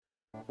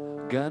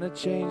Gonna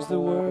change the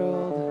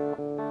world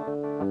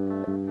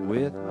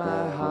with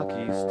my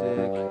hockey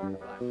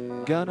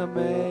stick. Gonna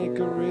make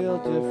a real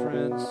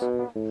difference.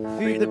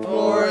 Feed the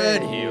poor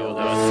and heal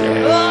the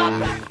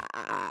sick.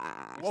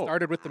 We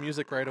started with the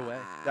music right away.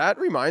 That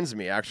reminds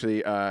me,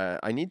 actually,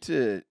 I need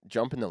to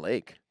jump in the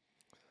lake.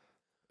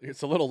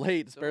 It's a little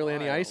late. There's barely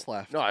any ice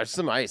left. No, there's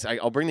some ice.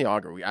 I'll bring the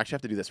auger. We actually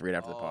have to do this right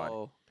after the pod.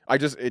 Oh.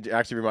 It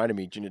actually reminded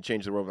me to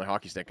change the world with my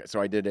hockey stick. So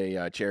I did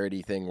a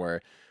charity thing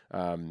where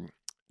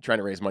trying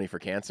to raise money for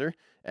cancer.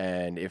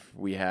 And if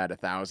we had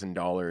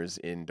 $1,000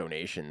 in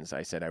donations,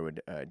 I said I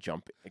would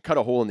cut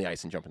a hole in the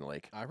ice and jump in the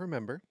lake. I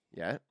remember.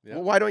 Yeah? Yeah.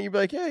 Well, why don't you be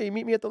like, hey,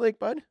 meet me at the lake,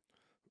 bud?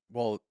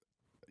 Well,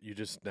 you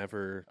just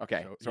never.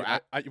 Okay, so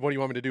what do you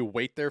want me to do?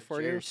 Wait there for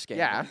Jay, you? you're scamming.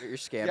 Yeah. You're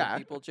scamming Yeah.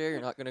 people, Jay.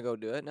 You're not gonna go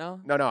do it now.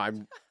 No,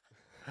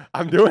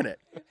 I'm doing it.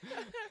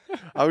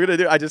 I'm gonna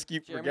do. I just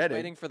keep Jay, I'm just forgetting.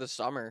 waiting for the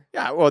summer.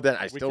 Yeah, well then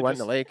I We still could went in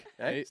the just- lake.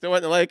 Hey, Still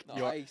went in the lake. The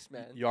You are- ice,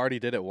 man. You already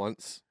did it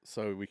once,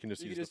 so we can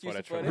just You use can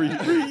the just use the footage.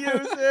 footage.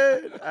 from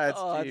Reuse it. That's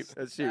Oh, cheap.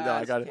 That's cheap. No, I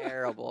That's got it.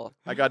 terrible.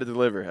 I got to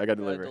deliver. I got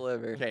to Gotta deliver.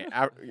 deliver.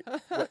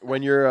 Okay.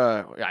 When you're,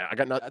 I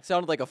got nothing. That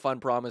sounded like a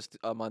fun promise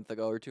a month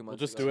ago or 2 We'll months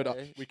just ago. do it.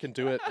 eh? We can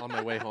do it on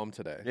my way home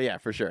today. Yeah,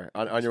 for sure.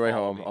 On Just your way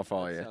follow home, me. I'll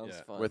follow you Sounds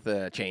Yeah. fun. with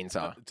a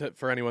chainsaw.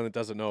 For anyone that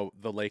doesn't know,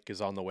 the lake is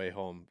on the way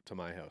home to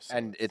my house. so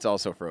And it's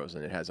also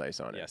frozen. It has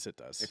ice on it. yes, it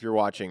does. If you're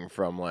watching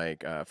from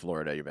like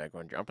Florida, you're back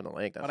going jump in the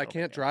lake. That's But I no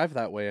can't big drive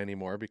that way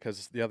anymore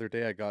because the other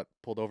day I got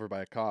pulled over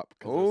by a cop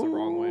because it was the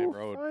wrong way Oh,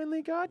 road.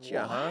 Finally got you,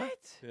 huh?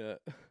 What?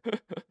 Yeah.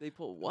 They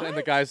put what? And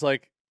the guy's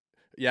like,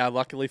 "Yeah,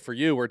 luckily for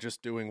you, we're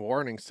just doing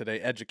warnings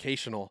today,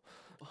 educational."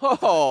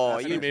 Oh,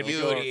 And he you made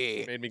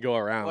beauty. me go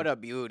around. What a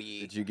beauty.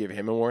 Did you give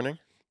him a warning?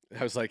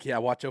 I was like, "Yeah,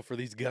 watch out for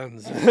these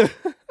guns."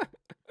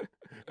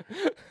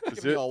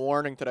 Give me a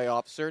warning today,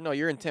 officer. No,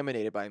 you're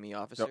intimidated by me,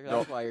 officer. No.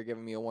 That's why you're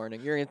giving me a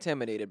warning. You're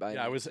intimidated by me.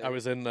 Yeah, I was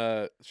sir.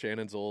 in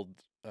Shannon's old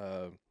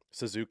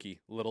Suzuki,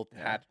 little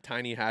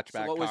tiny hatchback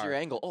So what was car. your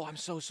angle? Oh, I'm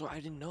so sorry. I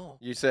didn't know.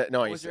 You said no.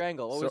 What you was said, your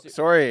angle? What "So- was your-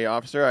 Sorry,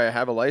 officer. I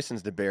have a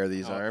license to bear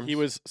these arms. He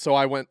was so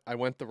I went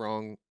the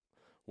wrong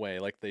way.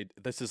 Like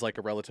this is like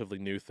a relatively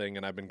new thing,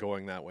 and I've been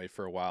going that way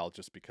for a while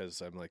just because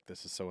I'm like,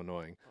 this is so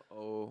annoying.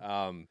 Oh.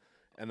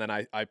 And then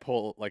I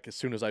pull, like, as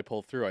soon as I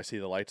pull through, I see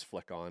the lights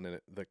flick on, and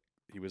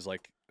he was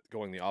like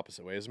going the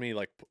opposite way as me,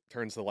 like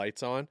turns the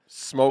lights on.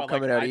 Smoke But,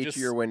 like, coming out I of each just-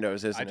 of your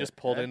windows, isn't I it? just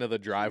pulled Yeah? into the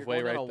driveway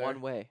you're going right down a there.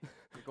 one way.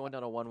 You're going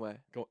down a one way.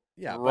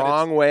 Yeah, but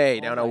Wrong way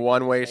down Oh a my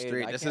one-way goodness, Hayden,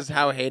 street. I This can't is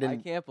how believe- I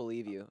Hayden. can't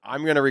believe you.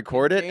 I'm gonna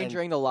record it. And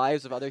Endangering the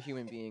lives of other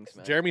human beings,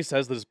 man. Jeremy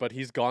says this, but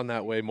he's gone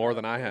that way more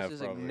than I This have. is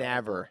Probably.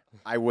 never.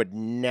 I would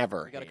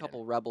never. We got a Hayden.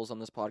 couple rebels on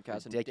this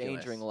podcast Ridiculous.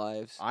 endangering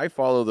lives. I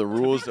follow the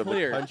rules of the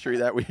clear- country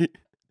that we.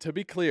 To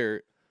be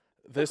clear,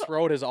 this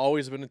road has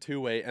always been a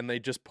two-way, and they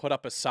just put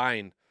up a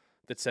sign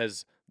that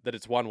says that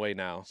it's one way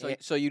now.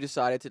 So you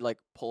decided to like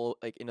pull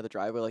like into the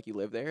driveway like you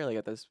live there like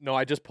at this. No,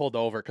 I just pulled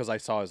over because I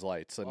saw his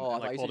lights and, Oh, I and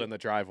thought like you pulled said- in the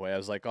driveway. I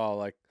was like, oh,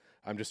 like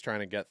I'm just trying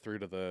to get through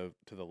to the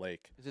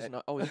lake. Is this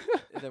not? Oh, and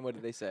then what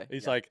did they say?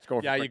 He's Yeah, like, it's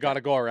going for yeah, you quick got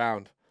to go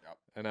around. Yep.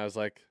 And I was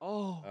like,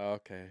 Oh.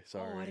 okay,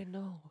 sorry. Oh, I didn't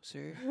know,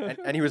 sir.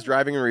 and he was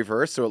driving in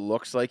reverse, so it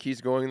looks like he's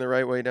going the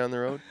right way down the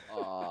road.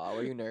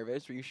 Were you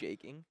nervous? Were you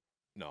shaking?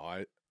 No,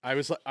 I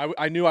was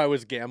I knew I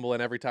was gambling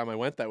every time I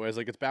went that way. I was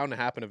like, it's bound to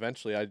happen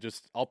eventually.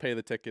 I'll pay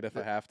the ticket if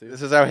I have to.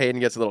 This is how Hayden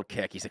gets a little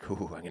kick. He's like,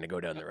 "Ooh, I'm gonna go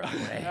down the right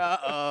way."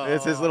 Uh-oh.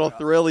 It's his little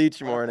thrill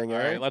each morning, All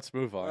eh? right, let's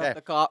move on. What up,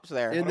 the cops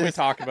there. In What are we this-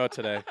 talking about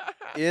today?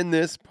 In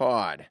this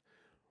pod,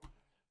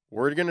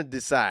 we're gonna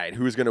decide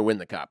who's gonna win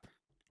the cup,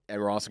 and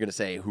we're also gonna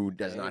say who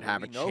does not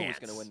have we a know chance.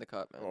 who's gonna win the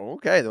cup, man.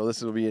 Okay, well,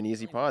 this will be an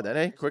easy pod then,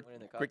 eh? Who's Quick, winning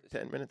the cup quick this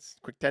year? 10 minutes,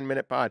 quick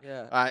 10-minute pod.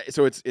 Yeah.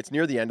 So it's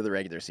near the end of the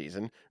regular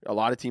season. A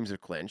lot of teams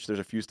have clinched. There's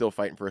a few still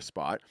fighting for a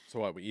spot. So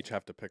what? We each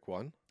have to pick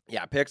one.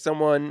 Yeah, pick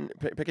someone.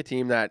 Pick a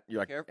team that you're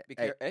like.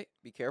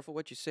 Be careful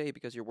what you say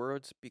because your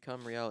words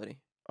become reality.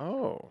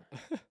 Oh,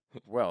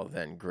 well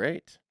then,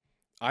 great.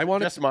 I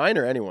want Just to. mine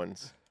or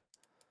anyone's.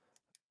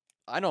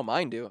 I know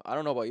mine do. I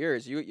don't know about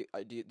yours. Do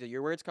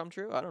your words come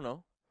true? I don't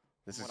know.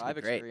 This is What I've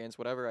great. experienced,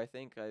 whatever I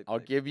think. I'll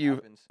like, give you.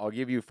 happens. I'll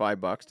give you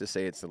 $5 to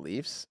say it's the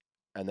Leafs,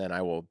 and then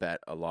I will bet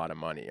a lot of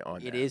money on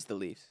It that. is the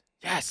Leafs.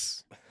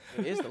 Yes.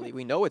 It is the Leafs.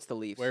 We know it's the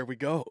Leafs. Where we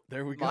go?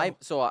 There we go.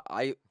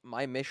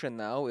 My mission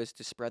now is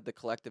to spread the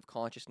collective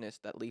consciousness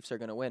that Leafs are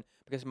going to win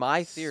because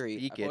my theory.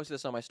 Speak I it. posted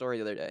this on my story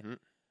the other day. Mhm.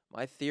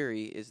 My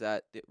theory is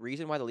that the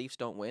reason why the Leafs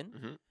don't win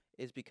Mhm.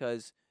 is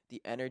because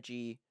the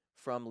energy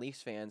from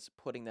Leafs fans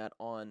putting that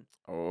on.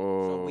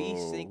 Oh. So we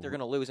think they're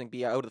going to lose and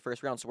be out of the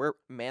first round. So we're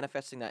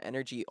manifesting that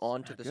energy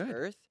onto this good.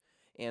 earth.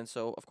 And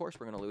so, of course,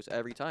 we're going to lose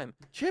every time.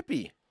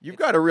 Chippy, you've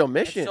It's- got a real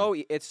mission.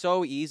 It's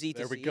so easy to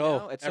There we see go.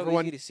 now. It's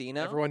Everyone- so easy to see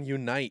now. Everyone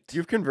unite.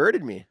 You've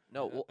converted me.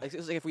 No, well, it's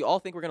like if we all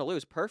think we're gonna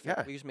lose, perfect.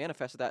 Yeah. We just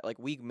manifested that, like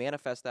we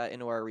manifest that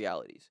into our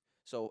realities.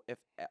 So if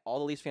all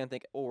the Leafs fans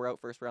think, oh, we're out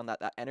first round,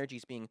 that energy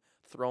is being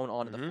thrown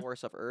onto the Mhm.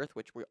 force of Earth,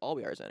 which all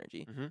we are is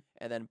energy, Mhm.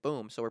 and then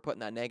boom, so we're putting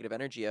that negative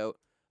energy out.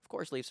 Of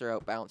course, Leafs are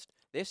out bounced.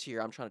 This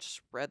year, I'm trying to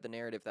spread the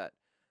narrative that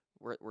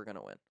we're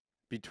gonna win.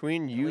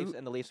 Between And you,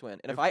 the Leafs win.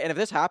 And if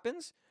this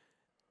happens,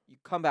 you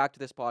come back to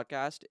this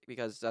podcast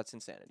because that's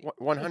insanity.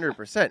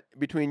 100%.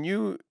 Between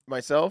you,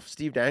 myself,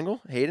 Steve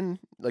Dangle, Hayden,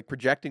 like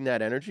projecting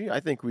that energy, I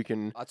think we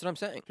can That's what I'm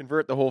saying.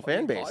 convert the whole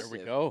fan Playing base. There we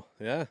positive. go.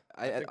 Yeah.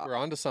 I think we're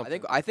on to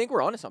something. I think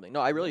we're onto something.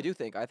 No, I really do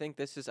think. I think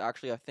this is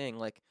actually a thing.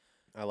 Like,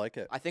 I like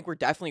it. I think we're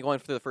definitely going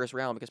for the first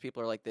round because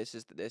people are like, this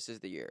is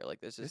the year.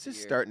 Like, this is This the is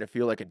year. starting to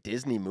feel like a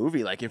Disney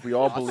movie. Like if we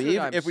all That's what believe,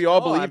 I'm- if we all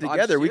no, believe I'm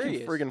together, we can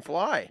serious. friggin'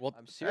 fly. Well,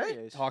 I'm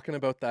serious. talking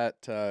about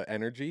that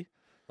energy,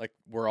 like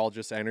we're all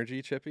just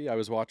energy, Chippy. I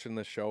was watching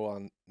this show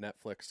on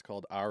Netflix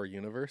called Our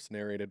Universe,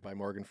 narrated by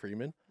Morgan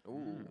Freeman,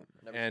 Ooh,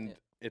 never seen and it.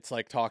 it's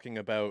like talking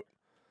about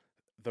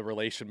the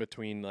relation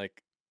between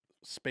like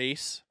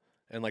space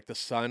and like the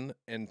sun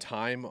and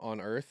time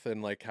on Earth,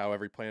 and like how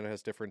every planet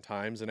has different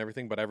times and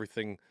everything, but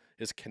everything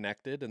is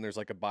connected, and there's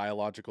like a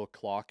biological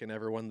clock in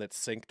everyone that's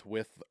synced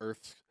with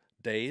Earth's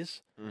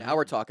days, Now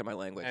we're talking my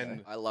language.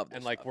 And- I love this.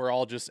 and like stuff. we're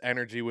all just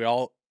energy. We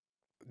all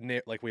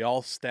we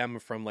all stem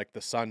from like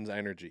the sun's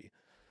energy.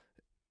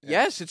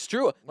 Yes, it's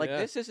true. Like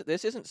Yeah.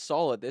 this isn't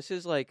solid. This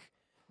is like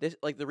this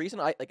like the reason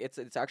I like it's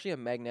actually a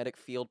magnetic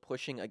field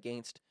pushing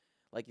against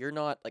like you're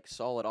not like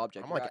solid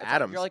object. I'm You're like it's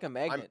atoms. You're like a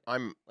magnet.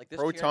 I'm like this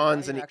chair, you're not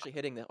protons even and actually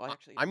hitting the. Oh,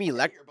 actually, I'm you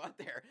hit elec- your butt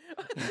there.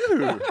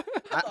 Dude,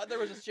 I thought there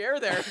was a chair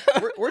there.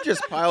 we're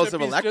just piles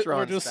of Chippy's electrons.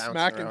 We're just bouncing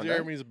smacking around, eh?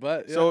 Jeremy's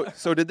butt. Yeah.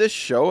 So did this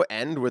show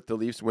end with the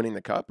Leafs winning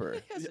the cup, or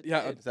Yes, it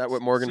yeah, did. is that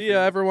what Morgan? see ya,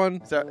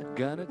 everyone. Is that,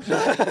 Gonna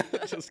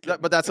Just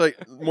that- but that's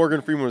like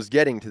Morgan Freeman was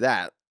getting to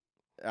that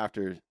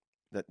after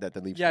that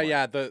the Leafs. yeah, won.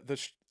 yeah.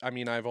 I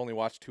mean, I've only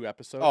watched 2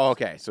 episodes. Oh,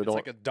 okay. So It's don't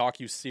like a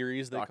docu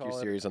series. They call it,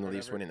 docu-series on or the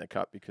Leafs whatever. winning the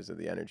cup because of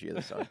the energy of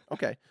the sun.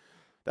 Okay,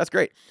 that's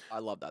great. I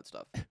love that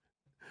stuff.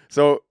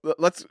 So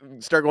let's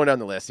start going down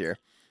the list here.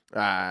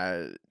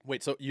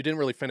 Wait, so you didn't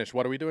really finish?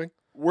 What are we doing?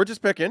 We're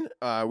just picking.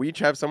 We each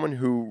have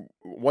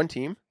one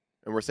team,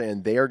 and we're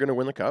saying they are going to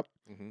win the cup.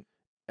 Mm-hmm.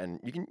 And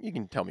you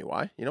can tell me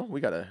why. You know, we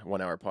got a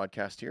 1 hour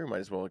podcast here. Might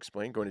as well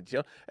explain, go into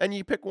detail. And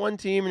you pick one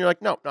team, and you're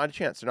like, no, not a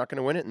chance. They're not going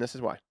to win it, and this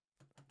is why.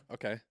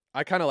 Okay,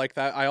 I kind of like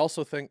that. I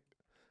also think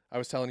I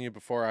was telling you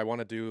before. I want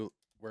to do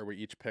where we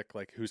each pick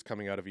like who's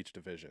coming out of each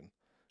division,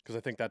 because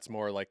I think that's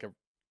more like a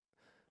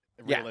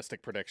Yeah.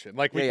 realistic prediction.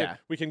 Like we Yeah, can, yeah.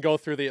 we can go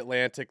through the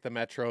Atlantic, the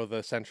Metro,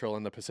 the Central,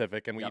 and the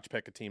Pacific, and we Yep. each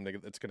pick a team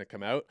that's going to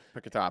come out.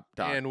 Pick a top.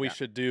 And we yeah.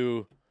 should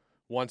do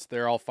once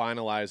they're all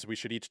finalized. We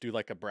should each do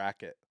like a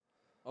bracket.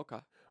 Okay.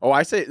 Oh,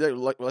 I say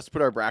let's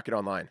put our bracket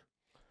online.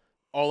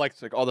 Oh, like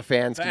So like all the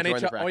fans the can join the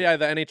NHL. bracket. Oh yeah,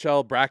 the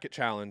NHL bracket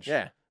challenge.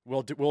 Yeah.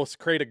 We'll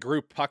create a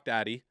group, Puck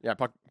Daddy. Yeah.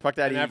 Puck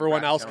Daddy. And everyone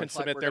bracket else challenge. can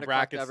submit We're their gonna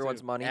collect brackets.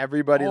 everyone's too. money.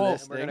 Everybody Oh, and and we're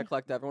listening. gonna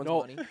collect everyone's No,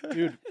 money.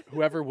 dude,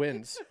 whoever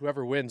wins,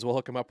 we'll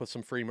hook them up with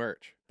some free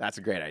merch. That's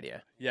a great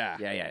idea. Yeah.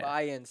 Yeah.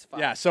 Buy-ins.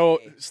 Yeah, so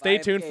 5K, stay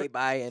tuned 5K for-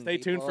 buy-in, Stay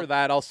tuned for people.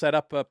 that. I'll set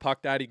up a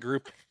Puck Daddy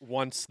group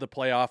once the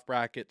playoff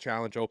bracket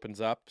challenge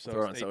opens up. So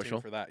Throw it on stay tuned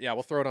social. for that. Yeah,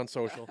 we'll throw it on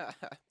social.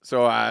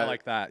 So I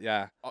like that.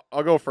 Yeah.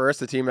 I'll go first.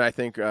 The team that I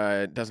think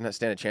doesn't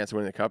stand a chance of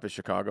winning the cup is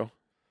Chicago.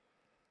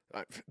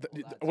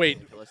 Wait,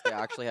 Ridiculous. They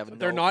actually have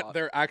they're no not. prob-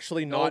 They're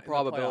actually no not in the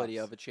probability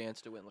playoffs. of a chance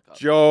to win the cup.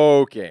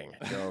 Joking.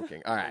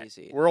 All right.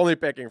 Easy. We're only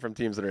picking from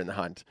teams that are in the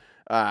hunt.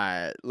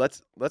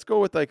 Let's go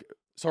with like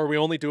So are we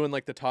only doing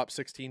like the top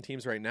 16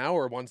 teams right now,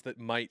 or ones that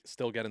might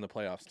still get in the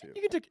playoffs too?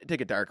 you can take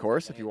a dark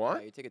horse if you Yeah,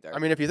 want. you take it there. I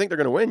mean, if you think they're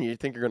going to win, you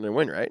think you're going to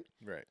win, right?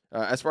 Right.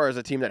 As far as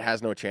a team that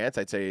has no chance,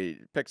 I'd say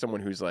pick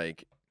someone who's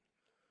like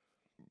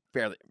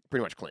pretty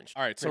much clinched.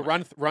 All right. So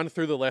Pretty run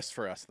through the list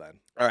for us then.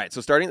 All right, so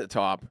starting at the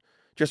top,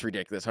 just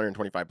ridiculous,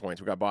 125 points.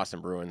 We got Boston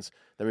Bruins.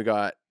 Then we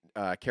got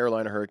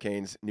Carolina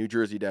Hurricanes, New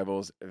Jersey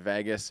Devils,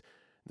 Vegas,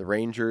 the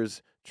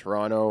Rangers,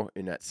 Toronto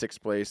in that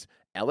 6th place.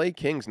 LA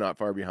Kings not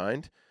far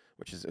behind,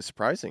 which is a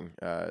surprising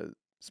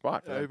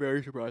spot for them.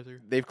 very surprising.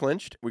 They've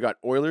clinched. We got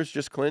Oilers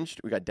just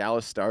clinched. We got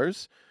Dallas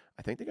Stars.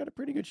 I think they got a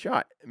pretty good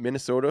shot.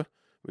 Minnesota.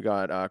 We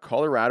got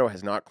Colorado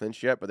has not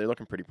clinched yet, but they're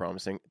looking pretty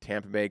promising.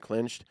 Tampa Bay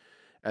clinched.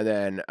 And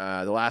then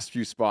the last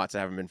few spots that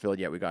haven't been filled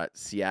yet. We got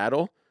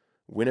Seattle,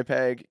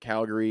 Winnipeg,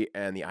 Calgary,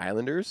 and the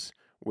Islanders,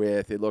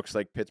 with it looks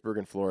like Pittsburgh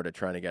and Florida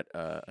trying to get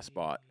a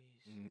spot.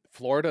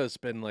 Florida has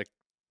been like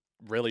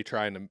really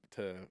trying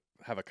to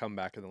have a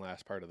comeback in the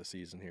last part of the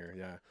season here.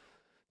 Yeah.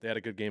 They had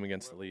a good game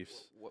against the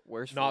Leafs.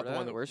 Where's Not Florida? the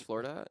one that- Where's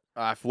Florida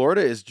at?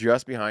 Florida is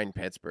just behind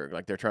Pittsburgh.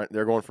 Like they're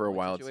going for a Point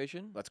wild.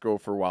 situation. Let's go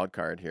for wild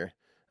card here.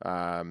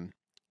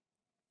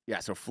 Yeah,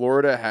 so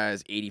Florida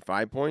has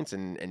 85 points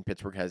and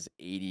Pittsburgh has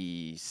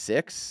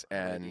 86 How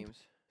many and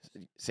games?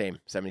 same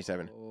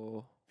 77.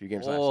 Oh, A few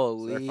games left.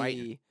 So they're fighting.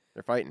 holy!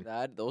 They're fighting.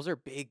 Those are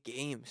big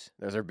games.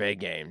 Those are big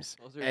games.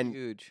 Those are And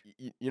huge.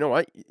 You know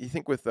what? You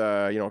think with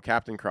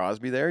Captain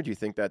Crosby there, do you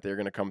think that they're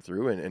going to come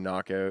through and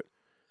knock out?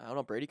 I don't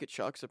know. Brady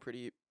Kachuk's a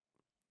pretty.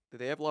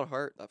 They have a lot of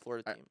heart. That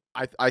Florida team.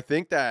 I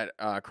think that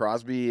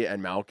Crosby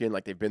and Malkin,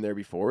 like they've been there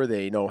before,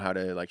 they know how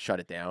to like shut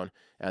it down,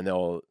 and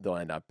they'll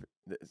end up.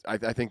 I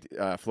think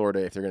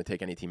Florida, if they're going to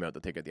take any team out,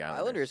 they'll take out the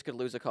Islanders. Islanders could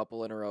lose a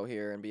couple in a row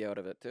here and be out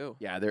of it too.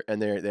 Yeah,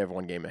 they have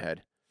one game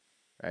ahead,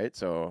 right?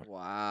 So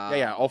Wow.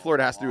 yeah. All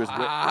Florida has to do is win.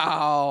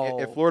 Wow.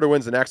 If Florida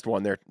wins the next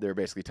one, they're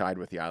basically tied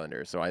with the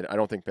Islanders. So I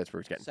don't think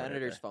Pittsburgh's getting put out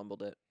Senators there.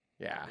 fumbled it.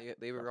 Yeah.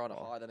 They were on a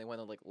Oh. hot, then they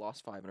went and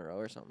lost 5 in a row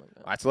or something like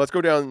that. All right, so let's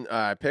go down.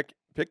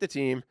 Pick the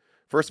team.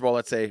 First of all,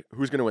 let's say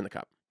who's going to win the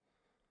cup.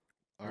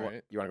 All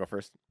right. You want to go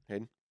first,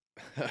 Hayden?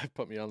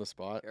 Put me on the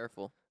spot.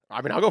 Careful.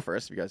 I mean, I'll go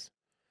first because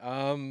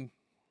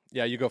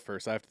Yeah, you go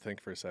first. I have to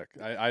think for a sec.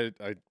 I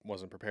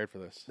wasn't prepared for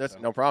this. that's so.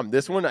 no problem.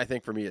 This one I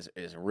think for me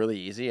is really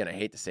easy, and I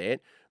hate to say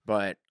it,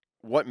 but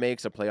what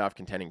makes a playoff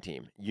contending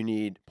team? You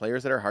need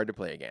players that are hard to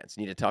play against.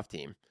 You need a tough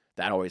team.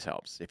 That always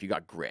helps. If you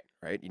got grit,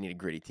 right? You need a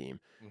gritty team,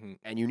 Mhm.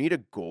 and you need a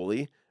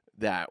goalie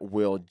that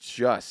will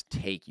just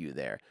take you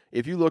there.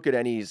 If you look at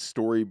any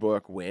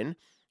storybook win,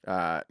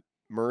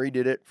 Murray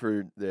did it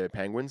for the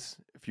Penguins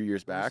a few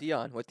years Who's back. he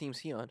on? What team's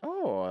he on?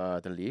 Oh,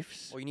 the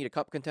Leafs. Well, you need a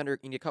cup contender.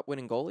 You need a cup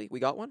winning goalie. We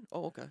got one.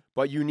 Oh, okay.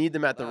 But you need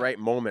them at the That- right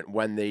moment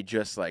when they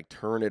just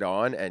turn it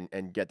on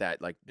and get that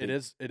It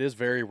is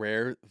very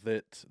rare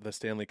that the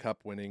Stanley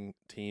Cup winning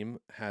team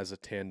has a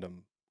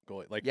tandem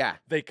goalie. Yeah.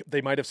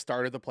 They might have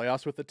started the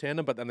playoffs with the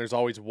tandem, but then there's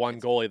always one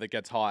goalie that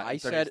gets hot. I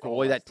It's like said- a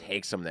goalie that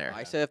takes them there.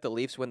 I said if the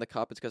Leafs win the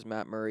cup, it's because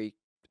Matt Murray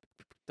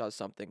does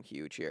something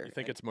huge here. You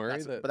think And it's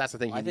Murray? But that's the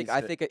thing. I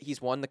think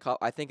he's won the cup.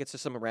 I think it's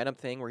just some random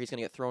thing where he's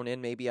gonna get thrown in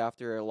maybe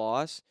after a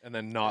loss, and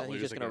then not and lose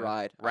he's just again. gonna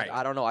ride. Right.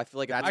 I don't know. I feel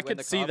like if That's- we I win could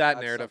the see cup, that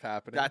that's narrative some-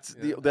 happening. that's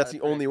yeah. the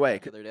only way.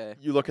 The other day.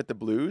 You look at the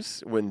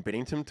Blues when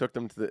Binnington took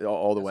them to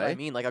all the That's what way. I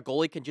mean, a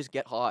goalie can just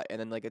get hot, and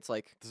then it's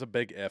like. It's a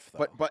big if,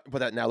 though. But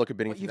that, now look at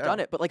Binnington. But you've now, done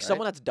it, but right?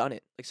 someone that's done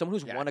it, someone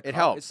who's Yeah, won a it cup.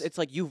 helps. It's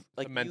like you've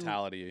the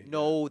mentality. You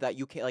know that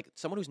you can't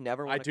someone who's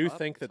never won I a do cup,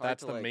 think it's that hard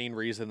that's to, the main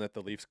reason that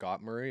the Leafs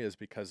got Murray is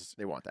because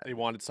They want that. they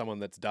wanted someone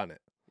that's done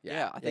it.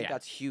 Yeah, I think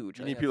that's huge.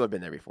 You I need think people that have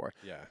been there before.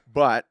 Yeah.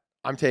 But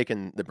I'm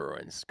taking the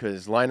Bruins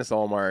because Linus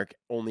Allmark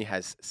only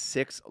has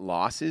 6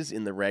 losses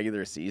in the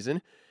regular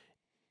season.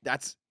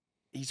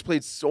 He's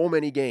played so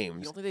many You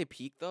games. don't think they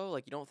peaked though?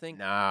 You don't think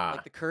Nah.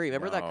 like the Curry?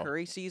 Remember no. that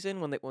Curry season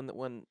when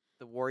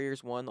the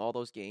Warriors won all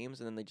those games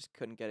and then they just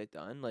couldn't get it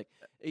done?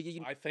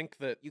 I think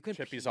that you can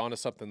Chippy's peak. onto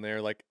something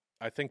there.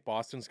 I think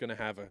Boston's going to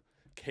have a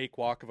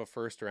cakewalk of a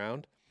first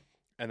round,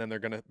 and then they're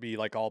going to be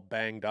all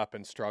banged up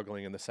and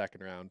struggling in the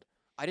second round.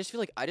 I just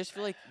feel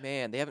like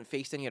man, they haven't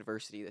faced any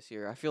adversity this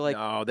year. I feel like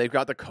No, they've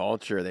got the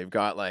culture. They've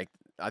got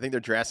I think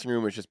their dressing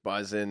room is just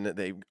buzzing.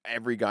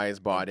 Every guy is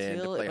bought in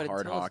to play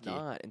hard hockey.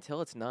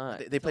 Until it's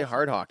not. They play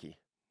hard hockey.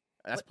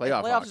 That's But,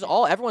 playoff playoffs hockey. is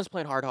all. Everyone's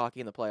playing hard hockey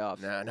in the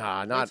playoffs. Nah,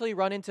 Wait not. until you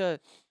run into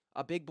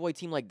a big boy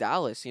team like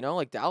Dallas.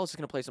 Dallas is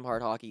gonna play some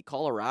hard hockey.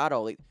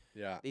 Colorado.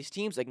 Yeah. These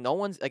teams, no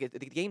one's the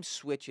game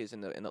switches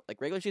in the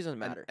regular season doesn't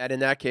matter. And in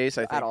that case,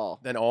 I think all.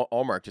 then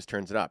Allmark just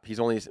turns it up. He's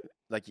only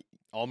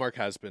Allmark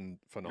has been you know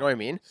phenomenal. what I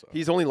mean. so.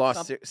 He's only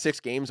lost Some- 6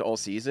 games all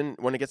season.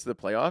 When it gets to the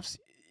playoffs,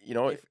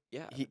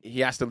 Yeah. he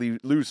has to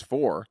lose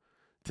 4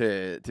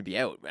 to be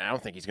out. I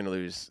don't think he's going to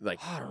lose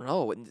I don't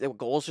know. When the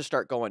goals just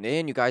start going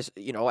in, you guys,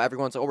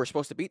 everyone's we're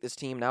supposed to beat this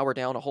team. Now we're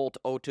down a whole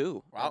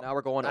 0-2. Wow. And now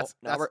we're going.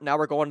 That's- Now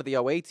we're going to the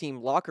away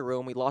team locker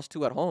room. We lost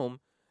 2 at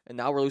home, and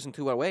now we're losing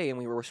 2 away, and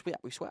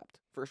we swept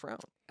first round.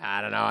 I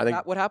don't know. I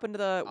think What happened to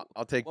the?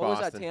 I'll take What was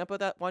Boston. that Tampa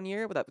that one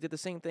year? That did the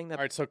same thing. That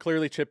All right, so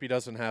clearly Chippy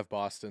doesn't have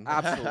Boston.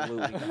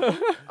 Absolutely.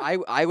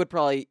 I would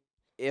probably,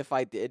 if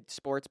I did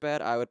sports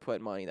bet, I would put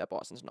money that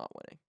Boston's not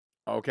winning.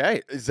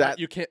 Okay, is But that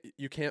you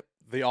can't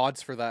the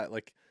odds for that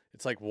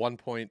it's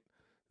 1.01.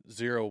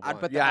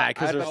 I'd bet Yeah, the,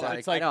 'cause I'd there's bet- like-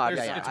 it's like I know,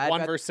 there's- yeah, it's I'd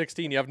 1 bet- versus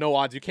 16. You have no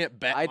odds. You can't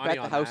bet I'd money bet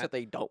the on house that. that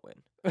they don't win.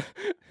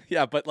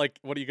 Yeah, but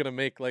what are you gonna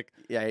make?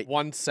 yeah?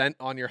 1 cent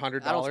on your I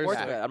don't $100?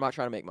 sports bet. I'm not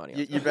trying to make money. on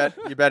You sports.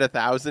 bet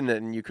 1,000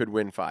 and you could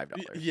win $5.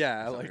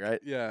 Yeah, Something, right?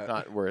 yeah.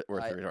 Not worth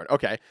I- the resort.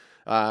 Okay,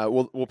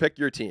 we'll pick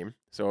your team.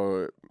 So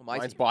Well, my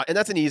mine's team. and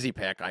that's an easy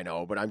pick, I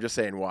know, but I'm just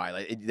saying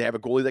why. They have a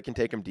goalie that can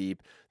take them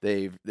deep.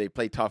 They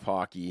play tough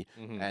hockey,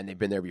 Mhm. and they've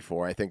been there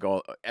before. I think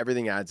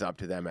everything adds up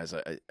to them as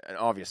an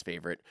obvious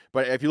favorite.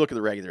 But if you look at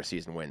the regular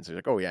season wins, they're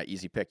like, oh yeah,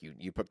 easy pick.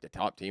 You picked the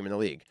top team in the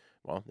league.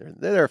 Well,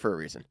 they're there for a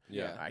reason.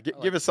 Yeah. I Give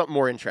like us something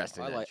more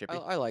interesting, I then, like Chippy.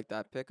 I like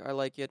that pick. I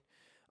like it.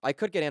 I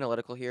could get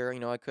analytical here.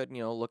 I could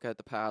look at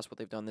the past, what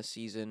they've done this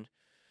season.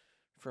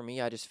 For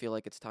me, I just feel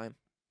like it's time.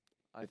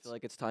 I feel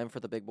like it's time for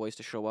the big boys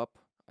to show up.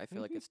 I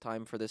feel like it's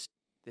time for this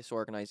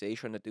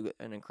organization to do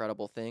an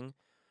incredible thing,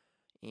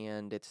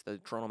 and it's the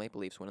Toronto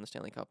Maple Leafs winning the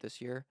Stanley Cup this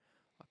year.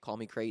 Call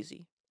me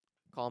crazy,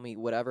 call me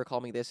whatever,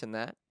 call me this and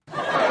that.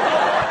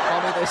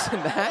 Call me this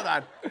and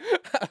that.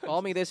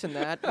 Call me this and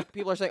that.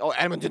 People are saying, "Oh,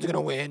 Edmonton's gonna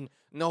win."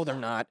 No, they're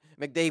not.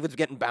 McDavid's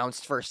getting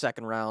bounced for a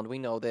second round. We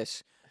know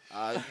this.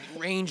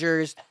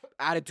 Rangers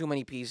added too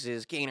many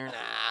pieces. Gainer, nah,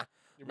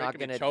 You're not making me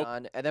getting it choke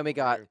done. And then we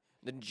got here.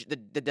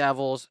 the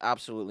Devils.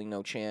 Absolutely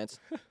no chance.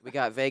 We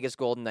got Vegas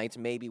Golden Knights,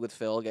 maybe with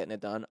Phil getting it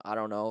done. I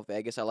don't know.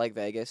 Vegas, I like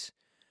Vegas.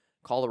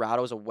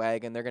 Colorado's a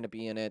wagon. They're going to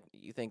be in it.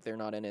 You think they're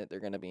not in it? They're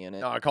going to be in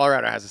it. No,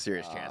 Colorado has a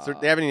serious chance.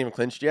 They haven't even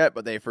clinched yet,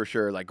 but they for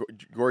sure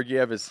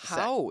Gorgiev is set.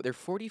 How? They're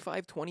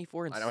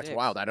 45-24 and I know 6. it's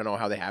wild. I don't know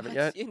how they haven't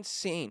yet. That's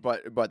insane.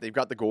 But they've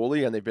got the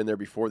goalie and they've been there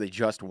before. They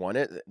just won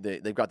it.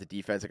 They've got the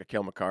defense like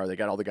Kale McCarr. They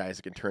got all the guys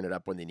that can turn it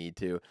up when they need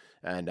to.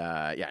 And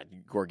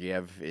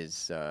Gorgiev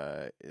is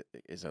a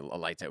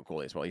lights out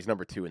goalie as well. He's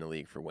number 2 in the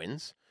league for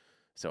wins.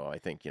 So I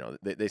think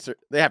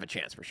they have a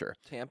chance for sure.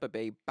 Tampa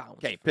Bay bounce.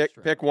 Okay, first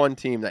round. pick one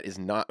team that is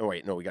not. Oh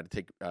wait, no, we got to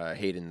take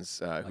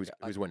Hayden's.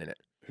 Who's winning it?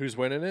 Who's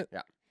winning it?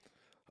 Yeah.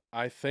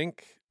 I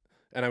think,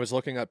 and I was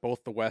looking at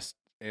both the West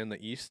and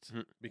the East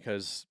Mhm.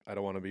 because I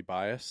don't want to be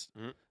biased.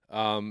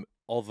 Mhm.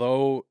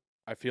 Although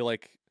I feel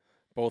like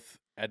both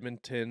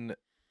Edmonton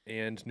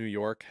and New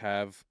York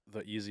have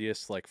the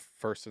easiest like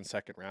first and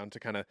second round to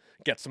kind of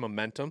get some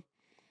momentum.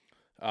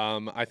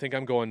 I think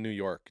I'm going New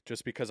York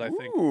just because I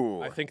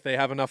think they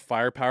have enough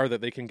firepower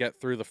that they can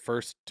get through the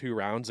first 2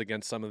 rounds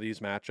against some of these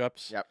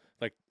matchups. Yep.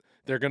 Like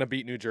they're going to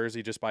beat New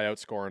Jersey just by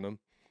outscoring them.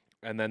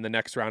 And then the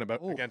next round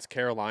against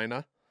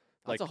Carolina,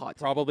 That's a hot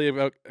take. probably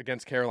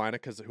against Carolina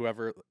because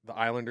whoever the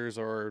Islanders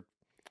or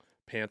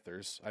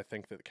Panthers, I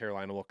think that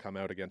Carolina will come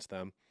out against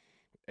them.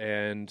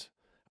 And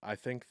I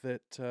think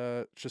that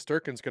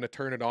Shesterkin's going to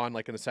turn it on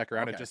like in the second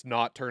round and Okay. just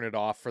not turn it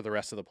off for the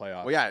rest of the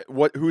playoffs. Well, yeah.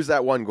 Who's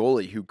that one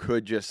goalie who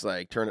could just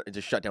like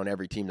just shut down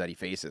every team that he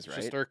faces? Right.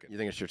 Shesterkin. You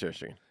think it's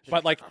Shesterkin?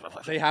 But like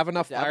they have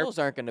enough fire. Devils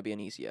aren't going to be an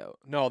easy out.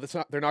 No,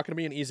 they're not going to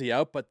be an easy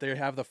out, but they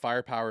have the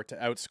firepower to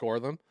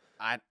outscore them.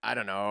 I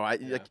don't know.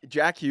 Like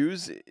Jack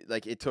Hughes,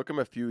 like it took him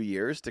a few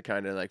years to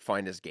kind of like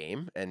find his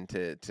game and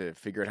to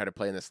figure out how to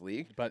play in this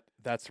league. But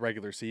that's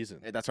regular season.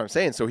 That's what I'm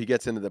saying. So he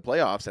gets into the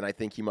playoffs, and I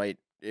think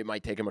it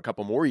might take him a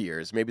couple more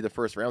years. Maybe the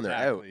first round they're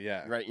out. Exactly,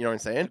 yeah. Right. You know what I'm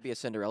saying? It'd be a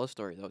Cinderella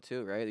story though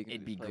too, right? You could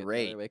It'd be play it the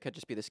great. other way. It could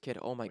just be this kid.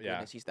 Oh my Yeah.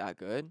 goodness, he's that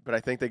good. But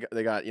I think they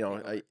got a Who's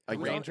on-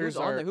 Rangers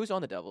who's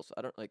on the Devils?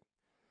 I don't like.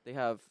 They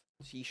have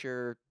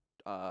Seasher,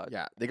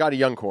 yeah, they got a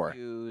young core.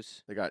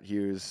 Hughes. They got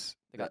Hughes.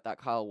 They got that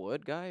Kyle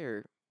Wood guy,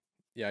 or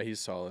Yeah, he's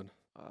solid.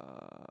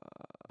 uh,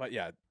 But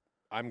yeah,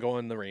 I'm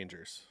going the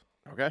Rangers.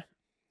 Okay.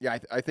 Yeah,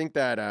 I think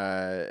that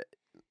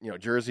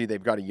Jersey,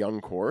 they've got a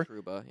young core,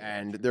 Trouba. yeah,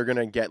 and Trouba. they're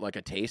gonna get like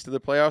a taste of the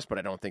playoffs, but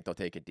I don't think they'll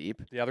take it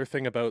deep. The other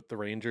thing about the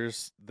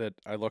Rangers that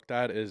I looked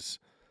at is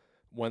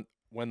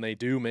when they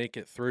do make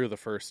it through the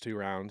first 2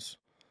 rounds,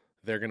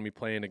 they're going to be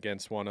playing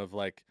against one of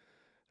like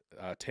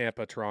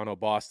Tampa, Toronto,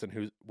 Boston,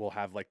 who will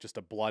have like just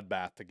a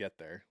bloodbath to get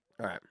there.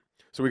 All right.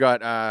 So we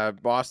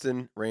got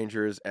Boston,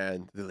 Rangers,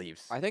 and the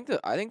Leafs. I think Putting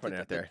it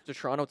out there. the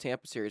Toronto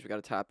Tampa series we got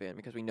to tap in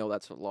because we know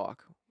that's a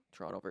lock.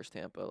 Toronto versus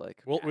Tampa,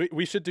 like. Well,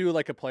 we should do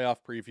like a playoff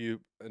preview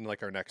in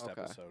like our next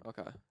Okay. episode,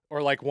 Okay.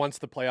 or like once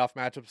the playoff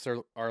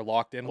matchups are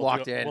locked in,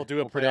 Locked in, we'll do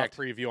a we'll playoff predict.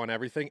 preview on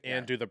everything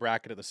and Yeah. do the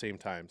bracket at the same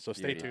time. So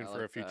stay Yeah, tuned I for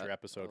a like future that.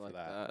 episode I for like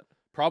that.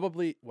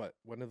 Probably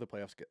when do the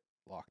playoffs get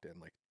locked in?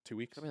 Like 2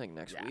 weeks. Something like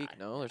next Yeah, week.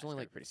 No, there's it's only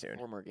gonna be like pretty soon.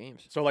 4 more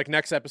games. So like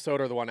next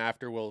episode or the one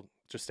after, we'll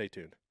just stay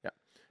tuned.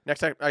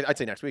 I'd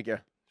say next week. Yeah,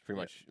 it's pretty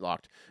Yeah. much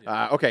locked.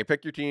 Yeah. Okay,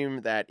 pick your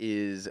team that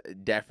is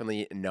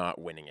definitely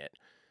not winning it.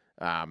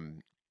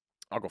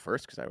 I'll go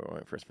first because I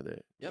went first for the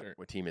Yep. Sure.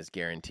 what team is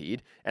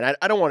guaranteed, and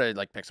I don't want to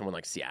like pick someone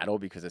like Seattle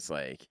because it's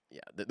like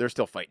they're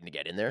still fighting to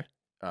get in there.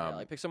 Yeah,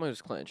 like pick someone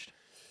who's clinched.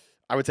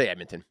 I would say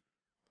Edmonton.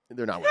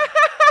 They're not winning.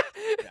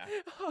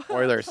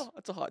 Oilers.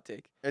 That's a hot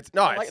take. It's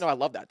no. It's, I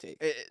love that take.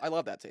 it- I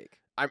love that take.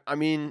 I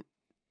mean,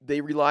 they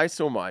rely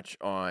so much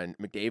on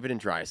McDavid and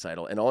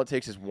Draisaitl, and all it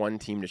takes is one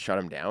team to shut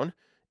them down,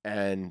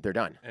 and they're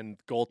done. And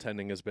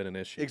goaltending has been an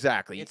issue.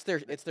 Exactly. It's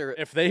their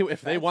If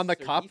they won the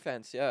their cup,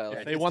 defense. Yeah. Yeah,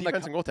 Like, they it's won the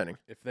defense and goaltending.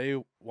 if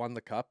they won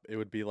the cup, it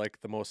would be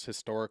like the most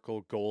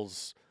historical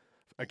goals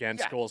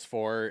against Yeah. goals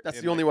for. That's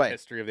in, the only like, way.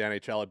 history of the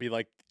NHL. It'd be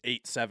like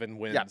 8-7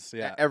 wins.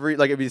 Yeah. Every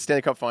it'd be the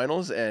Stanley Cup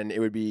Finals, and it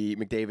would be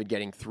McDavid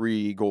getting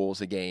 3 goals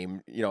a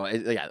game. You know, like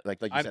you I- said,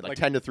 like like-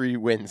 10-3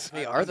 wins.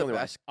 they I- are That's the only way.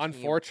 best. team.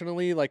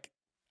 Unfortunately, like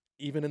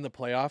even in the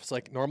playoffs,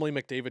 like normally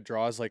McDavid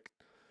draws like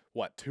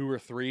 2 or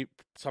 3,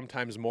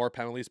 sometimes more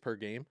penalties per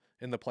game.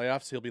 In the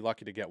playoffs, he'll be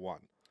lucky to get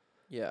 1.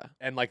 Yeah.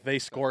 And like they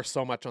score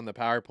so much on the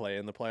power play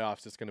in the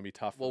playoffs, it's going to be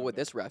tough. for Well, them with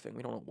to- this reffing,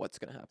 we don't know what's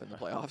gonna happen in the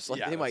playoffs. Like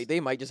Yeah, they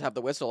might just have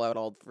the whistle out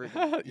all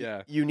freaking.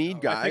 yeah. You need I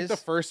guys. think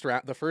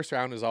the first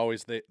round is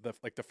always the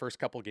first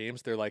couple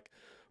games. They're like,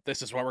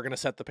 this is what we're going to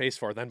set the pace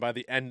for. Then by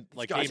the end,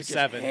 like guys game are just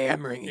 7,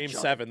 hammering game each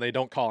other. 7, they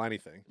don't call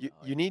anything.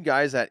 You need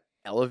guys that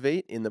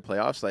elevate in the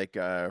playoffs, like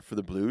for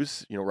the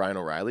Blues. Ryan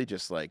O'Reilly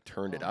just like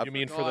turned it Oh, up. You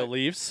mean for the forgot.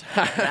 Leafs?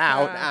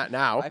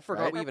 now? I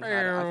forgot right? we even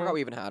had. I forgot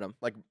we even had him.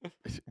 Well,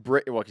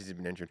 because he's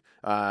been injured.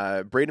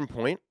 Braden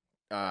Point.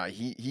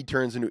 He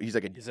turns into he's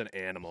like a He's an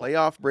animal.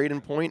 playoff.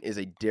 Braden Point is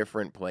a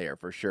different player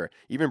for sure.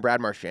 Even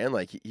Brad Marchand,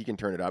 like he can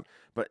turn it up.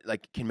 But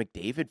like, can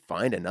McDavid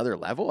find another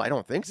level? I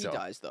don't think He so.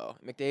 does though.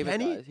 McDavid Can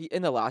he? does. He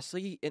in the last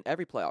league in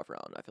every playoff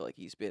round. I feel like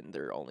he's been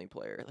their only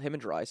player. Him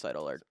and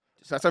Draisaitl are.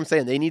 So that's what I'm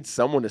saying. They need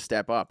someone to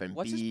step up and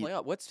What's be.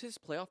 What's his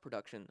playoff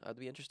production? I'd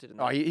be interested in.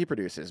 Oh, that. he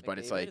produces, but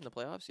it's McDavid like in the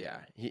playoffs. yeah,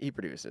 he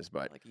produces,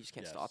 but Like you just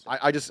can't Yes. stop.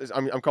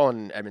 I'm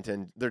calling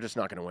Edmonton. They're just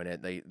not going to win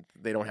it.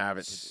 They don't have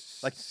it.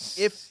 Like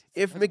if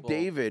That's bold.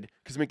 McDavid,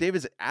 because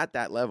McDavid's at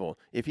that level,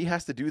 if he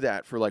has to do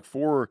that for like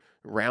 4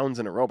 rounds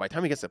in a row, by the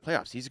time he gets to the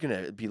playoffs, he's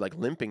gonna be like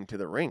limping to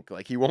the rink.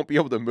 Like he won't be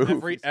able to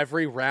move.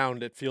 Every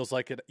round, it feels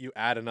like you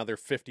add another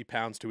 50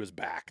 pounds to his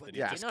back that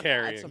Yeah. he's just Why not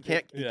add carrying. some he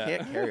can't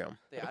Yeah. carry him.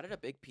 They added a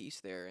big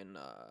piece there in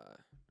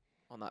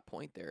on that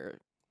point there.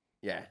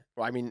 Yeah.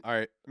 Well, I mean, All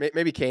right,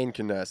 maybe Kane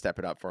can step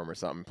it up for him or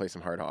something. Play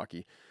some hard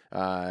hockey.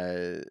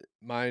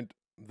 mine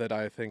that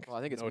I think Well,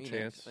 I think it's no me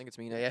chance. next. I think it's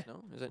me Yeah, next.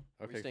 No, is it?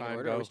 Are we Okay, staying in fine,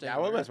 order? Are we go. staying Yeah, in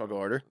well, order? might as well go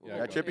order. We'll Yeah,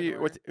 Yeah, go. Chippy. Staying in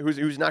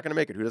order. Who's not going to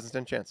make it? Who doesn't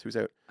stand a chance? Who's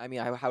out? I mean,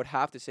 I would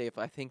have to say if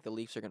I think the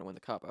Leafs are going to win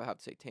the cup, I would have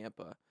to say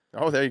Tampa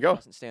Oh, there you go.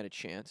 doesn't stand a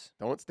chance.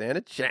 Don't stand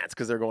a chance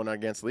because they're going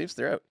against Leafs.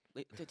 They're out.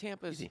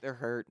 Tampa's Easy. they're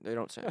hurt. They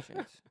don't stand a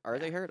chance. Are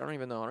they hurt? I don't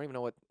even know. I don't even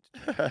know what.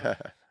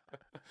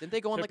 Didn't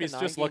they go on like a Chippy's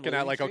 9 just game looking at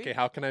losing like, streak? okay,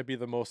 how can I be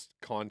the most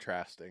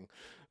contrasting,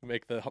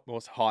 make the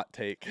most hot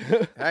take?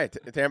 Hey,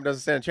 Tampa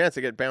doesn't stand a chance.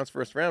 They get bounced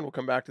first round. We'll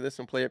come back to this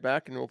and play it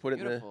back, and we'll put it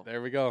in the Beautiful.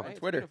 There we go. Right? It's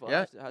Twitter. beautiful. Yeah,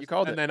 Has you to-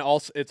 called And it. then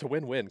also it's a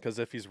win-win because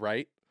if he's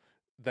right,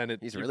 then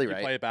He's you, really you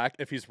right. play it back.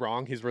 If he's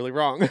wrong, he's really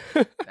wrong.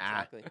 Nah.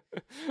 Exactly.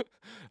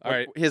 All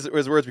right, His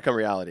words become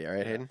reality. All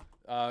right, Hayden.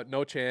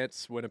 no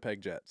chance.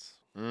 Winnipeg Jets.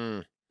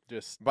 Mm.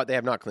 Just But they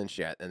have not clinched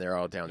yet, and they're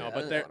all down No, there.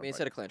 but they're- I mean,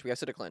 said a clinch. We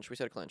said a clinch. We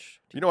said a clinch.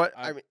 You know what?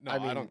 I, mean, no,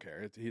 I don't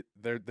care.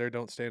 They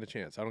don't stand a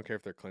chance. I don't care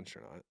if they're clinched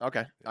or not.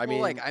 Okay. I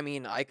Well,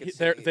 mean, I could.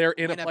 They're- say they're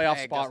in a playoff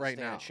Winnipeg spot doesn't right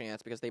stand now. A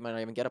chance because they might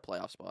not even get a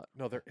playoff spot.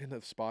 No, they're in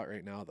the spot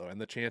right now though,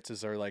 and the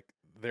chances are like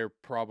they're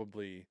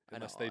probably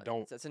unless they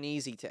don't. That's an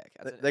easy take.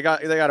 they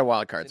got a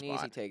wild card It's an easy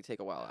spot. take. Take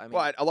a while. I mean,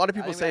 But a lot of I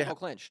people think we say have no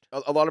clinched.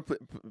 a lot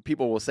of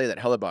people will say that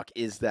Hellebuck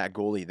is that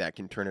goalie that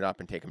can turn it up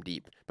and take them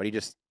deep, but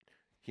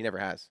he never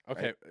has.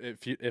 right? Okay,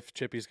 if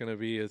Chippy's gonna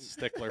be a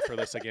stickler for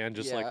this again,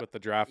 just like Yeah, with the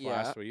draft Yeah,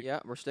 last week. yeah,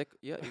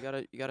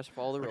 Yeah, you gotta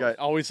follow the rules. Okay.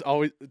 Always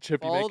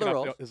Chippy Follow making the up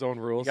rules. his own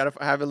rules. You got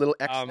to have a little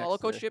X. Um, next Follow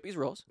to Coach it. Chippy's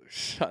rules.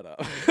 Shut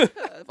up.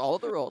 Follow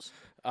the rules.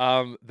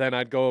 Then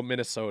I'd go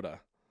Minnesota.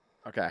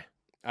 Okay.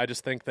 I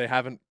just think they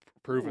haven't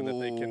proven that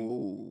they can.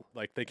 Ooh.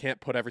 Like they can't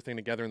put everything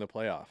together in the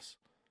playoffs.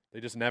 They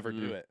just never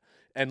do Mm. it.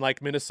 And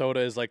like Minnesota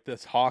is like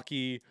this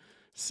hockey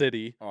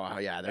city, Oh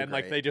yeah, they're and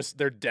like great.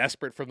 they're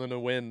desperate for them to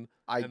win,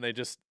 I- and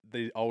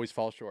they always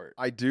fall short.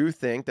 I do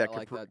think that, I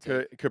like that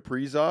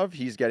Kaprizov,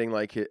 he's getting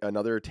like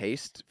another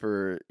taste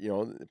for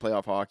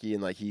playoff hockey,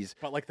 and like he's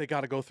But like they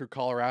got to go through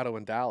Colorado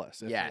and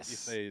Dallas. If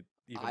Yes. they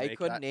even I make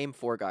could that. name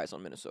 4 guys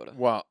on Minnesota.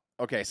 well,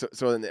 okay. So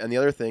and the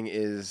other thing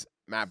is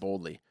Matt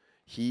Boldley.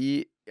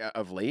 He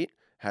of late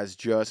has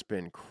just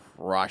been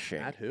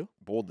crushing. Matt who?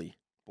 Boldley.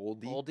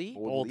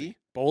 Boldy?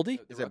 Boldy.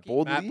 Is The it rookie?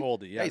 Boldley? Matt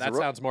Boldy. Yeah, he's a that ro-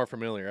 sounds more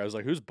familiar. I was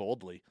like, who's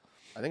Boldly?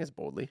 I think it's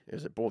Boldley.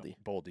 Is it Boldy?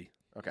 Boldy.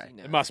 Okay. Is he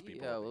It must nasty? be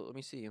Yeah, Boldy. well, let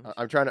me see.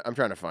 I'm trying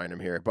to find him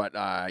here, but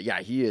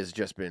yeah, he has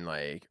just been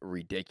like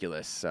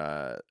ridiculous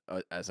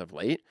as of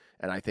late,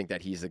 and I think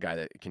that he's the guy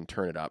that can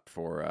turn it up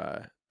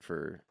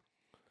for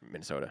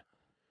Minnesota.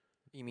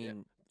 You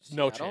mean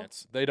No Seattle?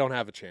 chance. They don't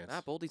have a chance.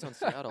 Matt Boldy's on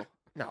Seattle.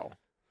 No,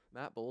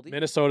 Matt Boldy?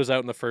 Minnesota's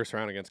out in the first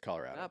round against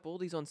Colorado. Matt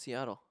Boldy's on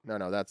Seattle.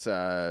 no, that's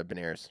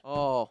Beniers.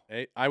 Oh.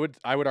 Hey, I would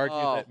argue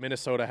Oh. that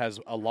Minnesota has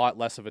a lot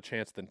less of a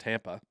chance than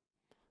Tampa.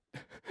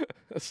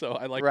 So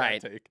I like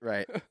Right. that take.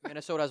 Right.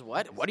 Minnesota has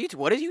what?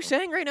 What are you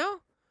saying right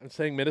now? I'm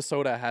saying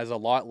Minnesota has a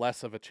lot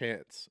less of a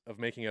chance of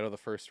making it out of the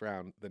first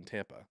round than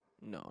Tampa.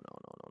 No.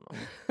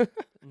 No.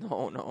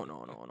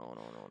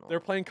 They're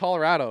playing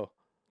Colorado.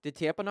 Did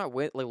Tampa not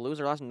lose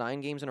their last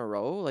 9 games in a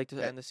row to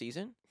Yeah. end the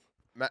season?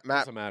 Matt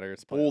Doesn't matter.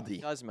 It's playoffs.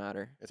 Boldy. Does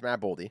matter. It's Matt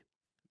Boldy.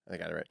 I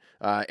got it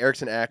right.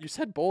 Erickson Eck. You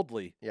said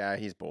boldly. Yeah,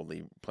 he's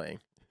boldly playing.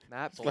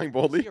 Matt He's playing Boldy.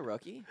 Is boldly? he a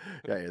rookie?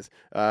 Yeah, he is.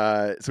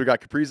 So we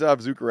got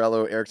Kaprizov,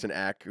 Zuccarello, Erickson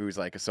Eck, who's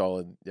like a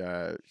solid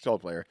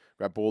player.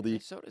 We got Boldy.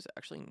 Minnesota's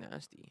actually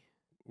nasty.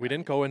 We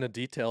didn't go into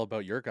detail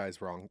about your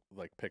guys' wrong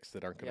picks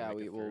that aren't going to Yeah, make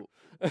we it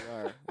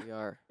will. We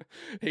are.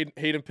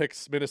 Hayden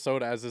picks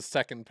Minnesota as his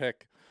second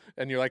pick,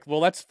 and you're like, well,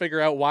 let's figure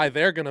out why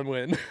they're going to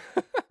win.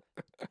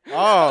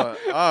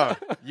 Oh,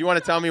 you want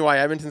to tell me why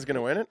Edmonton's going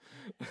to win it?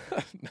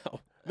 No.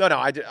 No,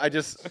 I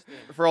just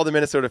for all the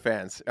Minnesota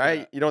fans. All right,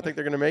 Yeah. you don't think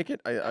they're going to make it?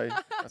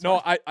 That's No,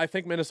 fine. I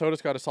think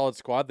Minnesota's got a solid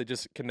squad. They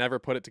just can never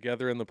put it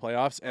together in the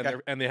playoffs, and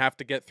Okay. they have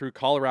to get through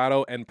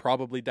Colorado and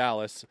probably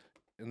Dallas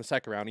in the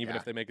second round, even Yeah.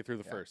 if they make it through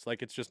the Yeah. first.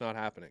 Like, it's just not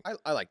happening.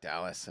 I like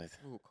Dallas.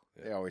 Ooh.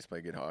 They always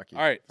play good hockey.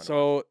 All right, Fun to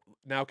so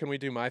now can we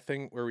do my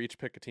thing where we each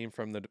pick a team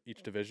from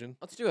each division?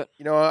 Let's do it.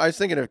 I was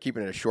thinking of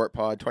keeping it a short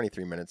pod.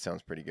 23 minutes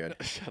sounds pretty good.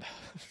 Shut up.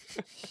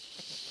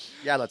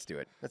 Yeah, let's do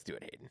it. Let's do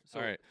it, Hayden. So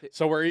All right, pi-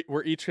 so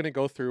we're each going to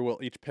go through.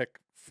 We'll each pick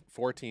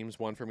 4 teams,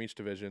 one from each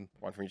division.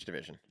 One from each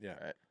division. Yeah.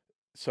 All right.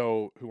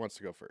 So who wants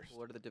to go first?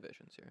 What are the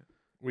divisions here?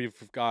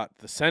 We've got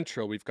the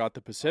Central, we've got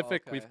the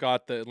Pacific, we've okay.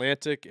 got the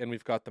Atlantic, and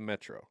we've got the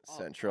Metro.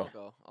 Central.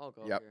 I'll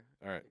go Yep. here.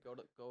 All right.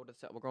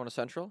 We're going to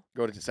Central.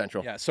 Go to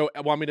Central. Yeah. So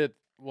want me to?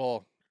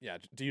 Well, yeah.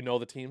 Do you know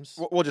the teams?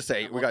 We'll just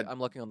say we got I'm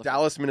looking on the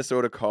Dallas,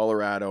 Minnesota,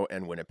 Colorado,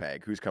 and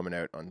Winnipeg. Who's coming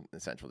out on the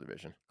Central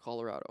Division?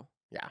 Colorado.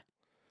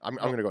 I'm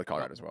going to go with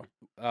Colorado as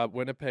well.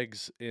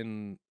 Winnipeg's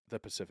in the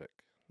Pacific,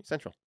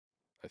 Central,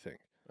 I think.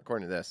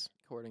 according to this.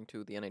 According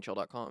to the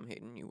NHL.com,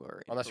 Hayden, you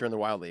are. Unless you're in the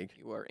Wild League.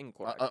 You are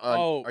incorrect.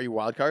 Oh. Are you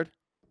wild card?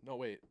 No,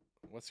 wait.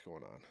 What's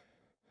going on?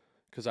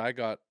 Because I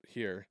got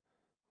here.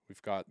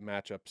 We've got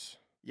matchups.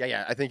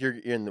 Yeah. I think you're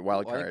in the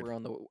wild I think card. we're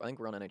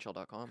on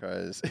NHL.com.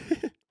 Because,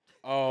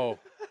 Oh,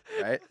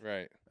 right?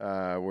 right.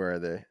 Where are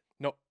they?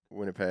 No,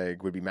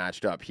 Winnipeg would be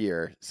matched up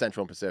here.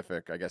 Central and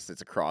Pacific, I guess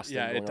it's a cross.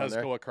 Yeah, thing it going does on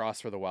there. go across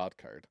for the wild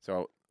card.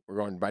 So we're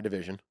going by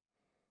division.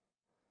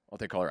 I'll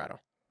take Colorado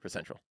for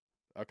Central.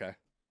 Okay.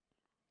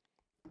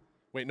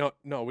 Wait,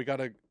 no, we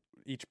gotta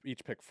each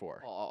pick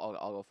 4. I'll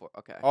go for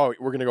okay. Oh,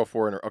 we're gonna go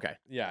 4 in. Okay,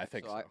 Yeah, I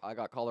think so. I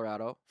got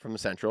Colorado. from the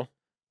Central.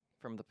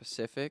 From the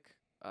Pacific,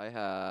 I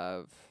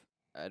have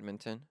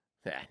Edmonton.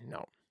 Yeah,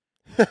 no.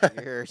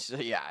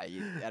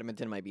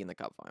 Edmonton might be in the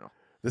Cup final.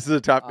 This is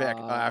a tough pick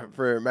Um,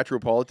 for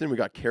Metropolitan. We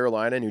got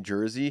Carolina, New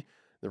Jersey,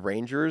 the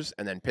Rangers,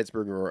 and then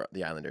Pittsburgh or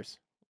the Islanders.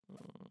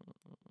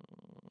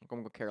 I'm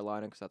going to go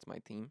Carolina because that's my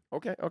team.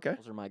 Okay.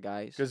 Those are my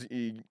guys. Because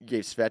you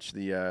gave Svetch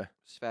the.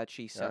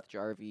 Svechny, Seth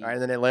Jarvie. All right,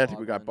 and then Atlantic,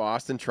 we got Bogdan,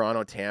 Boston,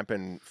 Toronto, Tampa,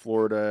 and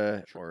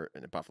Florida,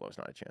 and Buffalo's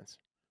not a chance.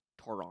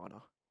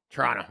 Toronto.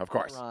 Toronto, of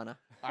course. Toronto.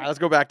 All right, let's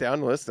go back down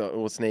the list.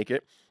 We'll snake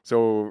it.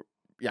 So,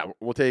 yeah,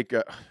 we'll take.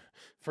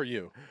 For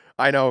you.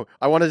 I know.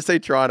 I wanted to say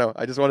Toronto.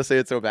 I just want to say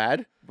it so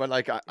bad. But,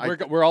 like,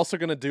 We're also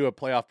going to do a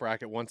playoff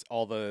bracket once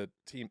all the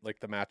the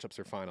matchups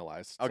are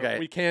finalized. So Okay.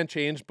 we can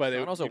change, but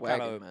Toronto's a you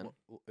wagon, man.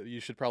 You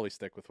should probably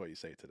stick with what you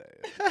say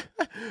today.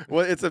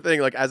 well, it's the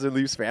thing. Like, as a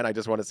Leafs fan, I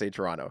just want to say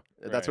Toronto.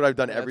 That's Right. what I've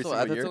done Yeah, every that's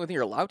single the year. only thing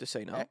you're allowed to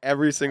say, no?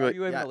 Every single Are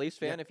you even yeah, a Leafs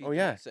fan? yeah. If you Oh,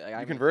 yeah. say,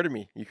 You converted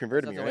me. You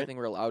converted That's me, the only right? thing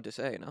we're allowed to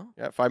say, no?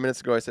 Yeah, 5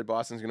 minutes ago, I said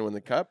Boston's going to win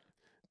the Cup.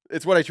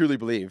 It's what I truly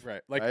believe.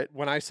 Right. Like Right.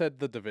 when I said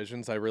the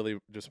divisions, I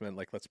really just meant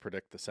like let's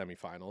predict the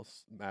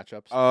semifinals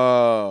matchups.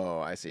 Oh,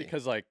 I see.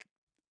 Because like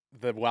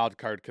the wild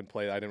card can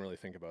play. I didn't really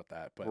think about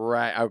that, but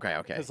Right. Okay.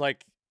 because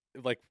like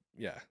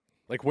yeah,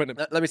 like when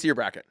Let me see your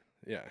bracket.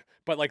 yeah,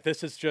 but like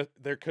this is just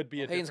there could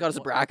be a Hayden's different got his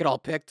pl- bracket all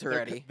picked there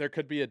already. could, there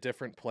could be a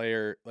different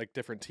player, like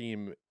different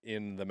team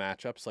in the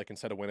matchups. Like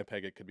instead of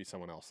Winnipeg, it could be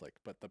someone else. Like,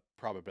 but the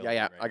probability.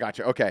 Yeah, right I got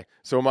now- you. Okay,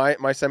 so my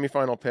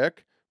semifinal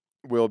pick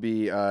will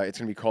be it's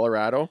going to be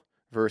Colorado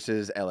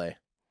versus LA,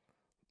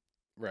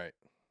 Right.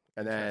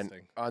 and then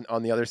Interesting.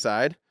 on the other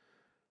side,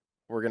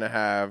 we're going to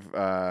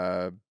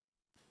have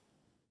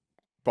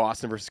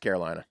Boston versus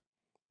Carolina.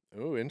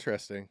 Ooh,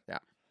 interesting. Yeah.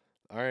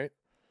 All right.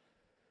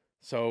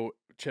 So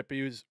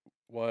Chippy's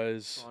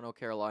was Toronto,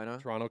 Carolina,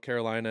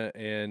 Carolina,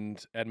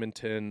 and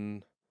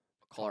Edmonton,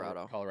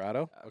 Colorado.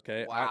 Colorado.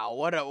 Okay. Wow,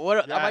 what a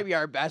Yeah. that might be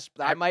our best.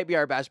 That might be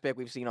our best pick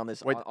we've seen on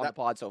this Wait, on the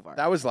pod so far.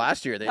 That was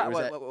last year. Yeah,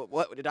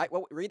 what did I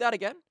read that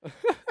again?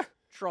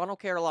 Toronto,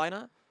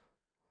 Carolina,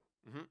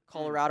 Mhm.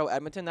 Colorado,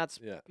 Edmonton. That's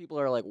Yeah. people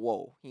are like,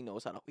 whoa, he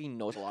knows a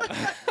lot. About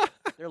hockey.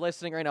 They're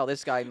listening right now.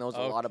 This guy knows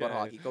a lot about Okay.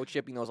 hockey. Go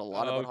Chippy knows a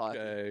lot about hockey.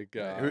 Okay,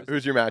 good.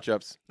 Who's your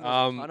matchups? He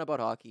knows a ton about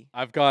hockey.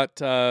 I've got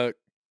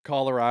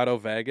Colorado,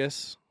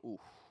 Vegas, Oof.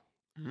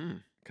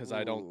 because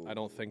I don't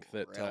Ooh, think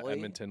that really?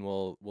 Edmonton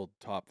will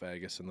top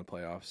Vegas in the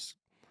playoffs,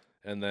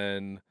 and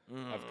then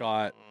Mm. I've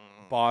got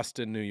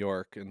Boston, New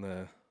York in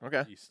the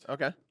Okay. East.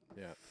 Okay.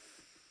 Yeah.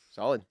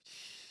 Solid.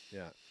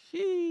 Yeah.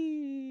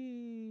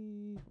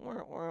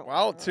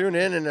 Well, tune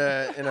in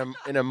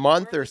a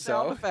month or so.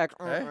 Sound effect.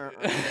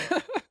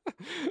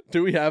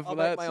 Do we have I'll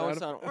that? make my own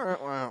sound sound.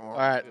 All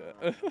right.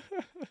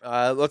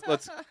 Yeah.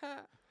 Let's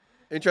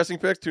interesting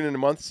pick. Tune in a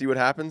month, see what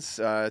happens.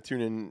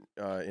 Tune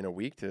in a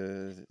week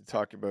to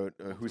talk about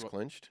who's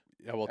clinched.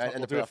 Yeah, we'll, And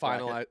we'll the do a playoff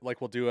final.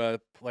 bracket. We'll do a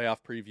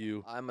playoff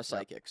preview. I'm a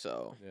psychic,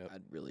 so Yeah.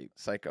 I'd really be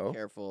Psycho.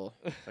 careful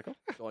Psycho.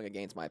 going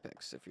against my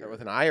picks. If Start you're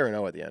with an I or an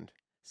O at the end.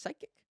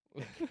 psychic,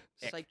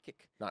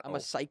 psychic. Not I'm O. a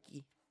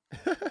psyche.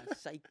 I'm a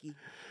psyche.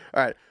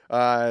 All right.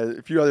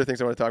 A few other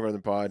things I want to talk about in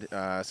the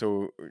pod.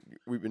 So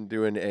we've been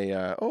doing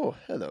a. Oh,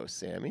 hello,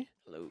 Sammy.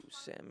 Hello,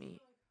 Sammy.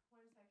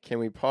 Can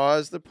we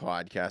pause the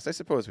podcast? I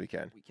suppose we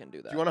can. We can do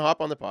that. Do you want to hop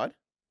on the pod?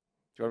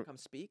 Do you want? come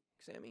speak,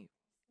 Sammy?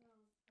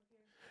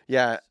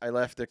 Yeah, I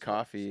left a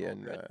coffee smell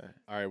and good.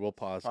 All right, we'll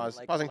pause. pause.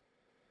 like- Pausing.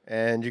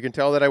 And you can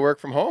tell that I work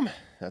from home.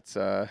 That's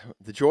the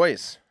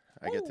joys.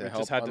 I get Ooh. to We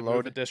help just had to move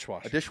unload a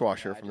dishwasher. a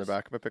dishwasher Yeah, I from the just-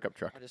 back of a pickup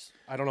truck. I just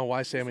I don't know why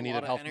use Sammy a needed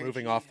lot of help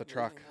moving energy off the moving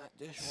truck. that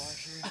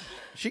dishwasher.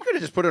 She could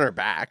have just put it on her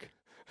back.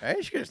 Hey,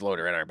 she could just load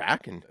it right on her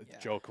back, and Yeah.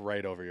 Joke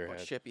right over your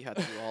Coach head. Shippy had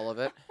to do all of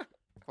it.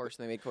 Of course,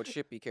 they made Coach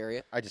Shippy carry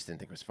it. I just didn't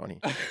think it was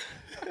funny.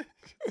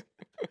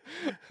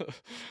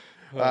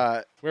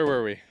 Where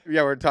were we?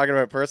 Yeah, we're talking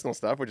about personal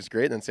stuff, which is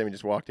great. And then Sammy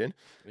just walked in,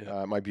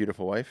 Yeah. my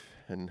beautiful wife,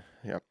 and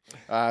yeah.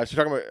 So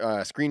talking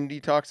about screen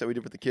detox that we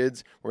did with the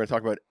kids. We're going to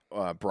talk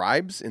about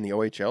bribes in the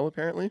OHL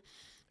apparently,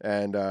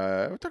 and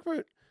we'll talk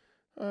about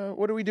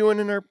what are we doing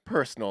in our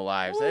personal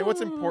lives. Hey,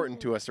 what's important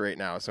to us right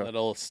now? So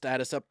Little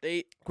status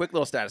update. quick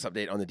little status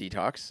update on the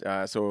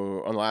detox.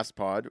 So on the last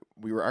pod,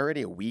 we were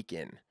already a week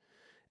in,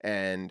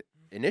 and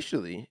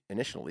initially,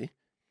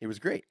 it was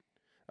great.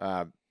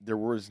 There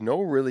was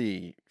no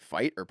really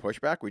fight or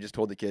pushback. We just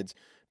told the kids,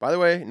 by the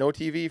way, no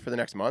TV for the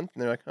next month,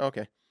 and they're like, oh,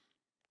 okay.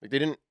 Like they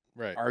didn't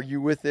Right. argue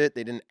with it.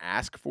 They didn't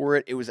ask for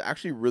it. It was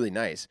actually really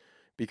nice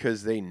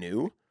because they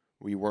knew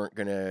we weren't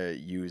gonna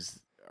use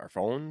our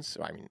phones.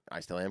 I mean, I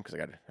still am because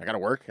I gotta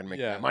work and make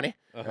Yeah. money,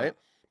 Uh-huh. right?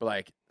 But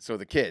like, so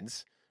the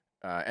kids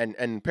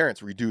and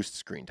parents reduced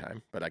screen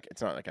time, but like,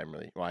 it's not like I'm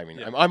really. Well, I mean,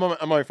 Yeah. I'm on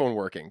my phone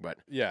working, but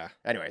Yeah.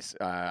 anyways,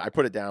 I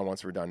put it down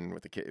once we're done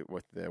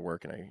with the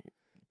work, and I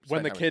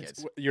when spend the time with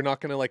kids, you're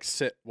not gonna like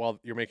sit while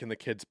you're making the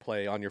kids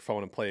play on your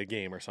phone and play a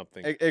game or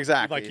something.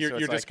 Exactly. Like you're So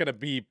it's you're just gonna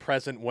be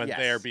present when Yes.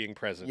 they're being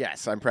present.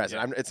 Yes, I'm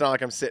present. Yeah. It's not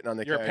like I'm sitting on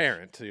the You're couch. a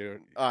parent. You're,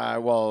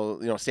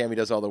 Well, Sammy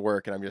does all the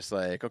work, and I'm just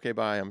like, okay,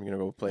 bye. I'm gonna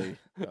go play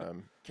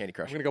Candy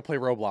Crush. I'm gonna go play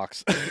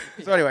Roblox.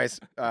 So, anyways,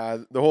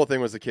 the whole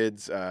thing was the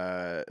kids,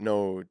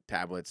 no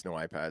tablets, no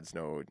iPads,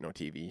 no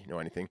TV, no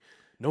anything,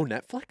 No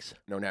Netflix.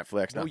 no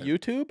Netflix, No nothing.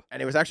 YouTube.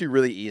 And it was actually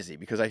really easy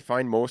because I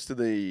find most of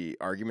the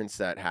arguments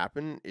that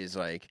happen is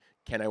like,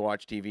 can I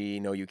watch TV?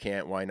 No, you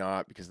can't. Why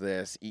not? Because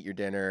this. Eat your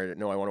dinner.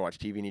 No, I want to watch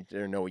TV. Eat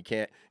dinner. No, we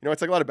can't.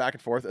 It's like a lot of back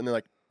and forth, and they're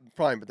like,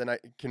 fine, but then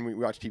can we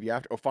watch TV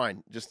after? Oh,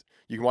 fine. Just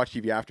you can watch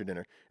TV after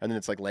dinner, and then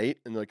it's like late,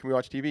 and they're like, can we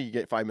watch TV? You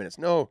get 5 minutes.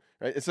 No,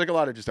 right? It's like a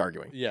lot of just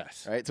arguing,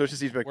 Yes. right? So it's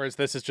just these like, Whereas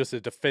this is just a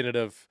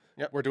definitive.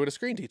 Yep. We're doing a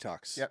screen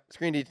detox. yep,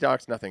 screen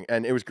detox, nothing,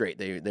 and it was great.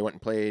 They went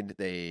and played.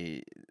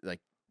 They like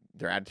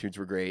their attitudes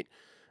were great.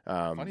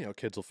 Funny how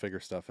kids will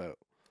figure stuff out.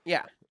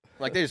 Yeah,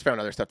 like they just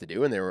found other stuff to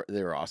do, and they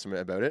were awesome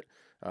about it.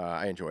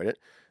 I enjoyed it.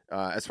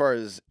 As far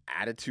as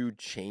attitude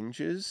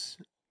changes,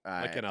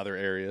 Like in other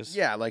areas.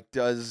 yeah, like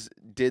does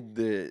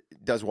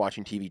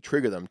watching TV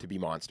trigger them to be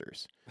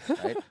monsters?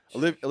 Right?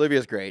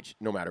 Olivia's great,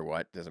 no matter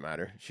what, doesn't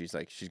matter. She's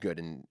good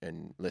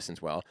and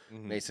listens well.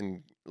 Mhm.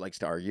 Mason likes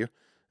to argue.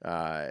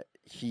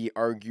 He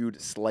argued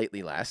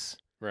slightly less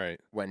Right.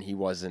 when he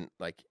wasn't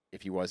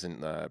if he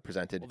wasn't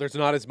presented. Well, there's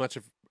not as much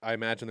of. I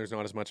imagine there's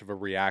not as much of a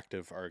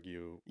reactive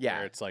argue. Yeah.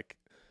 Where it's like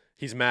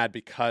he's mad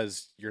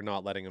because you're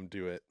not letting him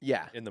do it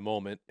Yeah. in the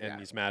moment, and Yeah.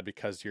 he's mad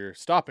because you're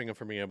stopping him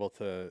from being able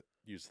to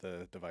use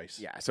the device.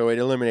 Yeah, so it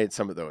eliminated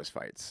some of those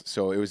fights.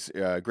 So it was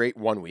great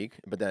 1 week,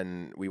 but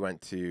then we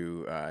went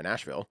to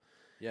Nashville.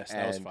 Yes,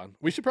 that was And- fun.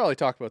 We should probably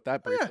talk about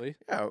that Oh, yeah. briefly.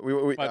 Yeah,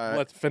 we But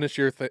let's finish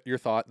your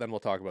thought, then we'll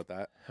talk about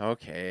that.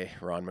 okay,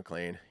 Ron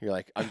McLean. You're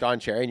like, I'm Don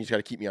Cherry, and you just got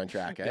to keep me on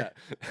track, eh?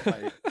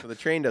 Yeah. So the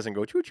train doesn't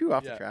go choo-choo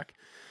off the Yeah. track.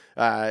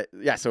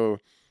 Yeah, so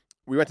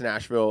we went to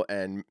Nashville,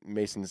 and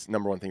Mason's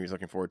number one thing he was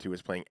looking forward to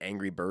was playing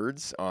Angry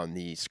Birds on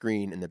the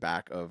screen in the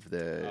back of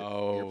the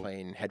Oh.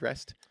 airplane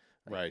headrest.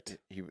 Right.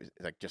 He was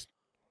just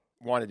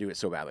wanted to do it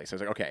so badly. So I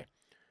was like, okay,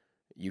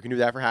 you can do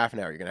that for half an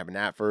hour. You're going to have a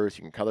nap first.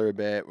 You can color a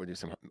bit. We'll do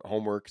some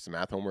homework, some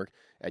math homework,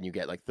 and you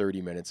get like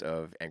 30 minutes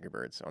of Angry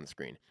Birds on the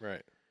screen.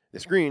 Right. The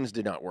screens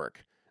did not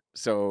work.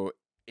 So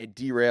it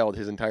derailed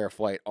his entire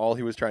flight. All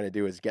he was trying to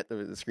do is get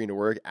the screen to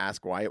work,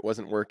 ask why it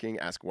wasn't working,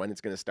 ask when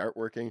it's going to start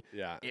working.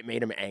 Yeah. It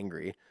made him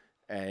angry,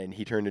 and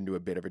he turned into a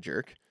bit of a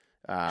jerk.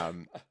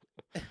 And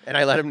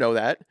I let him know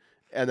that.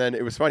 And then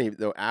it was funny,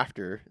 though,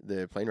 after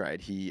the plane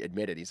ride, he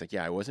admitted, he's like,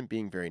 yeah, I wasn't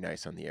being very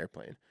nice on the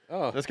airplane.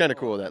 Oh, That's kind of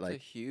cool that, That's a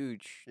like,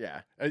 huge.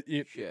 yeah.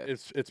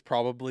 Shift. It's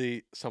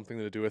probably something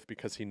to do with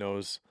because he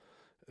knows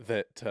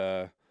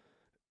that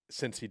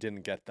since he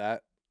didn't get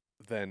that,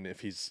 then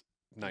if he's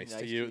nice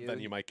to you, then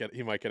he might get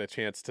a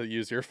chance to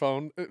use your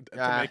phone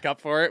to make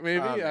up for it.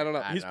 Maybe I don't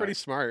know. He's pretty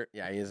smart.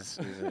 Yeah, he's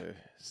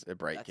a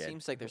bright That kid.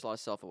 seems like there's a lot of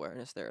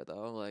self-awareness there,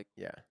 though. Like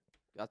Yeah.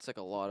 that's like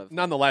a lot of.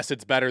 Nonetheless,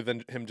 it's better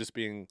than him just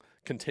being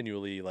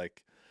continually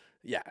like,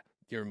 yeah,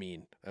 you're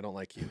mean. I don't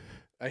like you.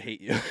 I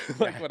hate you.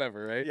 Like Yeah.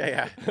 whatever, right?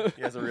 Yeah.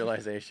 He has a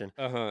realization.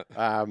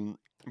 Uh-huh.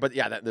 But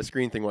yeah, the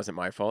screen thing wasn't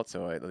my fault,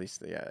 so at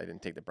least I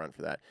didn't take the brunt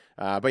for that.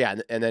 But yeah,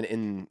 and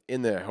then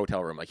in the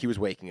hotel room, like he was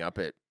waking up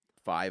at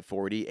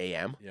 5:40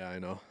 a.m. Yeah, I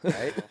know.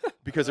 Right?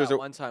 Because there's that a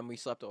one time we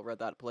slept over at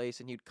that place,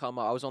 and he'd come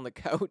up. I was on the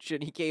couch,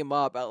 and he came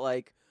up at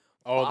like,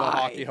 Oh, the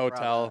hockey Fine,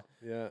 hotel.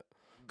 Yeah.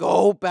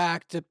 "Go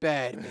back to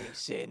bed,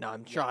 Mason.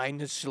 I'm trying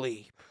to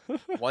sleep."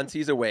 once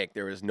he's awake,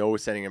 there was no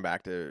sending him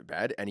back to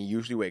bed, and he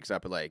usually wakes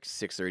up at like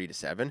 6:30 to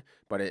 7.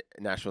 But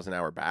Nashville's an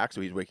hour back,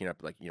 so he's waking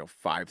up like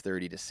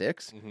 5:30 to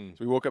 6. Mm-hmm. So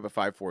we woke up at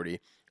 5:40,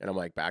 and I'm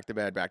like, back to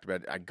bed, back to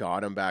bed. I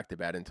got him back to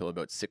bed until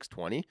about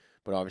 6:20,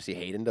 but obviously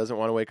Hayden doesn't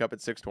want to wake up at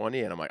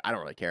 6:20, and I'm like, I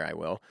don't really care, I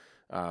will.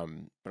 But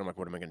I'm like,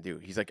 what am I gonna do?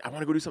 He's like, I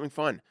want to go do something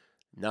fun.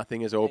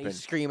 Nothing is And open.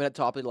 he's screaming at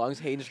top of the lungs.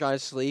 Hayden's trying to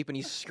sleep, and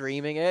he's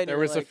screaming it. and There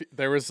you're was like,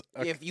 there was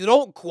a if you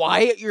don't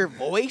quiet your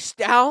voice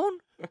down.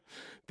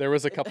 there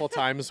was a couple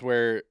times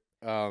where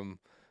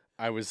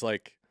I was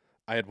like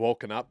I had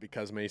woken up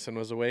because Mason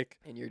was awake,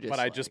 And you're just. but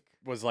I just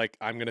was like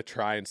I'm gonna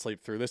try and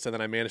sleep through this, and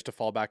then I managed to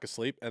fall back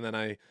asleep, and then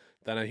I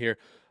hear,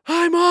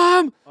 "Hi,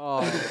 Mom,"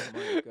 Oh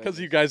my because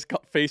you guys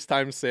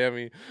FaceTime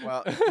Sammy.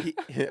 Well,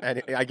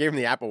 and I gave him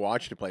the Apple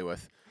Watch to play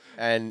with,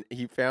 and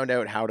he found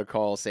out how to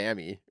call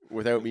Sammy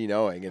without me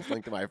knowing. It's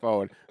linked to my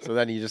phone. So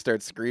then he just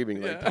starts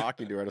screaming, like Yeah.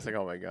 talking to her. And I was like,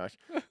 oh my gosh.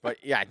 But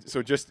yeah,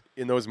 so just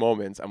in those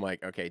moments, I'm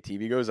like, okay,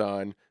 TV goes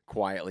on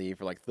quietly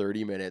for like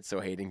 30 minutes so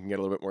Hayden can get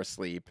a little bit more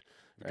sleep.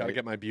 Got to right?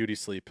 get my beauty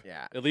sleep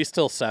Yeah, at least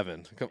till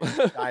 7.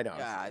 I know.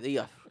 Yeah,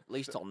 at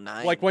least till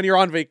 9. Like when you're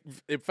on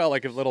it felt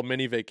like a little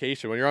mini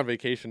vacation. When you're on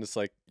vacation, it's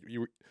like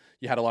you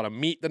had a lot of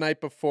meat the night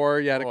before.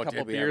 You had Oh, a couple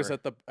did we beers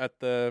ever. at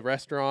the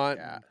restaurant.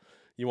 Yeah. and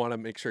You want to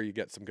make sure you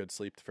get some good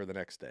sleep for the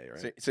next day,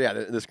 right? So yeah,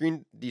 the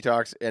screen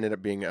detox ended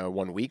up being a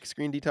 1 week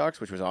screen detox,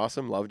 which was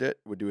awesome. Loved it.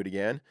 Would do it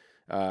again.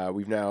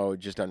 We've now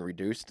just done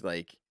reduced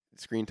like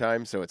screen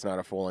time, so it's not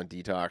a full on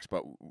detox,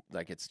 but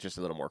like it's just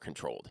a little more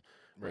controlled,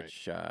 Right.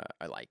 which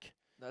I like.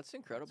 That's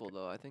incredible,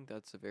 though. I think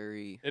that's a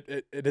very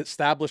It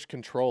established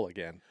control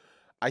again.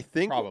 I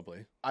think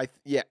Probably.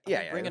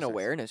 bringing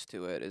awareness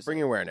to it is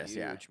Bringing like, awareness,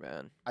 yeah. huge,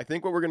 man. I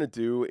think what we're gonna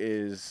do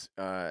is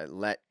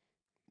let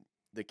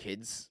the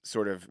kids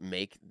sort of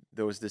make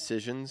those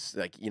decisions,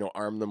 like, you know,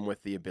 arm them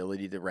with the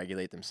ability to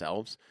regulate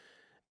themselves,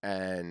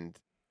 and,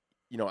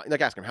 you know,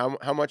 like, ask them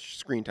how much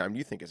screen time do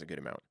you think is a good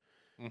amount?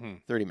 Mm-hmm.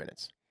 30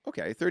 minutes.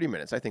 Okay, 30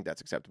 minutes. I think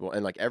that's acceptable.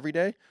 And like every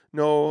day?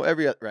 No,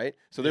 right?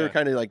 So they were Yeah.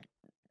 kind of like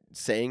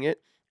saying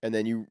it, and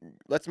then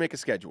let's make a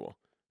schedule,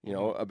 you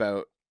know,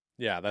 about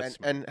Yeah, that's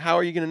smart. and how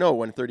are you going to know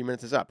when 30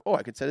 minutes is up? Oh,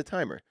 I could set a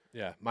timer.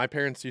 Yeah, my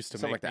parents used to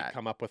Something make like me that.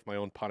 come up with my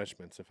own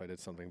punishments if I did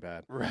something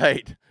bad.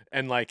 Right.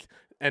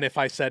 And if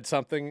I said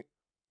something,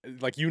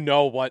 like, you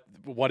know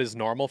what is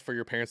normal for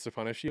your parents to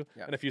punish you,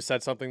 Yeah. and if you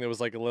said something that was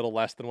like a little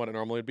less than what it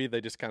normally would be,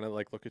 they just kind of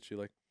like look at you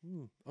like,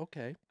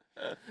 okay,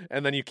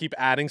 and then you keep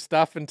adding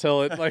stuff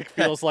until it like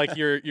feels like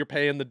you're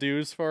paying the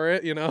dues for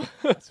it, you know?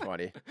 That's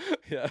funny.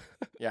 Yeah.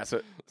 Yeah,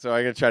 so I'm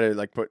gonna try to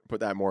like put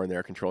that more in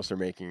their control, so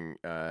they're making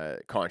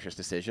conscious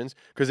decisions.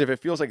 Because if it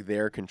feels like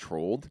they're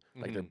controlled,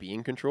 like they're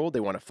being controlled, they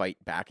want to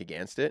fight back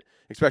against it.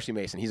 Especially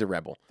Mason, he's a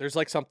rebel. There's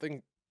like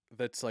something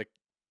that's like,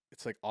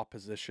 it's like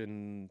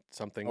opposition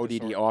something. ODD,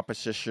 disorder.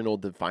 oppositional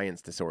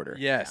defiance disorder.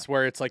 Yes,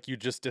 where it's like you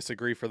just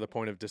disagree for the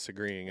point of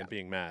disagreeing and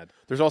being mad.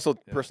 There's also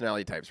Yeah.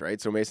 personality types, right?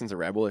 So Mason's a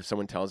rebel. If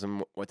someone tells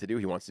him what to do,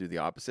 he wants to do the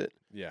opposite.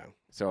 Yeah.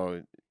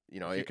 So, you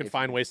know, You can if-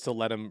 find ways to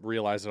let him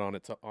realize it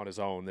on his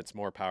own. That's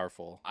more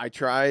powerful. I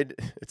tried.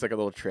 It's like a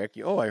little trick.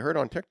 Oh, I heard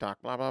on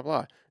TikTok, blah, blah,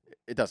 blah.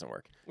 It doesn't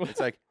work. It's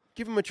like,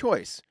 give him a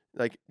choice.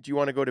 Like, do you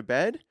want to go to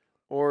bed,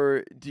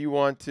 or do you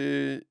want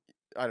to,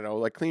 I don't know,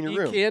 like clean your Eat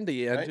room?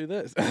 candy and right? do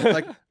this.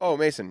 Like, oh,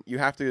 Mason, you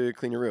have to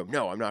clean your room.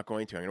 No, I'm not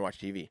going to. I'm going to watch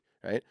TV,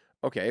 right?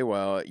 Okay,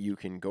 well, you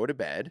can go to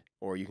bed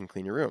or you can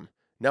clean your room.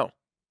 No.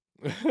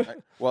 Right?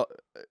 Well,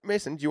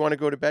 Mason, do you want to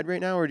go to bed right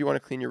now or do you want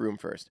to clean your room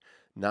first?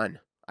 None.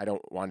 I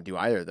don't want to do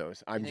either of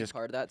those. I I'm think just,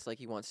 part of that's like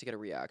he wants to get a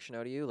reaction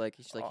out of you. Like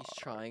he's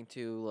trying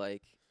to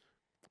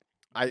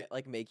I-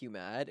 make you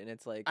mad, and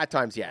it's like at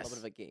times, a yes.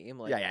 little bit of a game.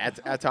 Like, Yeah.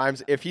 At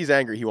times, if he's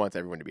angry, he wants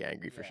everyone to be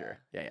angry for sure.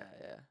 Yeah.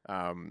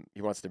 yeah.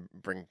 He wants to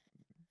bring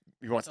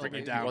Bring it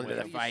people down into with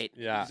the it. fight.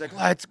 Yeah. He's like,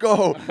 let's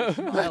go.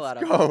 Smile at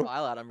Let's him. go.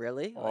 Smile at him.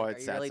 Really? Oh, Like, it are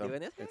you sets really him.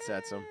 doing this? It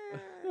sets him.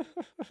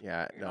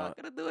 Yeah. You're No. not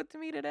gonna do it to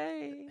me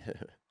today.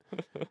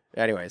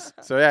 Anyways,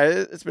 so yeah,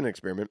 it's been an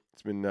experiment.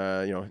 It's been,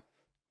 you know,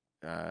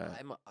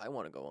 I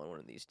want to go on one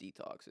of these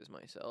detoxes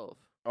myself.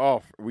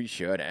 we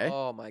should, eh?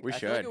 Oh my! We I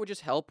feel like should. it would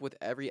just help with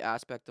every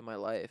aspect of my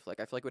life. Like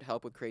I feel like it would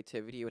help with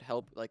creativity. It would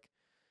help. Like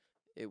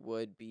it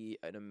would be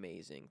an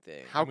amazing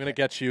thing. How I'm gonna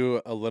get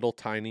you a little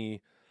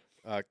tiny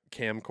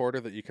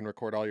camcorder that you can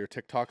record all your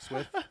TikToks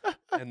with,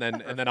 and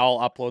then I'll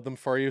upload them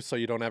for you, so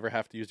you don't ever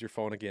have to use your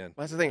phone again.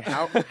 Well, that's the thing.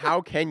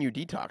 How can you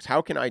detox?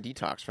 How can I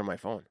detox from my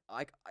phone?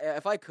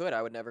 If I could,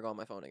 I would never go on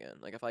my phone again.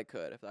 Like if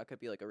that could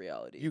be like a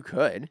reality. You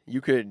could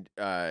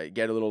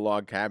get a little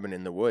log cabin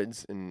in the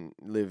woods and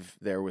live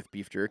there with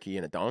beef jerky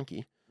and a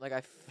donkey. Like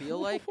I feel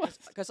like What?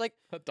 because like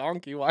A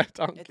donkey? Why a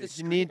donkey? at the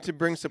You need to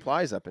bring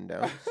supplies up and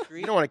down. screen,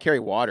 You don't want to carry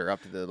water up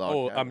to the log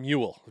Oh, a cabin.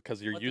 mule,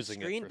 because you're but using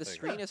the screen, it for the things.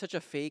 screen is such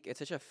a fake. It's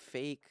such a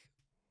fake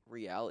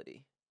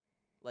reality.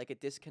 Like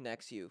it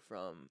disconnects you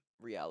from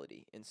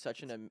reality in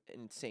such an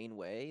insane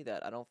way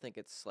that I don't think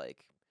it's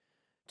like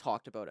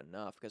talked about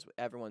enough because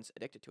everyone's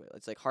addicted to it.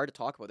 It's like hard to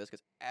talk about this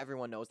because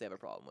everyone knows they have a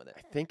problem with it.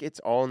 I think it's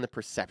all in the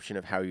perception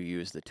of how you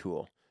use the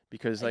tool.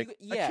 Because And like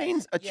you-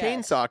 yes, a yes.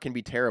 chainsaw can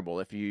be terrible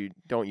if you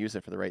don't use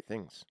it for the right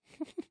things.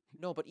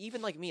 No, but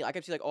even like me, I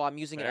could see like, oh, I'm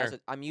using it as Fair.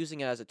 I'm using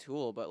it as a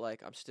tool, but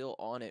like I'm still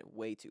on it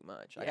way too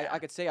much. Like, Yeah. I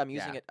could say I'm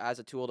using Yeah. it as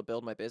a tool to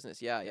build my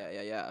business.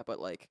 Yeah. But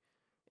like,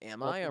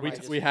 am I? Or am we I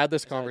just, we had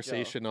this is that a joke?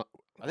 conversation I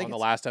think on the it's-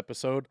 last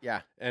episode,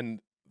 Yeah. and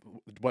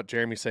what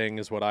Jeremy's saying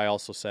is what I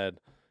also said,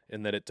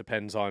 in that it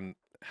depends on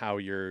how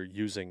you're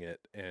using it,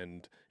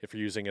 and if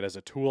you're using it as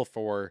a tool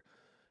for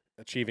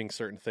achieving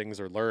certain things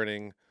or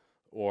learning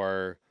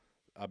or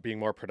being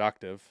more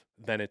productive,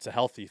 then it's a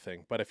healthy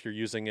thing. But if you're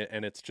using it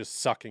and it's just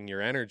sucking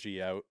your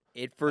energy out,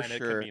 It for then it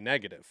sure. can be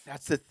negative.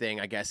 That's the thing,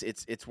 I guess.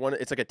 It's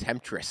like a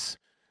temptress.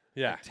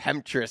 Yeah,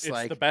 Temptress, it's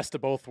like the best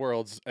of both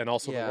worlds and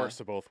also Yeah. the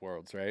worst of both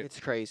worlds, right? It's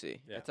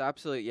crazy. Yeah. It's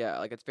absolutely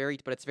like it's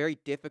very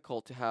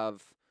difficult to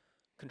have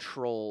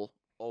control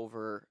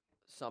over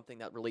something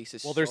that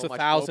releases. Well, there's so a much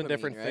thousand dopamine,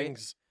 different right?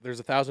 things. There's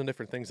a thousand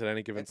different things at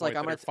any given It's like point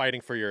I'm that are gonna fighting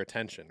for your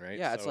attention, right?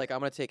 Yeah, it's So- like I'm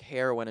gonna take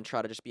heroin and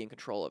try to just be in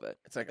control of it.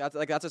 it's like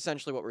That's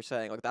essentially what we're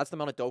saying. Like that's the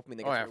amount of dopamine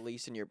that Oh, gets yeah.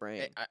 released in your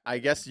brain. I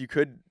guess you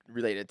could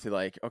relate it to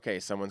like, okay,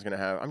 I'm just gonna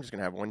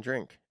have one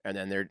drink, and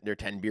then they're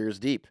 10 beers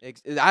deep.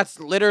 That's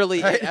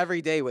literally Right? it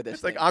every day with this.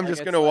 It's like thing. I'm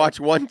just it's gonna like, watch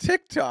one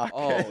TikTok.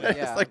 Oh and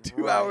yeah, it's like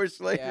 2 right. hours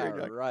later. Yeah, and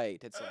you're like,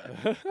 right. It's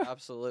like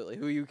absolutely.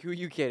 Who you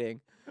kidding?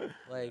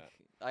 Like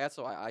that's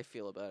what I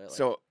feel about it. Like,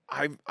 So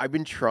I've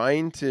been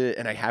trying to,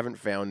 and I haven't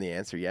found the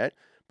answer yet,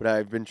 but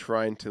I've been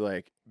trying to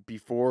like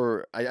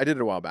before I did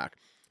it a while back.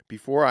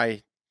 Before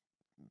I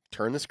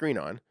turn the screen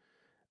on,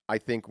 I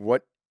think,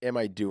 what am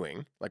I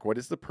doing? Like, what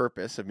is the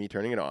purpose of me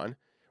turning it on?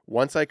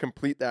 Once I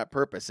complete that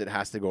purpose, it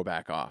has to go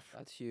back off.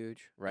 That's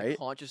huge. And Right?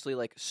 consciously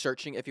like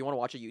searching. If you want to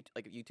watch a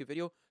YouTube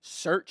video,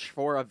 search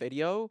for a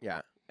video.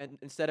 Yeah. And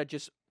instead of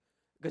just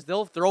because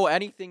they'll throw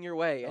anything your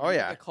way. And Oh, you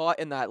yeah. get caught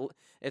in that.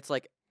 It's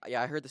like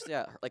I heard this.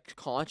 Yeah, like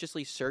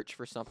consciously search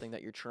for something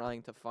that you're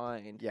trying to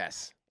find.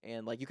 Yes.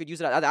 And like you could use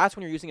it. That's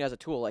when you're using it as a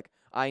tool. Like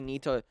I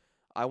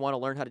want to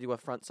learn how to do a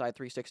front side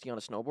 360 on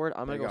a snowboard.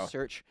 I'm There gonna you go go.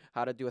 search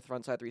how to do a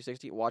front side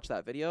 360. Watch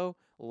that video,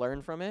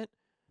 learn from it,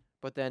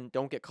 but then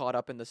don't get caught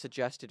up in the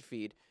suggested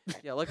feed.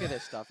 Yeah, look at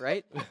this stuff,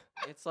 right?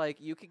 It's like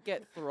you could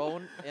get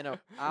thrown in an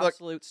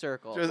absolute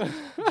circle.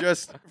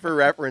 Just for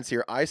reference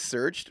here, I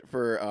searched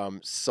for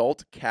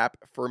salt cap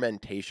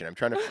fermentation.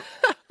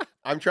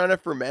 I'm trying to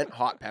ferment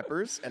hot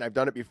peppers, and I've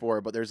done it before,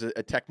 but there's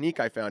a technique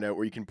I found out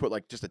where you can put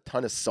like just a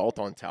ton of salt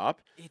on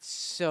top. It's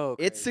so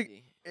It's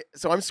crazy.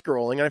 So I'm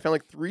scrolling, and I found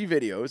like 3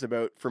 videos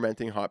about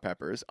fermenting hot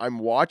peppers. I'm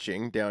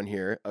watching down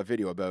here a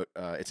video about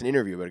it's an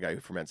interview about a guy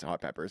who ferments hot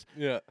peppers.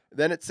 Yeah.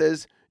 Then it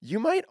says you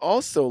might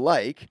also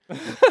like,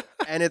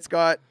 and it's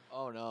got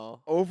Oh no.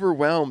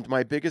 overwhelmed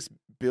my biggest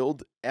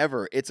build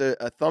ever. It's a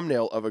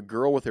thumbnail of a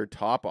girl with her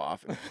top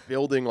off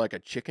building like a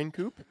chicken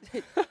coop.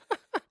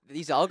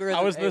 These algorithms.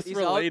 How is this these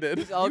related?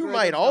 These You algorithms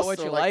might know what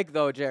also you like- like,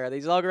 though, Jared.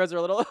 These algorithms are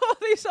a little.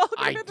 These algorithms.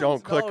 I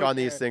don't click know, on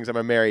these Jared. things. I'm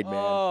a married man.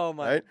 Oh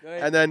my right?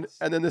 goodness.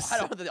 And then the I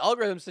don't. The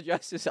algorithm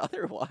suggests this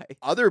otherwise.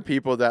 other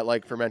people that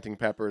like fermenting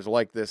peppers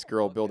like this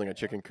girl building a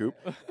chicken coop.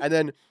 And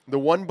then the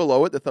one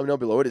below it, the thumbnail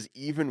below it, is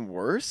even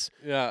worse.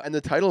 Yeah. And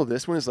the title of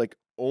this one is like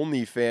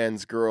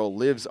OnlyFans girl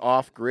lives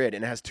off grid,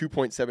 and it has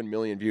 2.7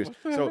 million views. What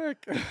the So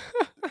heck?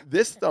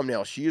 this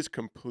thumbnail, she is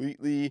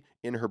completely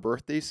in her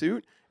birthday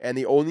suit, and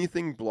the only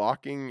thing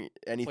blocking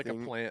It's like a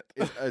anything plant.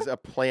 is a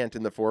plant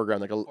in the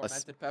foreground, like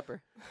Fermented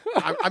pepper.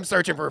 I'm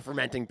searching for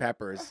fermenting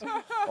peppers.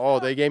 Oh,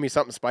 they gave me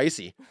something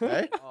spicy.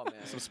 Eh? Oh man.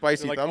 Some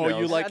spicy They're like, thumbnails. oh,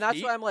 you like and that's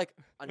heat? why I'm like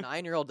a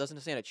 9-year-old doesn't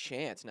stand a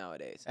chance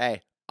nowadays.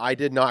 Hey, I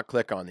did not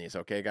click on these,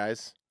 okay,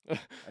 guys? I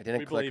didn't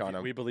we click believe on you,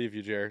 them. We believe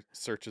you, Jared.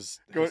 Searches.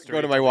 Go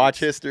history to my watch deletes.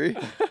 history.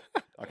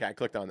 Okay, I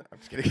clicked on it. I'm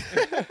just kidding.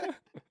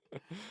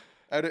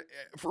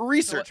 For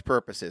research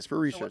purposes. For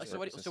research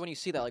purposes. So when you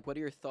see that, like, what are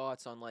your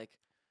thoughts on like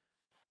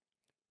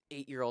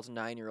 8-year-olds,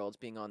 9-year-olds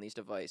being on these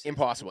devices?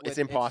 Impossible. It's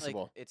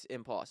impossible. It's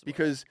impossible.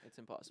 Because it's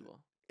impossible.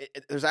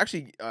 There's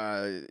actually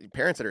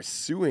parents that are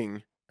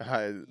suing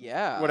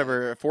Yeah.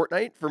 whatever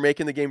Fortnite for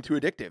making the game too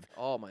addictive.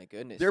 Oh my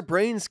goodness. Their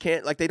brains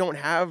can't, like, they don't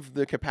have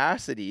the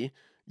capacity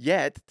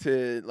yet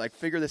to like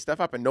figure this stuff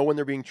up and know when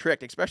they're being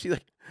tricked. Especially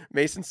like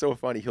Mason's so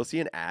funny. He'll see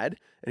an ad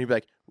and he'll be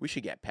like, "We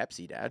should get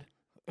Pepsi, Dad."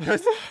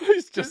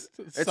 He's just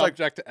like-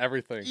 subject to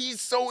everything.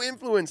 He's so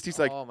influenced. He's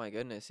like, oh my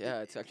goodness.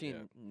 Yeah, it's actually Yeah.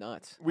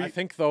 nuts. we I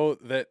think though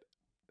that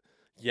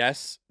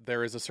yes,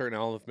 there is a certain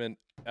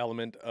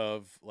element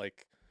of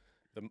like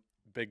the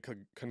big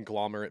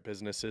conglomerate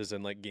businesses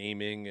and like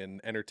gaming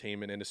and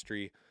entertainment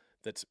industry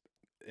that's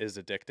is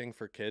addicting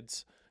for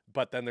kids.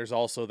 But then there's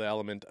also the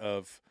element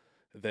of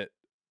that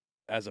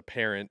as a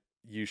parent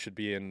you should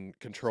be in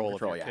control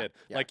of your yeah, kid.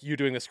 yeah. Like you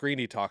doing the screen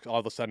detox, all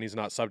of a sudden he's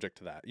not subject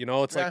to that. You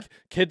know, it's Yeah. like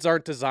kids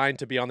aren't designed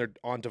to be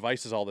on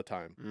devices all the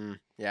time.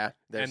 yeah.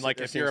 And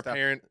like if you're a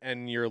parent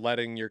and you're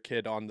letting your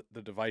kid on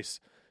the device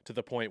to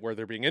the point where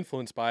they're being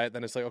influenced by it,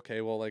 then it's like,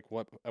 okay, well, like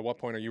at what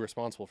point are you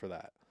responsible for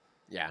that?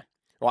 Yeah.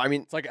 Well, I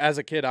mean, It's like as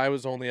a kid, I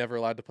was only ever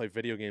allowed to play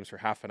video games for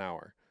half an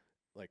hour.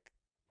 Like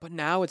But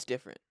now it's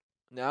different.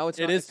 Now It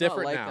not, is it's not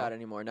different like now. that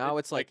anymore. Now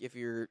It's it's like like- if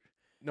you're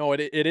no,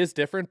 it is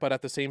different, but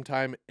at the same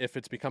time, if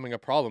it's becoming a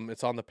problem,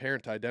 it's on the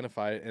parent to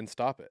identify it and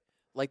stop it.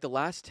 like the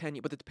last 10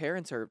 years, but the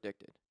parents are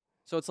addicted.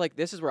 So it's like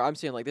this is where I'm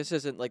saying like this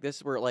isn't like this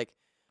is where like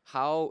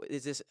how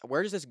is this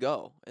where does this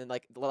go? And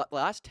like the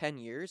last 10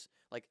 years,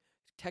 like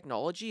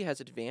technology has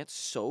advanced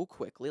so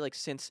quickly like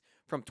since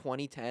from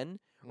 2010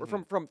 or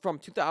Mhm. from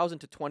 2000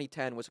 to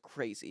 2010 was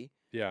crazy.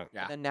 Yeah.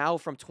 Yeah. And now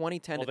from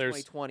 2010 Well, to there's-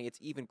 2020 it's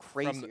even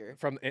crazier.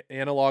 From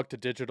analog to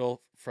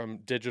digital, from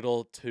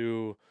digital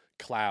to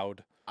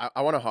cloud.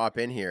 I want to hop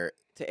in here.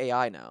 to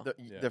AI now.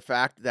 The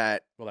fact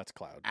that Well, that's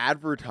cloud.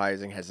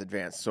 advertising has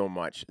advanced so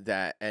much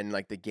that, and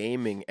like the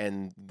gaming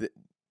and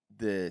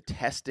the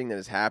testing that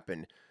has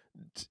happened,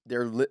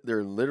 they're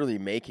literally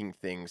making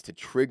things to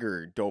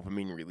trigger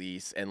dopamine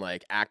release and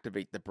like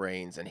activate the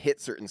brains and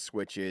hit certain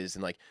switches,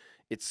 and like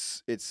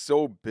it's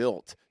so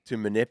built to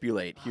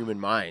manipulate human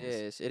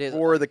minds It is.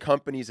 for the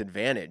company's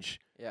advantage,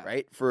 Yeah.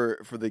 right? For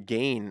the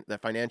gain, the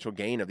financial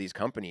gain of these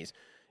companies.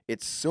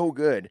 It's so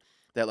good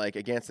that like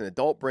against an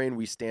adult brain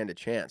we stand a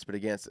chance, but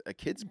against a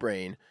kid's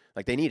brain,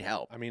 like they need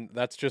help. I mean,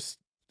 that's just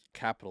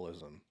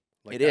capitalism.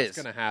 Like, It that's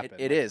is going to happen.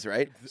 It Like, is,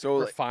 right? So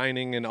like,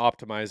 refining and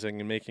optimizing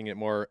and making it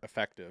more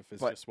effective is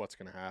But- just what's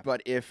going to happen.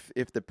 but if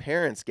the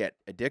parents get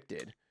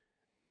addicted,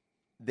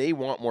 they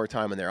want more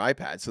time on their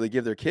iPad, so they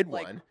give their kid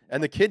Like, one,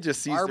 and the kid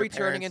just sees Are their we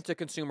turning parents into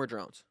consumer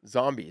drones?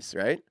 zombies,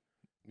 right?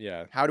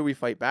 Yeah. How do we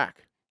fight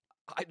back?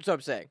 That's what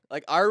I'm saying.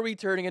 Like, are we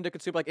turning into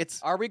consumer? Like,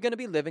 It's- are we going to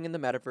be living in the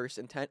metaverse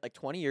in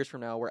 20 years from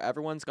now, where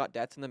everyone's got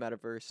debts in the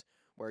metaverse,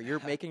 where you're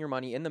making your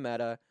money in the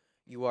meta,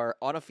 You are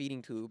on a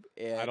feeding tube.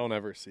 And I don't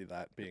ever see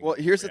that being. Well,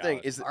 here's the thing: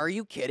 reality. is Are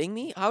you kidding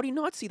me? How do you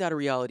not see that a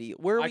reality?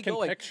 Where are I we can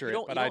going? picture You it,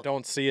 don't- but you I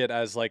don't see it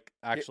as like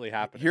actually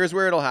happening. here's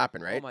where it'll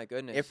happen, right? Oh my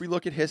goodness. If we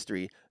look at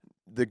history,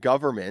 the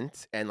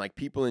government and like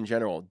people in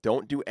general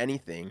don't do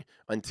anything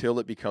until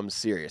it becomes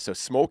serious. So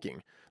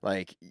smoking,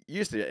 like you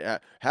used to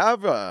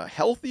have a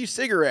healthy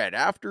cigarette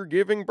after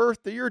giving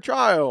birth to your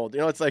child. You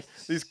know, it's like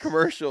these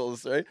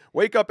commercials, right?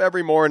 Wake up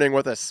every morning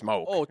with a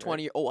smoke. Oh, right?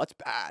 20 Oh, that's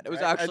bad. It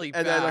was Right? actually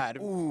and bad. then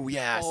like, ooh,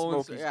 yeah,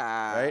 Phones, smoke.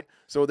 yeah. Right?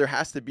 So there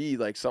has to be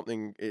like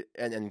something,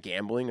 and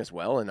gambling as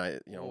well. And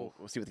Oh.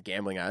 we'll see what the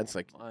gambling ads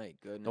like. My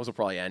goodness. Those will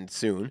probably end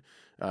soon.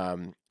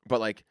 But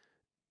like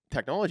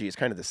technology is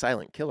kind of the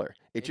silent killer.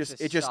 It It's just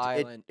a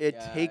silent- it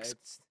yeah, takes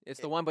It's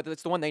the one, but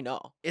it's the one they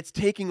know. it's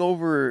taking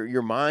over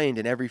your mind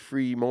in every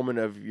free moment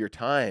of your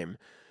time.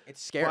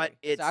 It's scary. It's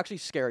it's- actually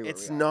scary. where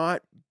It's we are.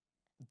 not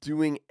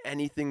doing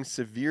anything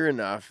severe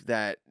enough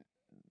that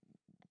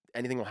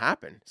anything will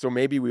happen. So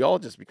maybe we all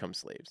just become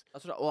slaves.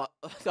 That's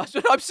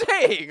what I'm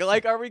saying.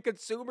 Like, are we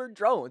consumer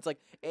drones? Like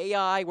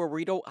AI, where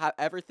we don't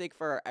ever think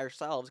for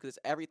ourselves because it's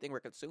everything we're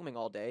consuming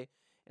all day,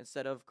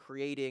 instead of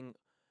creating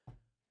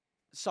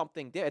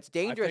something. It's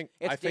dangerous. think-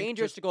 It's I think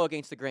dangerous just- to go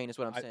against the grain. Is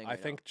what I'm saying. I right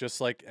now. think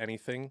just like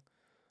anything,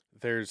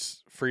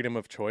 there's freedom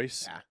of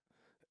choice, Yeah.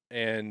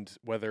 and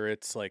whether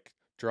it's like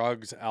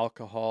drugs,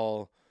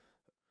 alcohol.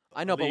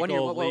 I know, but when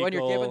you're when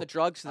you're giving the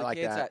drugs to I the like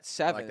kids that. at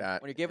 7,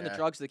 that. when you're giving Yeah. the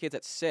drugs to the kids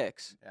at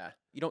 6, Yeah.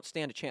 you don't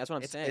stand a chance. That's what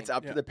I'm It's, saying. it's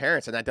up Yeah. to the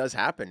parents, and that does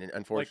happen, like,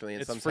 unfortunately,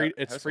 in it's some it's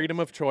households. freedom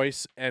of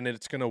choice, and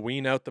it's gonna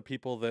wean out the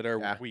people that are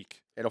Yeah.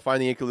 weak. It'll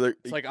find the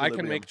It's like I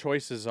can make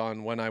choices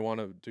on when I want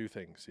to do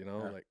things. You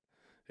know, Yeah. like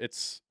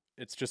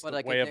it's just But the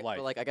like, way of life.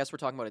 but like, I guess we're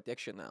talking about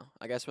addiction now.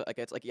 I guess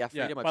it's like, yeah,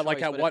 Yeah, freedom of but choice.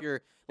 like at but what- if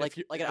you're like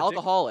you- an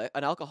addic-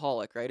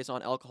 alcoholic, right? Is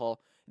on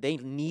alcohol. They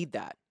need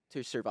that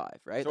to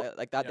survive, right? So-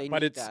 Like that. Yeah, They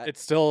but need it's that.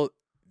 it's still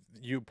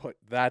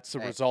that's a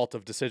Hey. result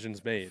of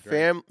decisions made.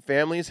 Right?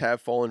 Families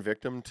have fallen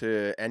victim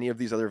to any of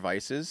these other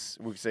vices.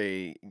 We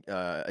say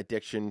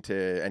addiction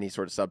to any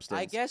sort of substance.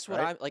 I guess what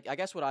right? I'm like. I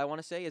guess what I want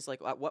to say is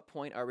like, at what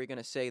point are we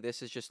gonna say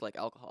this is just like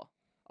alcohol,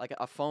 like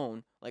a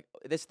phone, like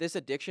this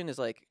addiction is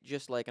like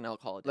just like an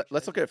alcohol addiction.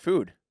 Let's look at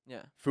food.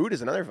 Yeah. Food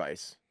is another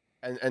vice,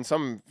 and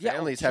some Yeah,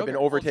 families have been sugar.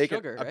 Well, overtaken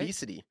sugar, right?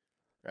 obesity.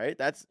 Right?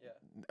 That's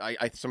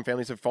Yeah. some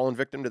families have fallen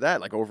victim to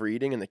that, like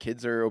overeating, and the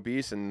kids are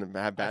obese and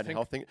have bad think-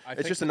 health things. I It's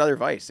think just the- another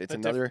vice. It's the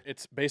another.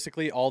 it's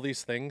basically all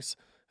these things.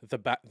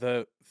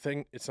 The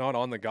thing, it's not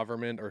on the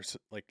government or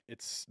like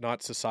it's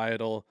not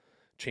societal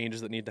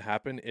changes that need to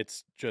happen.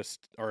 It's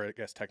just, or I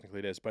guess technically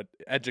it is, but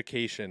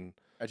education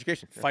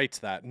Education. Yeah. fights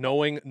that.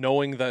 Knowing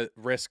the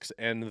risks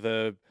and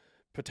the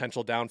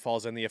potential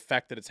downfalls and the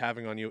effect that it's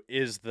having on you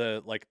is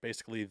the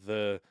basically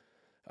the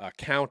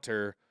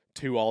counter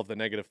to all of the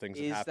negative things.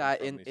 Is happen that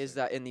from in these is things.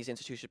 that in these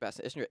institutions'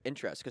 best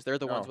interest? Because they're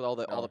the ones No,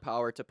 with all no. the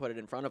power to put it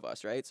in front of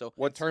us, right? So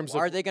What in terms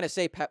why are of they going to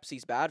say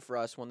Pepsi's bad for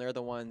us when they're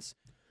the ones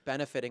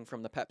benefiting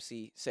from the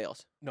Pepsi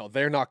sales? no,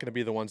 they're not going to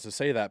be the ones to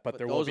say that, but But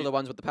there those will are be. the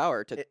ones with the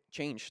power to It-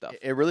 change stuff.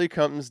 It really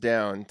comes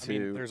down I to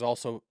mean, there's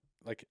also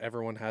like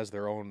everyone has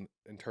their own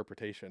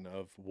interpretation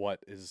of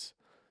what is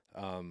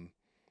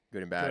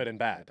good and bad. good and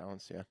bad.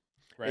 Balance, yeah.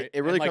 right?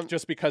 it really and, like comes-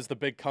 just because the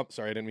big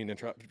sorry, I didn't mean to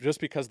interrupt. Just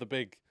because the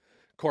big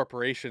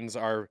corporations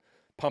are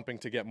pumping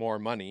to get more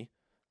money,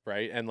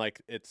 right? And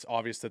like it's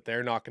obvious that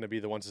they're not going to be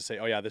the ones to say,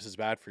 "Oh yeah, this is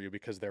bad for you,"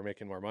 because they're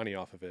making more money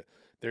off of it.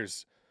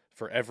 There's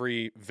for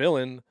every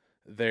villain,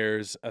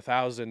 there's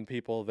 1,000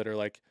 people that are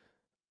like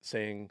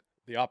saying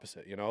the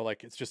opposite. You know,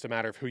 like it's just a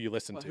matter of who you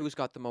listen Well, to. who's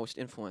got the most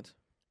influence?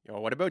 You know,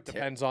 what about tip?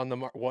 Depends on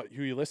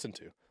who you listen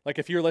to. Like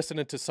if you're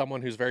listening to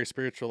someone who's very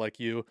spiritual like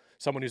you,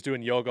 someone who's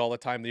doing yoga all the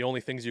time, the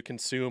only things you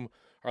consume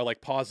are like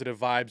positive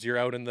vibes. You're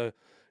out in the,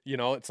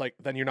 it's like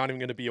then you're not even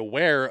going to be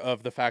aware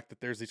of the fact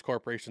that there's these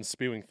corporations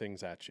spewing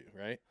things at you,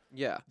 right?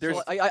 Yeah, There's-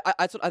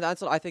 so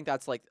that's what I think.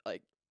 That's like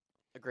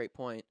a great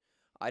point.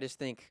 I just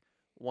think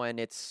when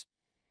it's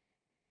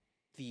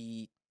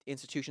the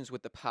institutions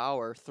with the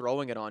power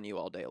throwing it on you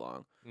all day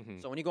long.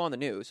 Mm-hmm. So when you go on the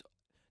news,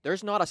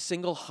 there's not a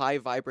single high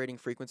vibrating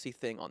frequency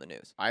thing on the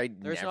news. I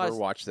There's not never a-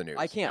 watch the news.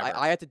 I can't. ever.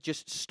 I had to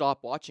just stop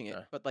watching it.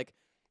 Yeah. But like,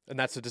 And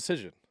that's a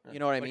decision. you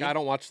know what I Like mean? I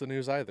don't watch the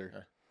news either.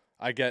 Yeah.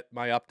 I get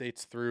my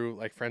updates through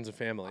like friends and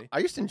family. I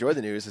used to enjoy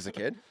the news as a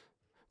kid.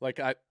 Like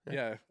I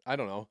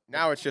don't know.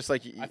 Now it's just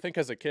like I think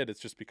as a kid, it's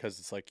just because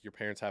it's like your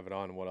parents have it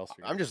on, and what else? Are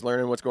you I'm just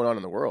learning what's going on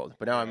in the world.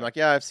 But now I'm like,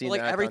 yeah, I've seen Well,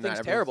 like that. done that, everything's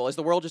everyone's- terrible. Is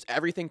the world just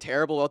everything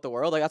terrible about the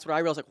world? Like that's what I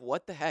realized. Like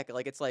what the heck?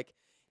 Like it's like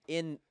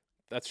in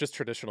That's just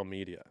traditional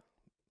media.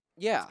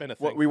 yeah. It's been a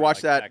thing. Well, we for,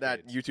 watched like,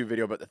 that decades. YouTube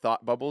video about the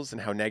thought bubbles and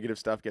how negative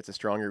stuff gets a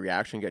stronger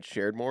reaction, gets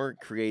shared more,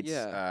 creates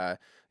Yeah.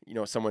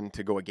 someone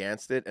to go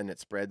against it, and it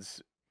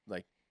spreads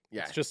like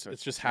yeah. It's so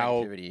just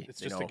how negativity,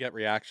 it's you just to know. get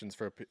reactions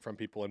from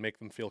people and make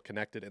them feel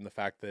connected in the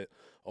fact that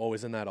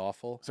isn't that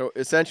awful? So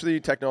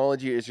essentially,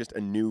 technology is just a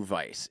new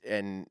vice,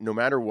 and no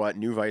matter what,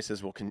 new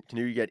vices will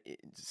continue to get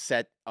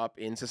set up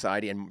in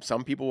society, and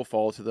some people will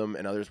fall to them,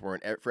 and others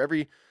won't. For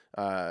every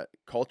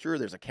culture,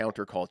 there's a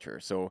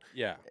counterculture. So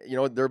Yeah. you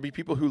know, there'll be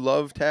people who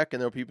love tech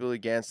and there'll be people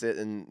against it,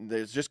 and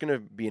there's just going to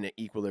be an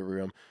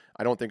equilibrium.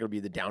 I don't think it'll be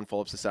the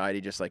downfall of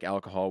society, just like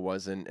alcohol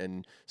wasn't,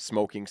 and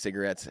smoking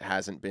cigarettes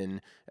hasn't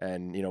been,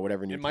 and you know,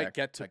 whatever new It might tech,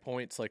 get to like,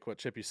 points like what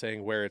Chippy's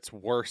saying where it's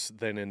worse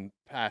than in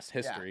past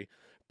history,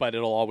 but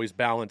it'll always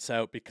balance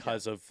out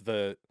because of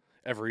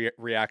every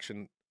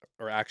reaction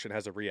or action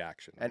has a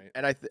reaction. And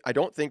Right? I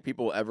don't think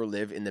people will ever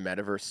live in the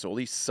metaverse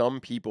solely. Some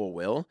people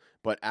will,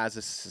 but as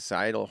a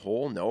societal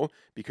whole, no,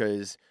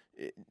 because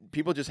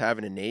people just have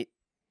an innate,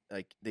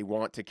 like, they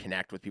want to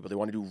connect with people. They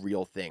want to do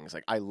real things.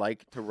 Like, I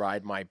like to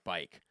ride my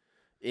bike.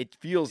 It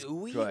feels Do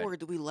we good. or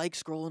do we like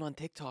scrolling on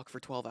TikTok for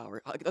 12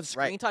 hours? The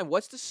screen Right. time.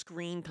 What's the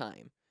screen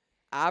time?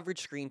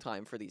 Average screen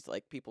time for these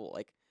like people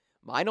like.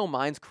 I know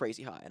mine's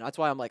crazy high, and that's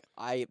why I'm like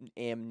I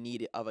am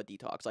needed of a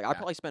detox. Like I Yeah.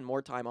 probably spend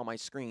more time on my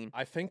screen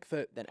I think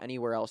that than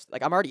anywhere else.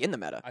 Like I'm already in the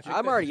meta. I think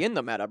I'm that already in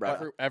the meta,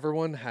 bro.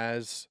 everyone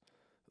has,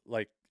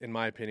 like, in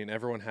my opinion,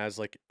 everyone has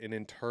like an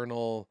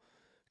internal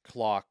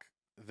clock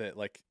that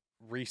like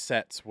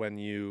resets when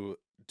you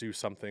do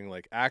something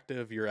like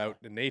active. You're out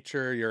in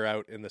nature, you're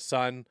out in the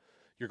sun,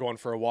 you're going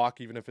for a walk,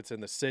 even if it's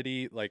in the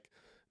city. Like,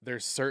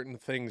 there's certain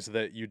things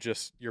that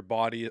your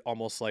body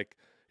almost like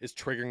is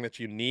triggering that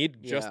you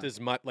need just Yeah. as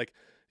much. Like,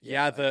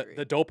 Yeah, I the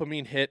agree.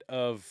 dopamine hit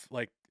of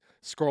like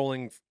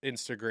scrolling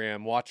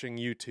Instagram, watching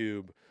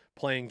YouTube,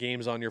 playing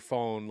games on your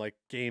phone, like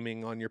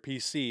gaming on your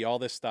PC, all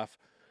this stuff.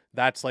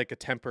 That's like a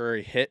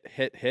temporary hit,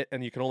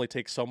 and you can only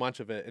take so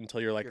much of it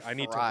until you're like, You're I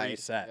need to fried.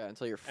 reset. Yeah,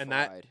 until you're fried. And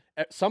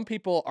that some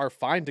people are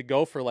fine to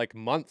go for like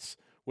months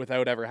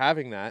without ever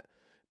having that,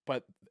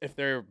 but if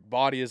their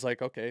body is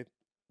like, okay,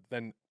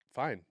 then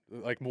fine.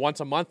 Like once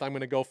a month, I'm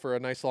going to go for a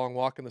nice long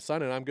walk in the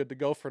sun, and I'm good to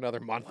go for another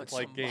month Once of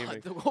like a gaming.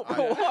 month. Go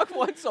walk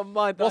once a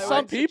month. Well, I some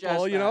would suggest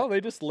people, you know, that.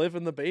 they just live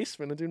in the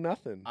basement and do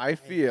nothing. I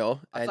feel,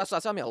 and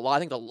That's I mean a lot. I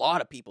think a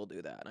lot of people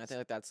do that, and I think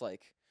like that's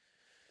like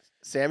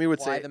Sammy would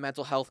why say, the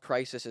mental health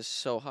crisis is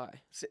so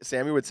high.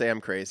 Sammy would say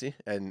I'm crazy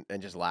and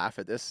just laugh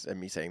at this and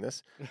me saying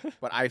this.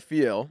 But I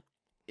feel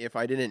if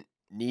I didn't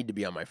need to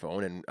be on my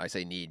phone, and I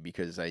say need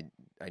because I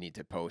need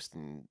to post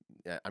and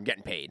I'm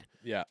getting paid,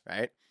 Yeah.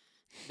 right?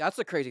 That's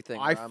the crazy thing.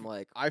 I Where f- I'm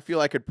like, I feel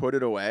I could put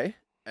it away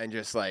and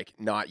just like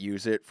not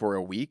use it for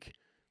a week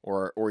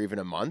or even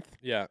a month.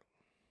 Yeah.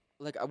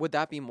 would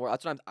that be more?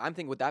 That's what I'm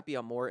thinking. Would that be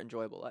a more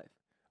enjoyable life?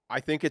 I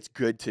think it's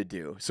good to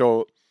do.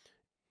 So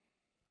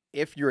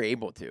if you're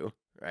able to,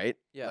 right?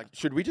 Yeah. Like,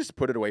 should we just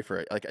put it away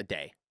for like a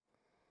day?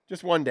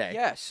 Just one day.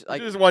 Yes.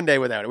 Like Just one day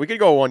without it. We could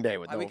go one day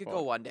with no we could phone.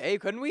 go one day,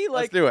 couldn't we? Let's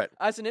Like do it.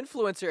 as an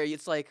influencer,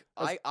 it's like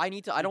I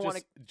need to. I don't want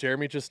to.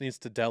 Jeremy just needs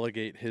to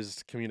delegate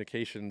his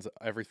communications,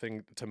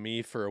 everything to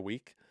me for a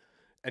week,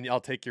 and I'll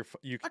take your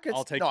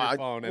I'll take your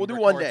phone. we'll and do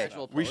one record day.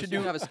 stuff. We should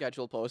do- have a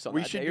scheduled post on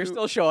we that should day. You're do-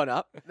 still showing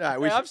up. Nah,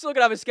 Yeah, I'm still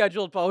gonna have a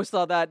scheduled post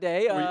on that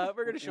day.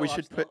 We're gonna show we up.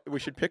 should still. we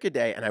should pick a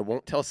day, and I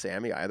won't tell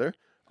Sammy either.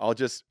 I'll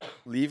just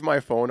leave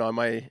my phone on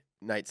my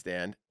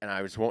nightstand, and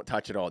I just won't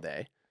touch it all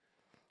day.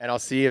 And I'll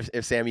see if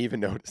Sammy even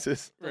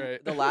notices.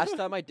 Right. The last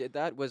time I did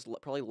that was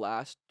probably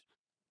last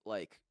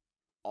like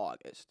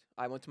August.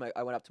 I went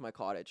up to my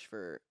cottage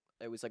for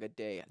it was like a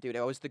day, dude.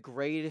 It was the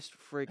greatest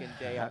friggin'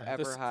 day I've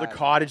ever This- had. The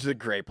cottage is a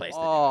great place to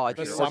Oh, do.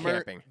 the it, for dude. sure. Or summer,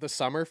 camping. the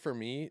summer for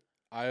me,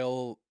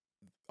 I'll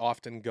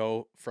often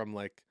go from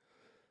like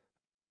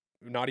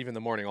not even the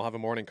morning. I'll have a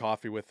morning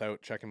coffee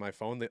without checking my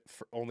phone. The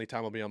only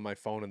time I'll be on my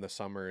phone in the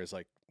summer is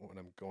like when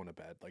I'm going to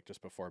bed, like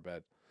just before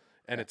bed.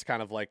 And it's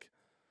kind of like,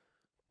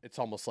 it's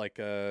almost like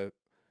if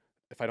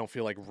I don't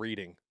feel like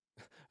reading,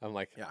 I'm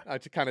like, Yeah.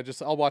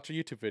 I'll watch a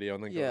YouTube video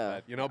and then go Yeah. to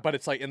bed, you know. But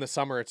it's like in the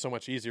summer, it's so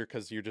much easier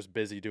because you're just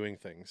busy doing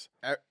things.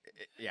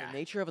 Yeah. The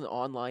nature of an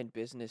online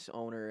business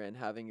owner and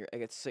having your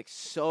like, it's like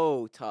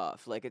so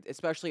tough. Like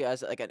especially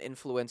as like an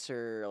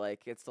influencer,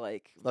 like it's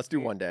like Let's do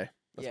one day.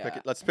 Yeah.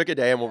 Let's pick a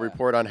day, and we'll Yeah.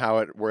 report on how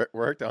it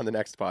worked on the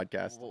next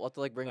podcast. We'll have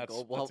to like bring a That's-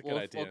 GoPro. that's a good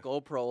idea.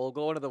 GoPro. We'll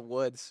go into the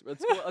woods.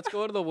 Let's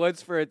go into the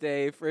woods for a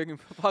day. Friggin'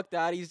 Puck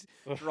Daddies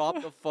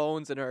drop the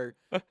phones and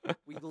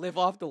we live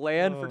off the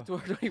land for Oh.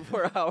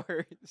 24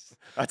 hours.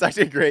 That's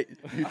actually a great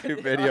I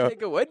YouTube video.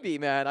 think it would be,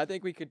 man. I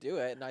think we could do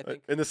it, and I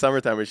think In the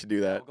summertime, we should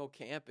do that. we'll go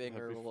camping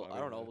That'd or be we'll, I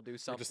funny, don't know. man. We'll do We're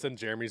something. just in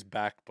Jeremy's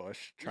back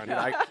bush trying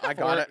Yeah. to I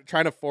got it.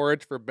 trying to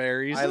forage for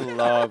berries. I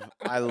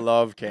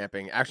love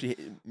camping. Actually,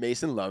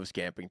 Mason loves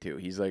camping too.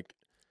 He's like,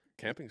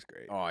 Camping's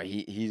great. oh,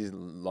 he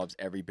loves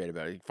every bit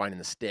about it. Finding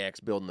the sticks,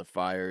 building the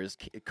fires,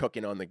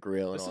 cooking on the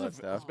grill, and This all that is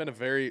stuff. it's been a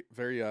very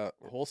very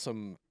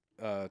wholesome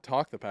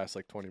talk the past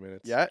like 20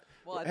 minutes. Yeah.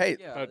 Well, I Hey, think,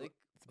 yeah, but- like-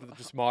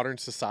 Just modern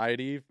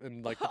society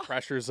and like the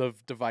pressures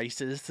of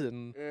devices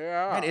and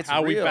yeah. Man, it's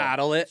how we real.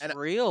 battle it. It's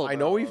real. I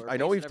know bro. we've We're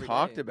facing every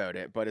talked day. about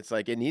it, but it's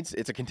like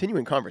it's a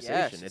continuing conversation.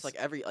 Yes, it's like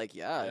every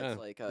Yeah. it's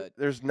like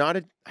there's not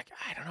a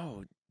I don't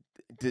know.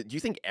 Do you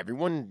think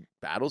everyone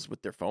battles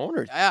with their phone,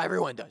 or yeah,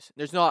 everyone does.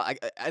 There's not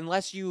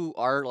unless you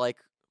are like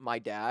my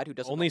dad who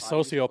doesn't Only know how to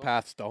use a phone.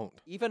 sociopaths don't.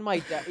 Even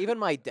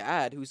my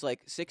dad who's like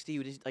 60,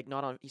 who's like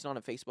not on. He's not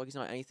on Facebook. He's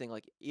not anything.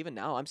 Like even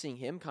now, I'm seeing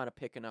him kind of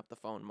picking up the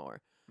phone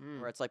more.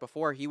 Where it's like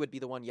before he would be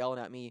the one yelling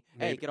at me,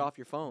 "Hey, Maybe- get off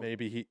your phone."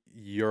 Maybe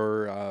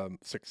your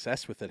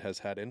success with it has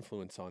had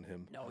influence on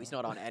him. No, he's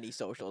not on any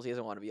socials. He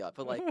doesn't want to be up.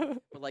 But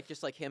like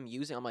just like him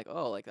using, I'm like,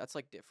 oh, like that's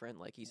like different.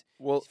 Like he's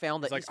found He's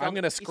that like, he's found, I'm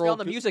gonna he's scroll found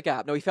the through- music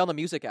app. No, he found the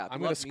music app. He I'm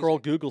going to loves scroll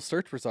music. Google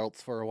search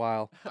results for a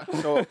while.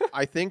 So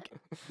I think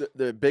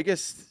the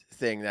biggest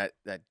thing that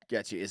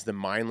gets you is the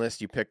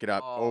mindless. You pick it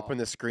up, open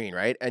the screen,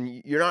 right?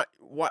 And you're not,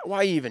 why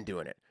are you even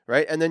doing it,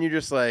 right? And then you're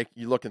just like,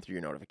 you're looking through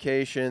your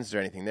notifications. Is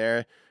there anything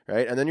there,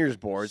 right? And then you're just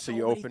bored. So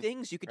you many open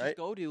things you could right? just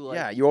go to. Like,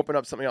 yeah, you open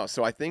up something else.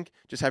 So I think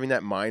just having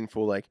that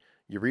mindful, like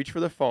you reach for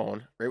the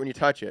phone, right when you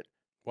touch it,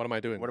 What am I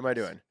doing? what am I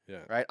doing? Yeah.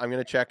 Right? I'm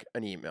going to check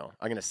an email.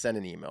 I'm going to send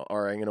an email,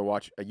 or I'm going to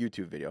watch a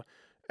YouTube video.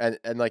 And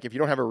like if you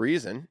don't have a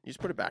reason, you just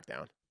put it back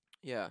down.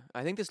 yeah,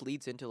 I think this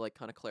leads into like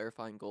kind of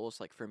clarifying goals.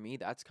 Like for me,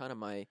 that's kind of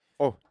my.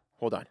 Oh,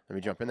 hold on. Let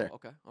me jump in there.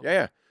 Okay.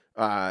 Yeah.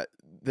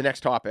 The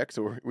next topic.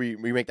 So we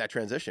make that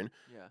transition.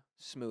 Yeah.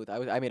 Smooth.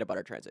 I made a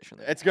butter transition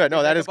there. It's good.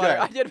 No, that is good.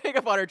 I did make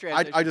a butter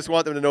transition. I just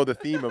want them to know the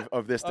theme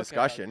of this Okay,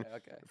 discussion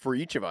Okay. for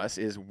each of us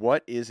is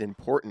what is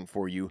important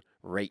for you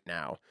right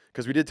now.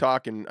 Because we did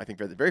talk in, I think,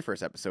 the very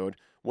first episode,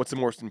 what's the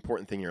most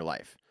important thing in your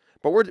life?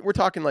 But we're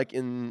talking like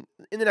in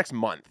the next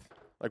month.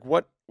 Like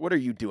what are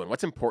you doing?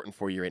 What's important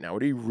for you right now?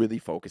 What are you really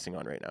focusing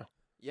on right now?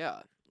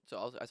 Yeah. So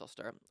I'll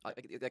start.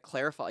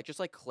 Clarify, like just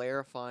like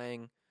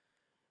clarifying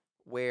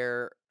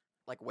where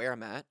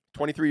I'm at.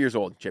 23 years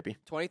old, Chippy.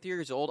 23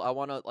 years old. I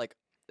want to like.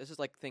 This is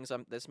like things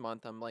this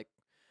month. I'm like,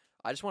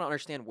 I just want to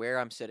understand where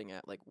I'm sitting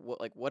at. Like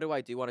what do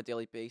I do on a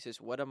daily basis?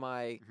 What am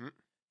I Mhm.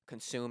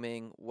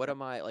 consuming? What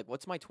am I like?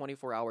 What's my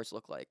 24 hours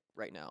look like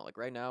right now? Like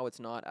right now, it's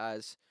not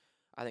as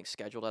I think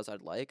scheduled as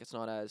I'd like. It's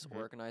not as Mhm.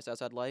 organized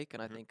as I'd like,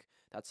 and Mhm. I think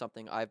that's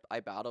something I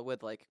battle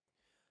with, like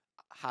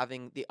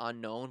having the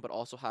unknown, but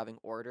also having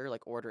order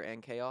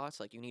and chaos.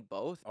 Like you need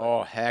both. but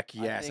Oh, heck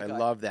I yes. I think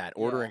love that.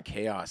 Order yeah. and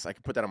chaos. I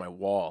could put that on my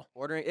wall.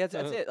 Ordering, that's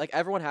it. Like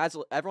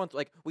everyone's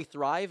like we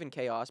thrive in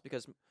chaos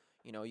because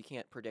you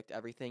can't predict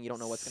everything. You don't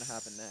know what's gonna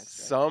happen next.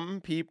 Right? Some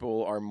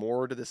people are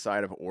more to the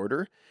side of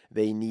order.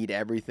 They need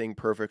everything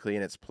perfectly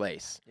in its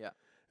place. Yeah.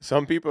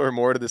 Some people are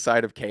more to the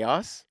side of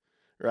chaos,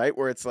 right?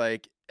 Where it's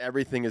like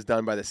everything is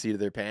done by the seat of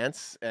their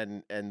pants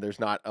and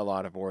there's not a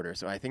lot of order.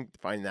 So I think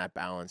finding that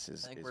balance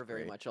is I think is we're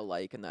very great. much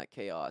alike in that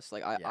chaos.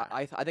 Like Yeah.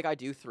 I think I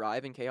do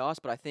thrive in chaos,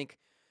 but I think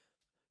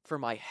for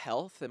my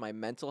health and my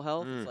mental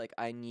health, Mm. it's like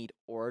I need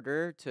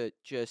order to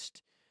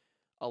just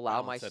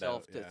allow Balance it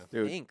myself out, to yeah.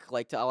 Dude. think,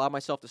 like to allow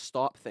myself to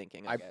stop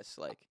thinking. I I- guess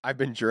like I've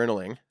been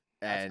journaling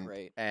That's and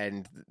great.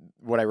 and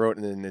what I wrote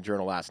in the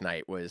journal last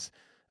night was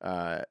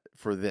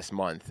for this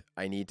month,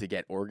 I need to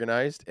get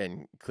organized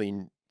and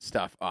clean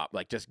stuff up.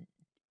 Like just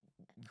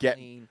get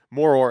clean.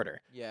 more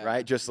order. Yeah.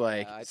 Right? Just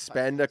like I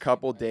spend feel a the same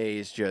couple way.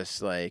 days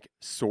just like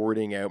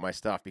sorting out my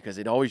stuff because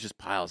it always just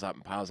piles up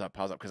and piles up,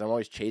 because I'm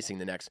always chasing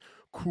the next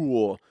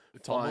cool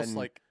It's almost fun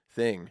like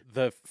thing.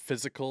 the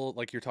physical,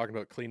 like you're talking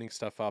about cleaning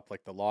stuff up,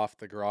 like the loft,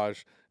 the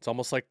garage. It's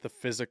almost like the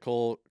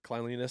physical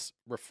cleanliness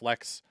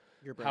reflects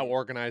Your how brain.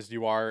 organized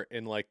you are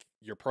in like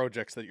your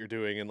projects that you're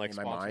doing and like In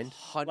my sponsors-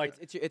 mind? Like-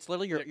 It's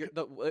literally your, Yeah,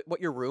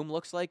 what your room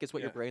looks like is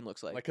what your Yeah. brain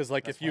looks like. Like, cause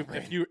like That's if you my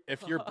if you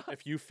if you're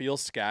if you feel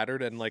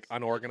scattered and like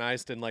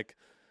unorganized and like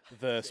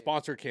the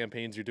sponsor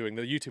campaigns you're doing,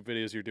 the YouTube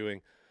videos you're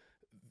doing,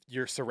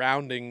 your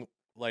surrounding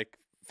like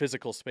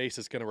physical space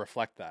is going to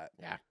reflect that.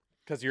 Yeah.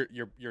 Because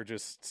you're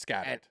just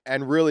scattered.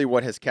 And really,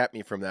 what has kept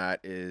me from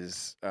that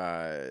is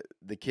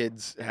the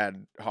kids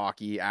had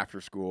hockey after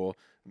school.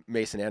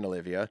 Mason and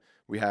Olivia.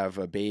 We have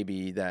a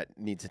baby that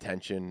needs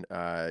attention.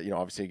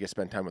 Obviously, you get to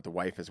spend time with the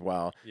wife as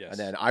well. Yes. And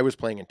then I was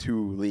playing in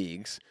 2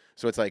 leagues,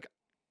 so it's like,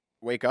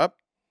 wake up,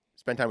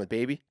 spend time with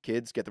baby,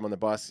 kids, get them on the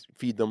bus,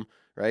 feed them,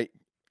 right?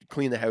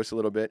 Clean the house a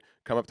little bit,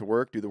 come up to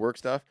work, do the work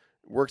stuff.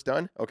 Work's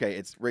done. Okay,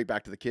 it's right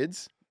back to the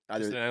kids.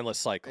 Just an endless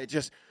cycle. It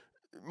just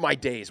my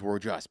days were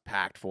just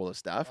packed full of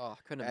stuff. Oh,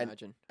 couldn't and-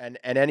 imagine. And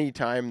any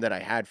time that I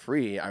had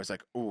free, I was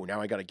like, oh,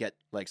 now I got to get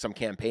like some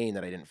campaign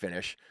that I didn't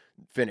finish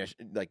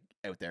like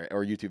out there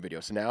or YouTube video.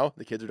 So now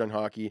the kids are done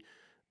hockey.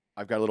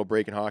 I've got a little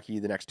break in hockey.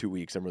 The next 2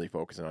 weeks, I'm really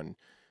focusing on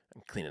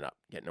cleaning up,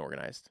 getting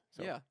organized.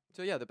 So Yeah.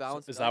 So yeah, the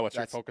balance. Is that what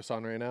you're that's- focused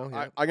on right now?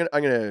 Yeah. I'm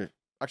gonna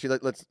actually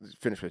let's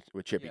finish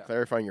with Chippy, Yeah.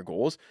 clarifying your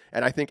goals.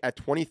 And I think at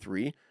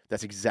 23,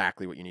 that's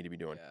exactly what you need to be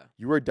doing. Yeah.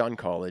 You are done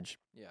college.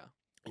 Yeah.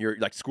 You're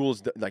like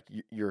school's like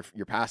you're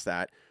past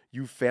that.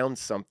 You found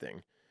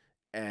something,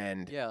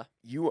 and Yeah.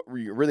 you're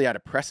really at a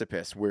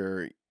precipice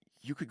where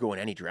you could go in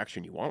any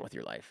direction you want with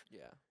your life.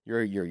 Yeah.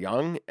 You're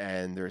young,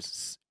 and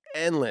there's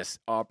endless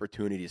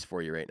opportunities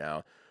for you right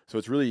now. So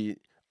it's really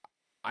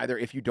either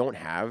if you don't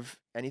have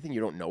anything, you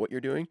don't know what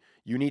you're doing,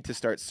 you need to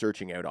start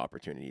searching out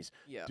opportunities.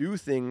 Yeah. Do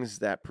things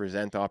that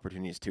present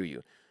opportunities to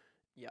you.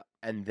 Yeah.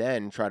 And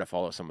then try to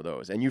follow some of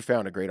those. And you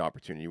found a great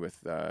opportunity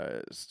with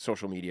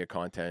social media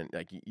content.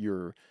 Like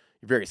you're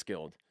very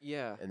skilled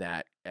Yeah. in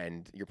that,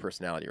 and your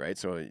personality, right?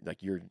 So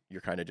like you're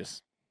kind of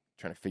just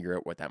trying to figure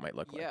out what that might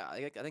look like. Yeah,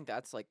 I think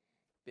that's like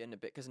been a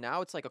bit because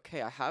now it's like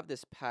okay, I have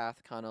this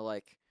path, kind of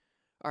like,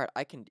 all right,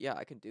 I can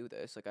do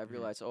this. Like I've Mhm.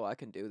 realized, oh, I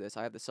can do this.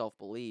 I have the self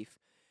belief,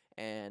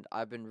 and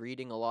I've been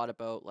reading a lot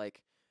about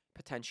like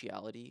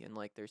potentiality and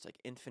like there's like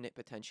infinite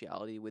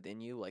potentiality within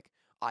you. Like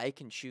I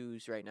can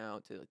choose right now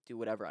to do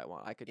whatever I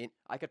want. I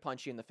could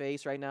punch you in the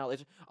face right now.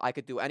 I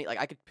could do any like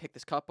I could pick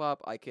this cup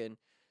up. I can.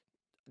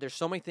 There's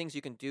so many things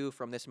you can do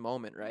from this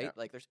moment, right? Yeah.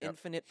 Like there's Yep.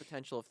 infinite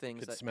potential of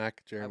things Could that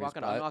smack I'm Jeremy's not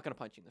gonna. butt. I'm not gonna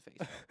punch you in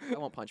the face. I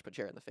won't punch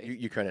Chair in the face.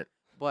 You couldn't.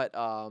 But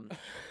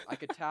I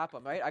could tap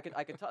them, right? I could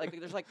like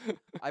there's like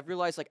I've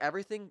realized like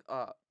everything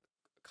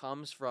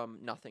comes from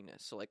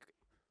nothingness. So like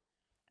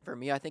for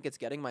me, I think it's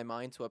getting my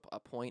mind to a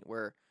point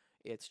where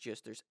it's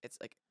just it's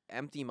like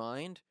empty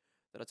mind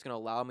that it's gonna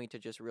allow me to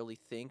just really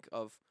think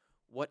of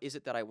what is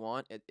it that I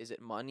want. Is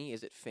it money?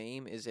 Is it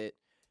fame? Is it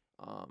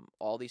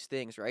all these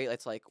things, right?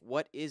 It's like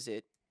what is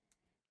it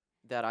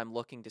that I'm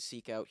looking to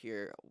seek out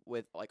here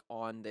with like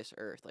on this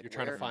earth? Like You're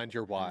trying to find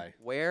your why.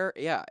 where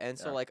and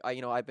so Yeah. like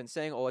I've been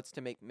saying, oh, it's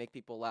to make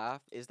people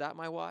laugh. Is that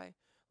my why?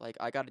 Like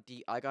I gotta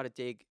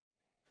dig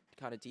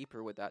kind of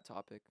deeper with that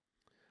topic.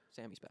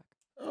 Sammy's back.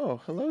 Oh,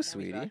 hello, Sammy's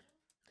sweetie. back.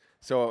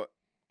 So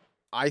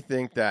I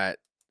think that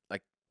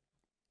like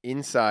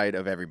inside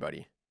of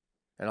everybody,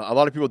 and a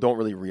lot of people don't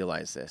really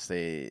realize this.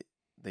 They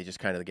just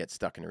kind of get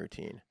stuck in a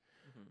routine.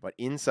 Mhm. But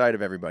inside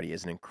of everybody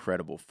is an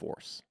incredible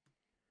force.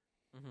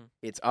 Mhm.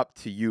 It's up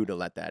to you to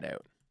let that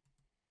out,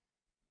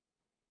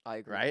 I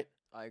agree. right?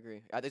 I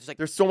agree. It's like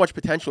There's so much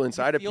potential do you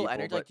inside of feel people.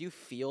 energy. But Like, do you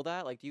feel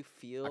that? Like, do you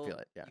feel? I feel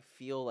it. Yeah. You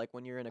feel like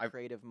when you're in a I've-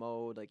 creative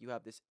mode, like you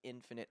have this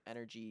infinite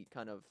energy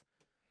kind of.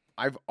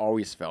 I've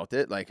always felt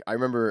it. Like I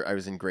remember I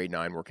was in grade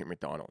 9 working at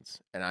McDonald's,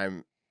 and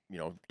I'm,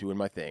 doing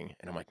my thing,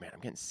 and I'm like, man, I'm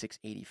getting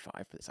 $6.85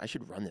 for this. I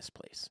should run this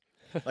place.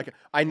 Like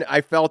I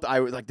felt I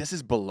was like, this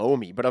is below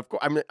me. But of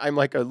course, I'm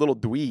like a little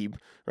dweeb,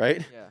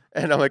 right? Yeah.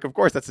 And I'm like, of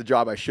course, that's the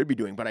job I should be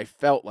doing. But I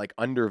felt like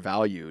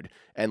undervalued,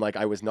 and like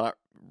I was not.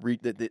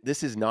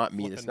 This is not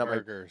me. This is Flipping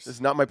not burgers. this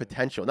is not my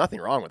potential. Nothing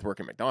wrong with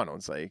working at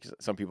McDonald's. Like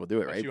some people do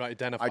it, But right? you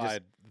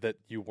identified that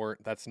you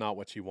weren't. That's not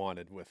what you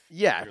wanted with.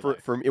 Yeah, your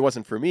for life. it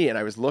wasn't for me, and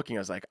I was looking. I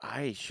was like,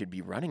 I should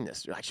be running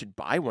this. I should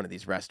buy one of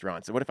these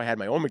restaurants. And what if I had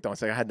my own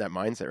McDonald's? Like I had that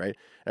mindset, right?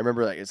 I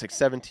remember like it's like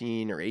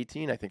 17 or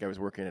 18. I think I was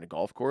working at a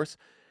golf course,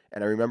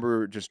 and I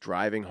remember just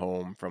driving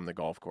home from the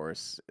golf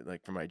course,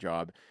 like from my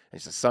job, and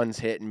the sun's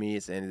hitting me.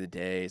 It's the end of the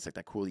day. It's like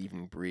that cool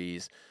evening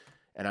breeze,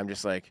 and I'm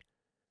just like,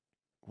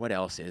 what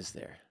else is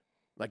there?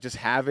 Like just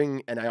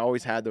having, and I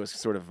always had those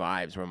sort of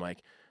vibes where I'm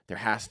like, there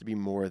has to be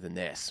more than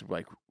this.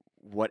 Like,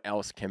 what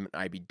else can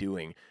I be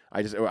doing?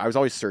 I was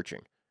always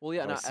searching. Well,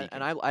 yeah, I was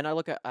and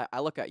I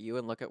look at you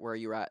and look at where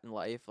you're at in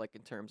life, like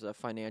in terms of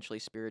financially,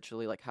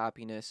 spiritually, like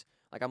happiness.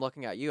 Like I'm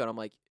looking at you and I'm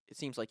like, it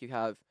seems like you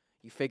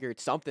figured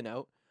something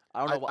out.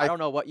 I don't know. I don't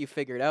know what you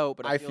figured out,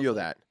 but I it feels feel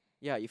like, that.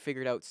 Yeah, you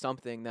figured out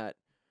something that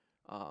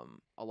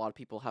a lot of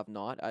people have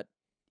not at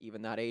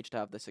even that age to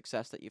have the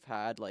success that you've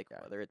had. Like Yeah.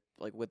 whether it's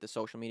like with the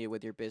social media,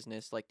 with your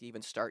business, like to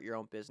even start your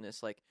own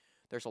business. Like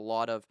there's a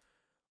lot of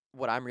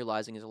what I'm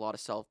realizing is a lot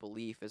of self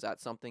belief. Is that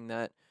something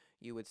that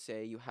you would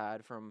say you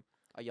had from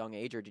a young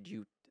age, or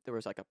there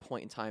was like a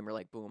point in time where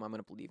like, boom, I'm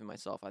gonna believe in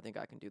myself. I think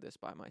I can do this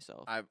by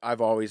myself. I've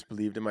always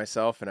believed in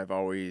myself, and I've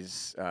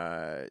always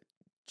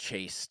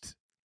chased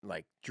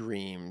like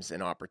dreams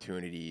and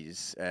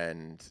opportunities,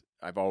 and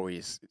I've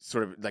always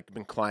sort of like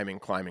been climbing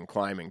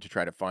to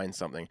try to find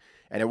something.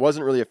 And it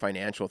wasn't really a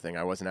financial thing.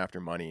 I wasn't after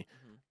money.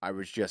 Mhm. I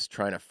was just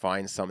trying to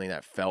find something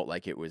that felt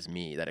like it was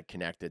me, that it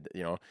connected,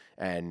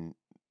 and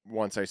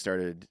once I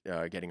started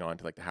getting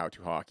onto like the how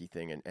to hockey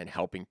thing and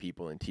helping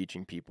people and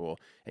teaching people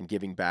and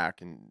giving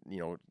back and,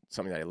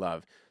 something that I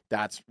love,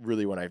 that's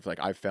really when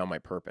I've found my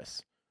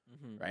purpose.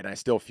 Mm-hmm. Right. And I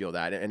still feel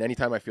that. And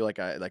anytime I feel like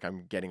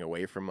I'm getting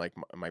away from like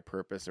my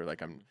purpose or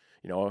like I'm,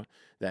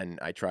 then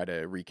I try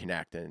to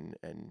reconnect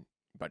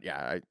but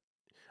yeah,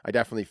 I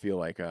definitely feel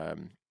like,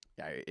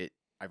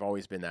 I've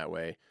always been that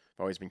way. I've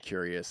always been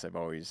curious. I've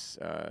always,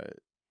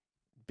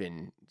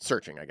 been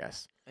searching, I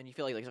guess. And you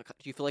feel do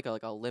you feel like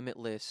a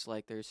limitless,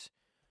 like there's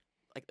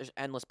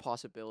endless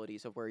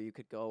possibilities of where you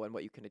could go and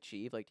what you can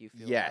achieve? Like, do you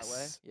feel that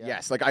way?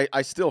 Yes. Like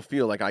I still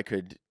feel like I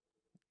could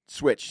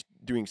switch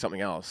doing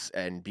something else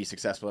and be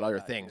successful at other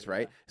that things, too,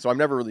 right? yeah. So I'm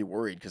never really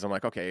worried because I'm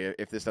like, okay,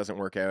 if this doesn't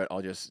work out,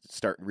 I'll just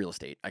start real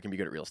estate. I can be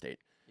good at real estate.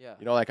 Yeah.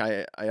 Like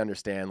I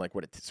understand like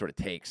what it sort of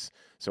takes.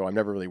 So I'm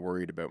never really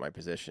worried about my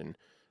position.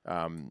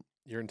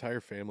 Your entire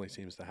family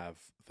seems to have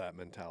that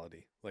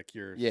mentality. Like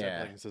your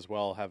Yeah. siblings as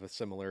well have a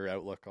similar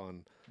outlook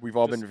on, We've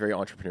all Just- been very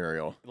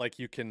entrepreneurial. like,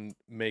 you can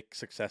make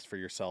success for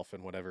yourself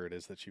in whatever it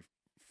is that you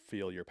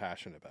feel you're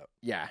passionate about.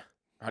 Yeah,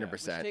 Yeah.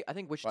 100%. I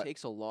think which But-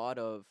 takes a lot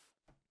of,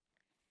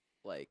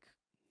 like,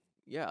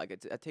 yeah, like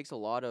it takes a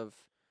lot of,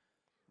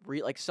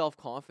 like self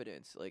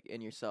confidence, like in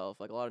yourself,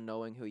 like a lot of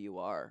knowing who you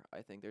are.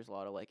 I think there's a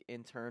lot of like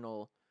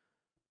internal.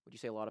 Would you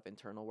say a lot of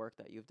internal work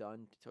that you've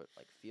done to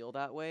like feel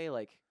that way?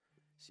 Like,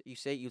 you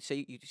say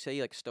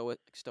like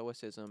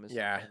stoicism is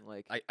Yeah. something,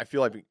 like I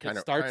feel like we kind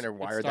of it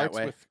wired that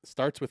way.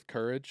 Starts with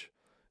courage,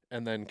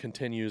 and then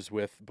continues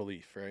with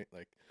belief. Right?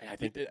 Like I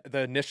think the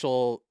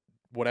initial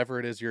whatever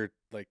it is you're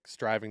like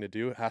striving to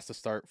do, it has to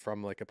start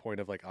from like a point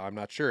of like, oh, I'm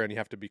not sure, and you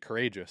have to be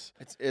courageous.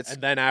 It's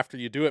And then after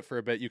you do it for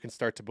a bit, you can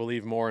start to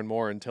believe more and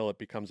more until it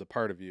becomes a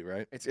part of you,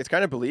 right? it's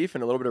kind of belief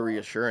and a little bit of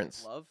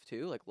reassurance. Love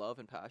too, like love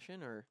and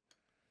passion, or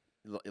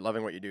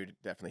Loving what you do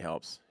definitely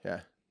helps. Yeah.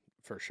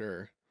 For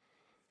sure.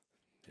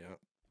 Yeah.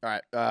 All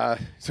right.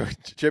 So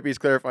Chippy's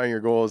clarifying your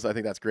goals. I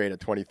think that's great at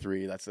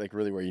 23. That's like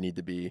really where you need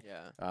to be.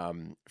 yeah.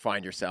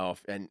 Find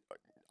yourself. And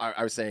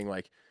I was saying,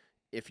 like,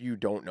 if you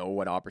don't know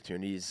what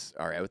opportunities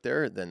are out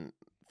there, then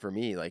for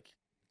me, like,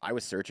 I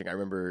was searching. I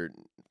remember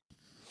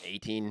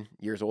 18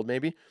 years old,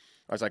 maybe.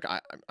 I was like,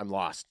 I'm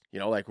lost. You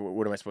know, like,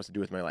 what am I supposed to do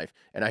with my life?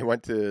 And I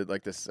went to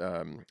like this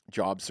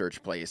job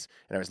search place,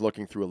 and I was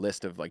looking through a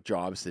list of like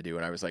jobs to do,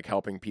 and I was like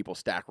helping people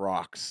stack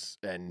rocks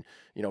and,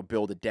 you know,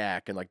 build a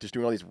deck and like just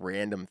doing all these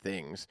random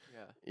things.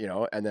 Yeah. You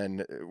know, and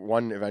then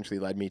one eventually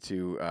led me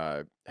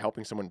to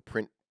helping someone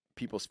print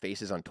people's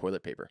faces on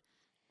toilet paper,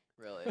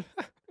 Really.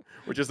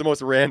 which is the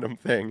most random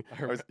thing.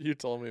 You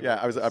told me. Yeah,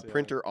 about I was a this,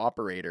 printer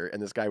operator,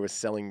 and this guy was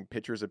selling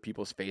pictures of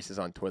people's faces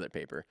on toilet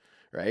paper,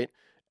 right?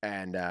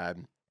 And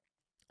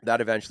that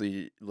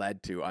eventually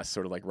led to us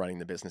sort of like running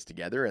the business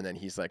together. And then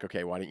he's like,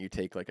 okay, why don't you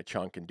take like a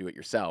chunk and do it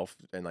yourself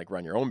and like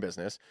run your own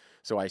business?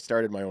 So I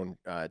started my own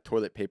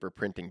toilet paper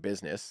printing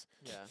business,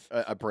 Yeah.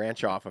 a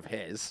branch off of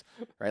his,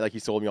 right? Like he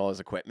sold me all his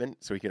equipment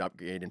so he could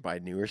upgrade and buy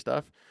newer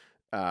stuff.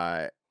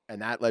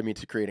 And that led me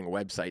to creating a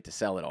website to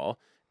sell it all.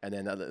 And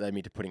then that led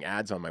me to putting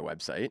ads on my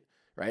website,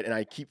 right? And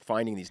I keep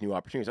finding these new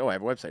opportunities. Oh, I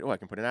have a website. Oh, I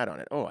can put an ad on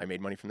it. Oh, I made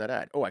money from that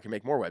ad. Oh, I can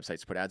make more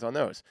websites, put ads on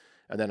those.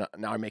 And then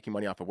now I'm making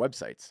money off of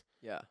websites,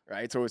 Yeah.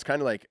 right? So it's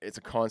kind of like it's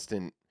a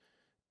constant You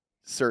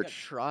gotta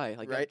search. try,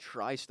 like, you gotta right?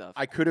 try stuff.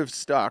 I could have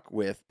stuck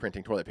with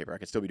printing toilet paper. I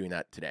could still be doing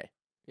that today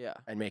yeah.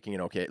 and making it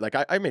okay. Like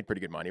I made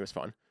pretty good money. It was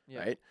fun, Yeah.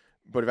 right?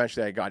 But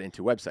eventually I got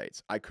into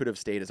websites. I could have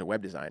stayed as a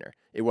web designer.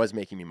 It was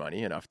making me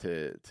money enough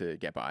to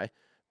get by,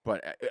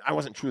 but I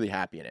wasn't truly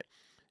happy in it.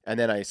 And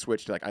then I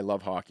switched to like, I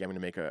love hockey. I'm going to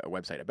make a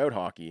website about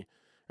hockey,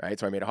 right?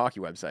 So I made a hockey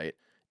website.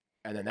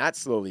 And then that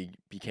slowly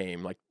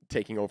became like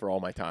taking over all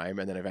my time.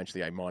 And then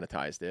eventually I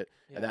monetized it.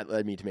 Yeah. And that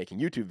led me to making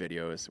YouTube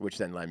videos, which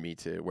then led me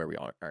to where we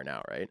are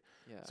now, right?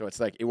 Yeah. So it's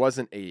like,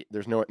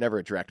 there's never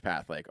a direct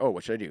path like, oh,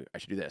 what should I do? I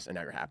should do this. And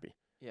now you're happy.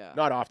 yeah.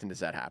 Not often does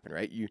that happen,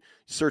 right? You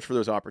search for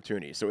those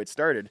opportunities. So it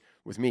started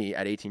with me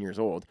at 18 years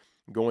old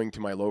going to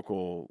my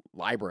local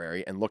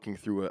library and looking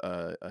through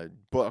a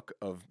book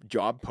of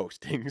job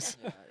postings.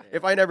 Yeah,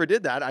 If I never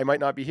did that, I might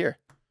not be here.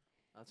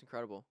 That's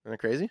incredible. Isn't that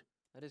crazy?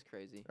 That is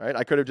crazy. Right?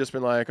 I could have just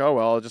been like, oh,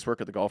 well, I'll just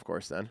work at the golf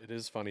course then. It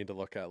is funny to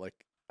look at like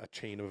a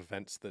chain of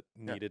events that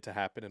Yeah. needed to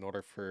happen in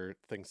order for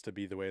things to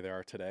be the way they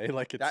are today.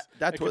 Like it's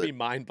That it can be toilet,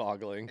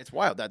 mind-boggling. it's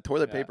wild. That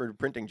toilet Yeah. paper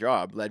printing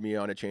job led me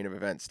on a chain of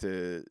events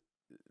to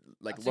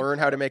like That's learn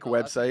how to make a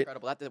incredible. That's website.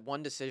 incredible. That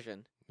one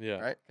decision Yeah.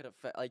 Right. could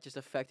have like just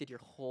affected your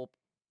whole.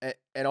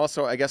 And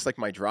also, I guess, like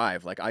my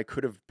drive, like I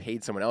could have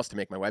paid someone else to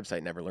make my website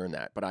and never learned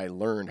that. But I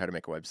learned how to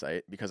make a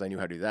website because I knew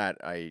how to do that.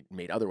 I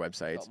made other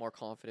websites. Felt more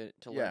confident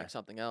to Yeah. learn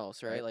something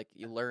else, right? Right. Like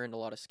you learned a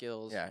lot of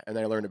skills. Yeah. And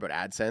then I learned about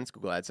AdSense,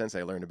 Google AdSense.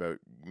 I learned about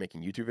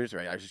making YouTube videos,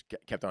 right? I just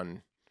kept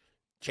on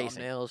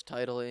chasing. Thumbnails,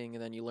 titling,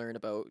 and then you learn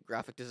about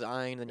graphic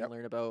design, and then Yep. you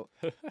learn about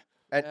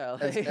And, Yeah,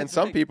 and, like, and it's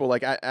some like- people,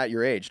 like at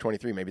your age,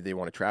 23, maybe they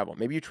want to travel.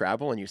 Maybe you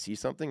travel and you see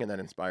something and that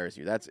inspires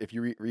you. That's if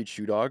you read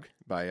Shoe Dog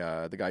by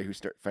the guy who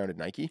founded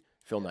Nike,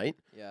 Phil Knight.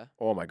 yeah,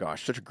 Oh my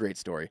gosh, such a great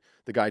story.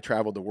 The guy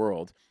traveled the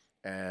world,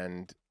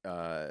 and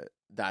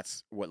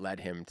that's what led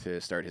him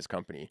to start his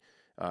company.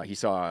 He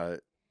saw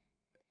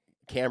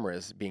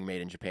cameras being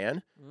made in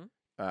Japan,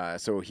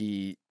 so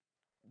he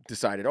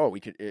decided, oh, we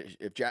could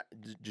if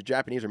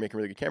Japanese are making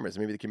really good cameras,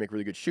 maybe they can make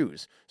really good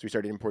shoes. So he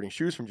started importing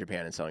shoes from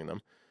Japan and selling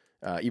them.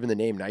 Even the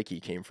name Nike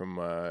came from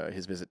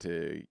his visit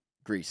to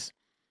Greece.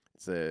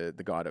 It's the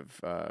god of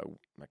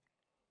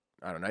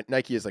I don't know.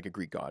 Nike is like a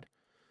Greek god.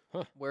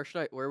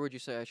 Where would you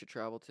say I should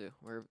travel to?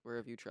 Where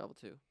have you traveled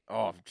to?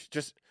 Oh,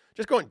 just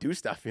go and do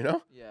stuff, you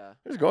know? Yeah,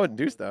 Just go and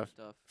do stuff.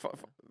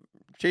 Stuff.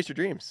 Chase your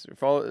dreams.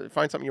 Find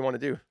something you want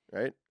to do,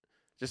 right?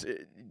 Just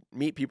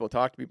meet people,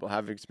 talk to people,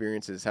 have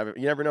experiences. You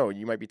never know.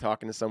 You might be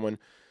talking to someone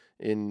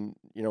in,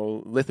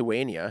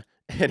 Lithuania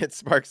and it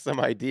sparks some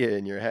idea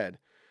in your head,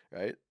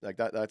 right? Like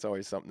that's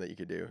always something that you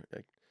could do.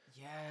 Like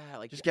Yeah,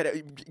 like just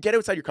get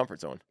outside your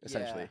comfort zone,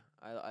 essentially.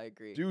 Yeah, I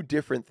agree. Do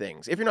different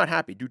things. If you're not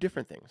happy, do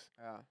different things.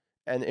 Yeah.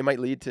 And it might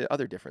lead to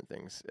other different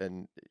things,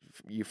 and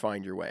you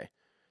find your way.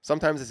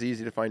 Sometimes it's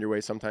easy to find your way.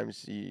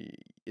 Sometimes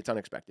it's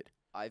unexpected.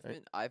 I've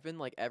Right. been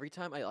like every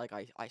time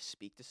I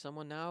speak to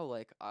someone now,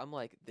 like I'm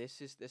like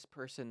this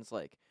person's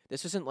like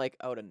this isn't like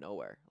out of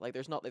nowhere. Like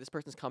there's not like this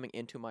person's coming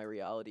into my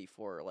reality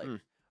for like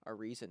a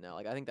reason now.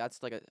 Like I think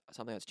that's like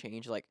something that's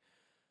changed. Like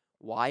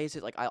why is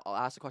it like I'll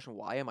ask the question,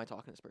 why am I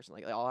talking to this person?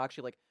 Like I'll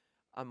actually like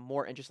I'm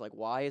more interested like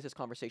why is this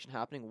conversation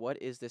happening?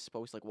 What is this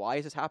supposed like why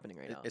is this happening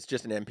right now? It's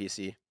just an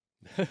NPC.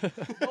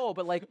 No,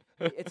 but like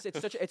it's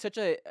such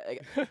a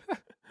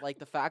like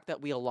the fact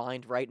that we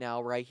aligned right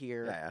now right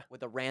here Yeah.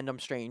 with a random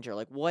stranger.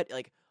 Like what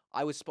like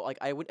I was like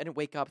I didn't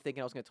wake up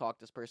thinking I was gonna talk to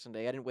this person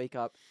today. I didn't wake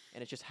up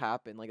and it just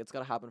happened. Like it's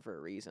gotta happen for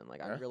a reason. Like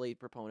Yeah. I'm really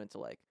proponent to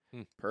like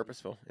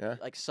Purposeful. Yeah.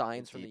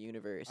 signs from the Deep.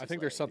 universe. I It's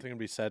think there's like- something to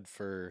be said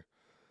for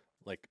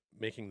like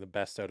making the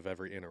best out of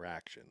every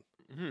interaction.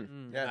 Mm-hmm.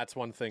 Mm. Yeah. That's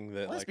one thing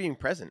that Plus like being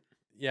present.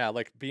 yeah,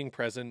 like being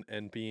present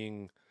and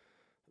being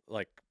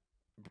like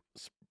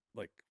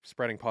like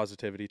spreading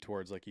positivity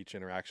towards like each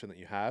interaction that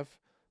you have.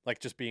 Like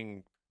just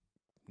being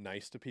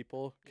nice to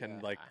people can Yeah.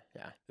 like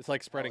Yeah. it's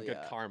like spreading good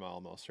yeah. karma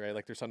almost, right?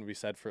 Like there's something to be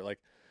said for like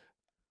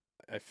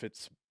if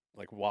it's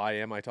like why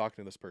am I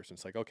talking to this person?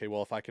 It's like okay,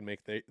 well if I can make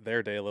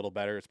their day a little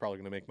better, it's probably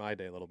going to make my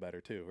day a little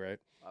better too, right?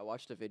 I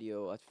watched a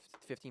video, a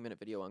 15-minute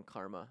video on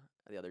karma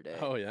the other day.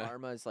 Oh, yeah?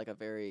 Karma is like a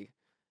very,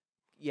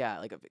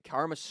 like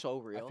karma's so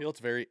real. I feel it's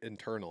very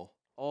internal.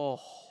 oh,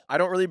 I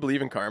don't really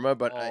believe in karma,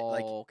 but I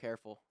like.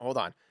 careful. Hold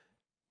on.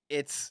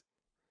 It's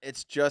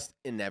just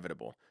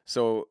inevitable.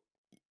 So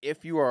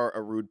if you are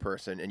a rude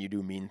person and you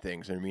do mean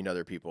things and mean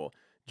other people,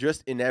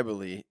 just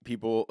inevitably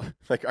people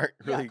like aren't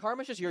really. Yeah,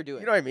 karma's just your doing.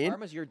 You know what I mean?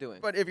 Karma's your doing.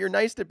 But if you're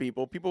nice to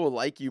people, people will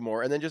like you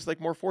more, and then just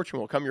like more fortune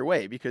will come your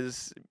way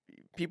because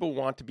people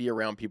want to be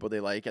around people they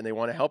like and they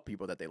want to help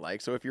people that they like.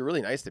 So if you're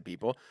really nice to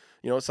people,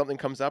 something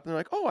comes up and they're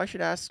like, oh, I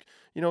should ask,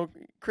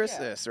 Chris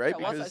this, right?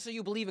 Yeah, well, because so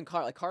you believe in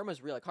karma. Like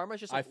karma's real. Like karma's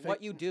just I like what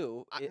think- you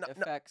do. I- It no, no,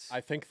 affects.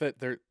 I think that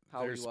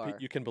How there's you are.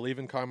 you can believe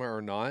in karma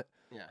or not.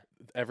 yeah,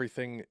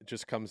 Everything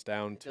just comes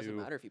down It doesn't to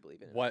matter if you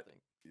believe in it. what-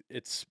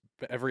 it's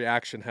every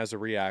action has a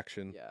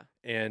reaction, Yeah.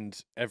 and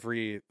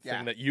everything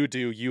Yeah. that you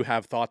do, you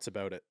have thoughts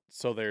about it.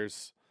 So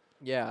there's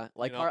Yeah.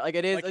 Like know, like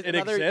it is. like, it's it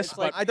another, exists, it's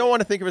but like, I don't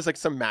want to think of it as like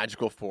some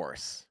magical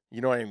force.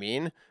 You know what I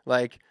mean?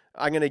 Like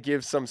I'm gonna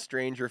give some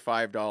stranger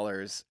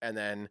 $5 and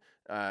then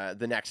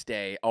the next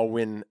day I'll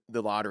win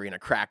the lottery in a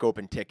crack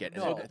open ticket.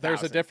 and No. it's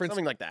There's a 1,000, difference-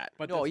 something like that.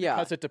 but No, that's yeah.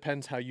 because it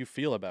depends how you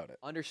feel about it.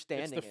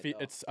 understanding it. though.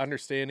 It's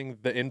understanding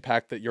the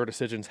impact that your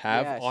decisions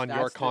have Yes, on your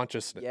that's the-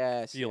 consciousness.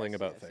 yes, feeling yes,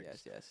 about yes,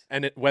 things. Yes.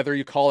 And whether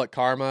you call it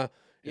karma,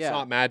 it's Yeah.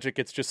 not magic.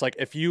 It's just like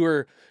if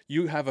you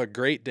have a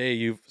great day,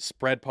 you've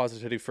spread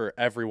positivity for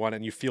everyone,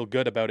 and you feel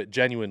good about it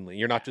genuinely.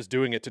 You're not just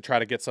doing it to try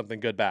to get something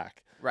good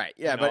back. Right.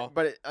 Yeah, know?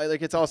 but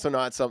it's also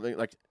not something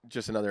like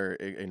just another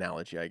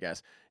analogy, I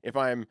guess. If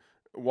I'm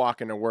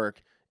walking to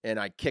work and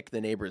I kick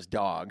the neighbor's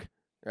dog,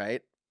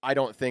 right? I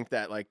don't think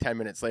that like 10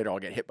 minutes later I'll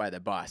get hit by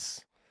the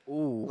bus.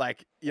 Ooh.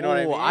 Like, you know what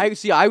I mean? I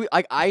see.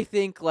 I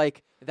think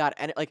like that,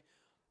 and like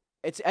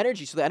it's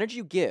energy. So the energy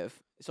you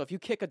give. So if you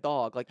kick a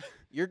dog, like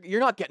you're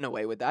not getting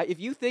away with that. If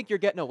you think you're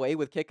getting away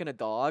with kicking a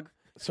dog,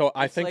 So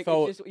I it's think like,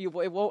 though, it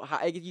won't.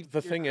 the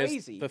you're thing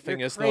crazy. is, the thing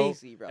You're is though,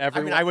 crazy, bro.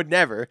 I mean, I would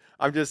never.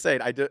 I'm just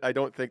saying, I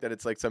don't think that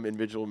it's like some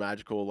individual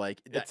magical, like,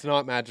 it's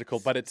not magical,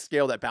 but it's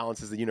scale that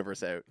balances the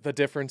universe out. the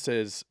difference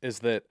is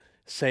that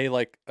say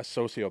like a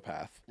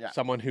sociopath, Yeah.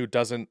 someone who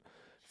doesn't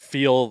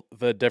feel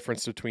the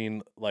difference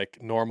between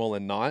like normal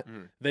and not,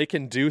 they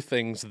can do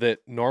things that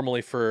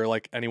normally for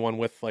like anyone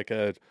with like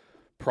a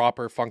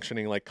proper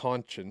functioning like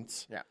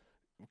conscience, Yeah.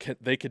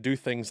 they could do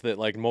things that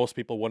like most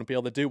people wouldn't be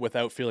able to do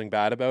without feeling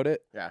bad about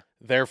it. Yeah.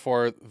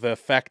 Therefore, the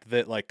effect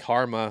that like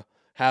karma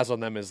has on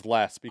them is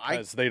less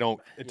because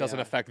it doesn't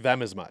Yeah. affect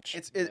them as much.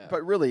 Yeah.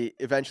 But really,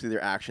 eventually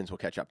their actions will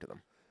catch up to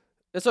them.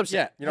 That's what I'm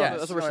saying. Yeah, yeah, that's you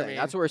what know we're what I saying. mean?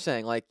 That's what we're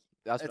saying. Like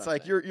that's It's what I'm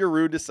like saying. you're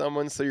rude to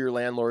someone, so your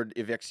landlord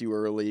evicts you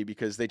early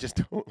because they just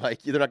don't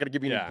like you. They're not going to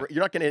give you Yeah.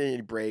 you're not going to get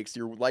any breaks.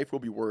 Your life will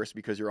be worse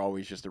because you're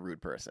always just a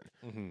rude person,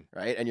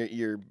 right? And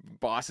your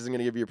boss isn't going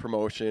to give you a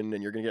promotion,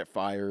 and you're going to get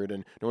fired,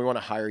 and no one want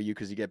to hire you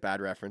because you get bad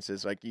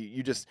references. Like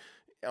you just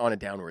on a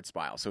downward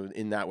spiral. So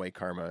in that way,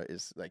 karma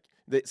is like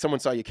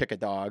someone saw you kick a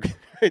dog,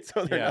 right?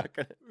 So they're Yeah. not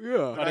going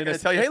But to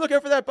tell you, hey, look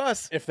out for that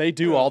bus. if they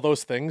do all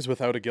those things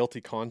without a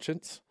guilty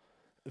conscience,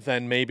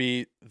 then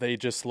maybe they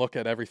just look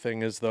at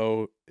everything as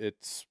though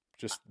it's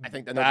just I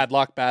think then bad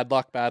luck, bad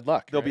luck, bad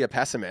luck. They'll right? be a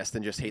pessimist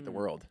and just hate the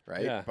world,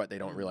 right? Yeah. But they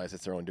don't realize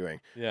it's their own doing.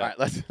 Yeah. All right,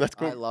 let's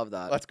go. I love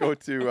that. Let's go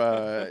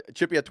to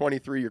Chippy at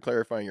 23. You're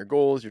clarifying your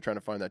goals. You're trying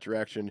to find that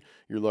direction.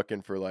 You're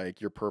looking for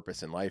like your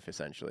purpose in life,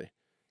 essentially.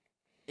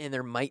 And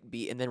there might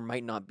be, and there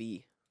might not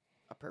be,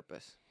 a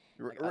purpose.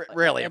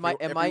 Really, am I-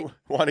 if am you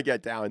want to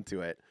get down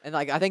to it. And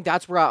like I think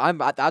that's where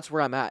I'm at. That's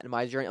where I'm at in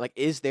my journey. Like,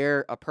 is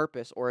there a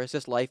purpose, or is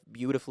this life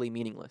beautifully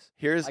meaningless?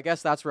 Here's I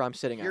guess that's where I'm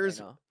sitting here's-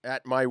 at right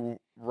at my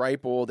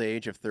ripe old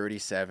age of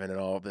 37 and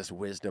all of this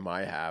wisdom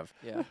I have.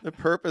 now. Yeah. The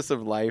purpose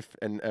of life,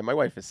 and my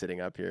wife is sitting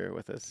up here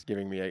with us,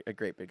 giving me a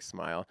great big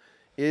smile,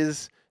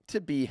 is to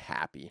be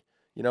happy.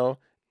 You know,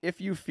 if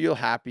you feel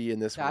happy in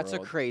this That's a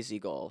world, crazy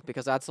goal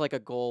because that's like a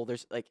goal.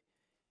 There's like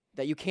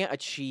that you can't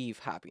achieve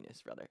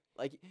happiness, brother.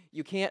 Like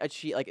you can't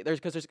achieve like there's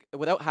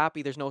without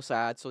happy there's no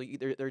sad. So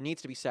there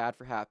needs to be sad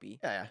for happy,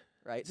 yeah,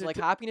 right? To- So like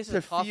happiness is to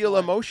a tough feel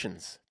one.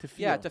 emotions, to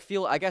feel, Yeah, to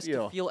feel. I guess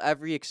feel. to feel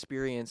every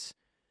experience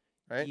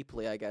right?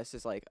 deeply. I guess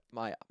is like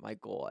my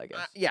goal. I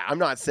guess. Yeah, I'm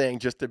not saying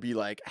just to be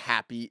like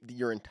happy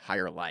your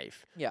entire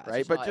life. Yeah, right,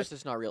 It's but not, just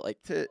it's just not real.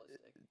 Like to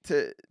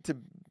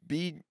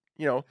be,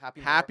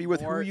 Happy happy more-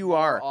 with who more- you more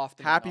are, often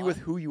than happy with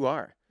not. who you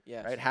are,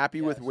 yes, right?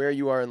 Happy with yes. where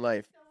you are in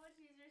life. So much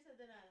easier said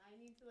than done.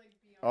 I need to like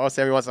be on. Oh,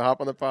 Sammy wants to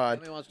hop on the pod.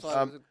 Somebody wants to talk-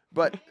 Um,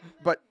 But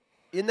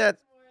in that.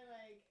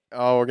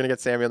 Oh, we're gonna get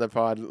Sammy on the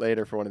pod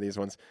later for one of these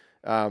ones.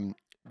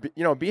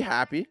 Be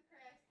happy,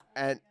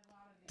 and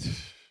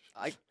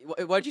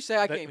What'd you say?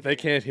 I can't. Even They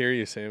can't hear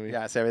you, Sammy.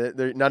 yeah, Sammy.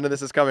 None of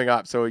this is coming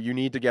up, so you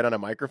need to get on a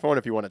microphone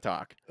if you want to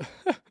talk.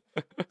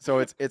 So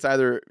it's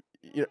either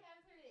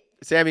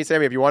Sammy,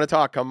 if you want to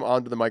talk, come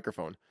onto the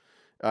microphone.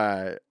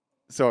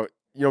 So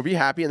be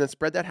happy and then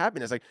spread that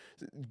happiness. Like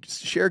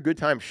share good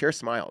times, share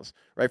smiles.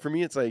 Right? For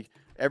me, it's like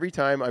every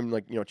time I'm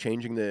like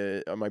changing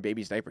my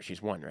baby's diaper.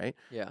 She's 1, right?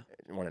 Yeah.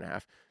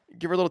 1.5.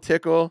 Give her a little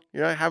tickle.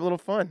 Have a little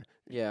fun.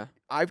 Yeah.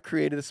 I've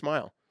created a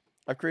smile.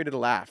 I've created a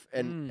laugh,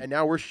 and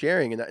now we're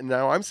sharing, and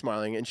now I'm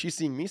smiling, and she's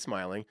seeing me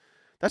smiling.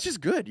 That's just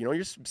good.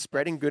 You're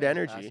spreading good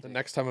energy. The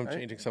next time I'm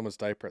changing someone's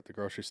diaper at the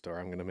grocery store,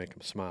 I'm going to make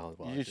them smile.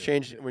 While You just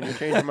change when you're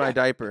changing my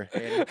diaper.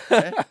 Hayden,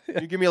 okay?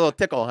 You give me a little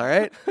tickle, all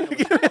right?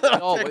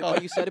 No,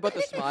 what you said about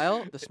the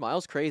smile, the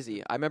smile's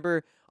crazy. I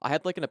remember I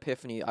had like an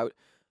epiphany. I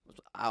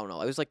don't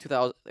know. It was like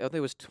 2000. I think it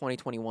was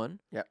 2021.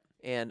 Yeah.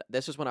 And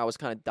this is when I was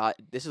kind of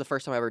this is the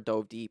first time I ever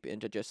dove deep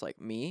into just like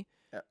me.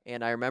 Yeah.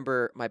 And I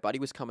remember my buddy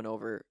was coming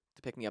over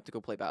to pick me up to go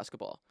play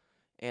basketball.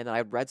 And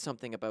I read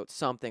something about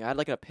something. I had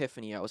like an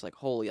epiphany. I was like,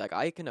 holy, like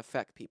I can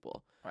affect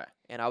people. Right.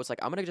 And I was like,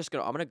 I'm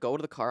gonna go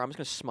to the car. I'm just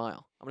gonna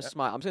smile. I'm gonna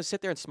smile. I'm just gonna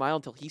sit there and smile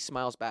until he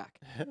smiles back.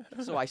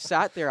 So I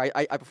sat there.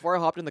 I before I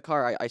hopped in the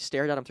car, I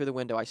stared at him through the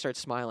window. I started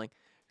smiling.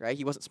 Right.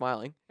 He wasn't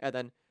smiling. And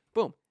then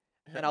boom.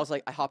 And I was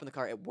like, I hop in the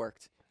car. It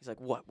worked. He's like,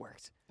 what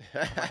worked?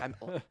 I'm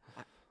like,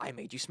 I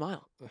made you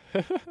smile.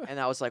 And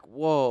I was like,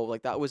 whoa,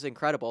 like that was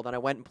incredible. Then I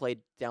went and played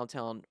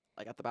downtown,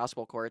 like at the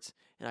basketball courts,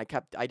 and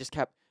I just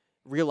kept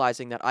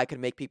realizing that I could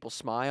make people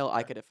smile.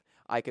 I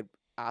could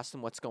ask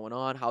them what's going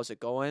on, how's it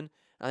going. And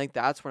I think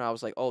that's when I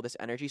was like, oh, this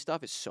energy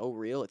stuff is so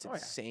real. It's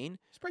insane.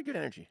 It's pretty good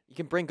energy. You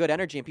can bring good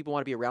energy, and people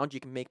want to be around you.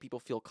 You can make people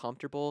feel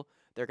comfortable.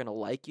 They're gonna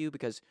like you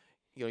because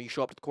you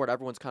show up to the court.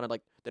 Everyone's kind of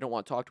like they don't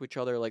want to talk to each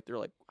other. Like they're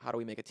like, how do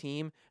we make a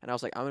team? And I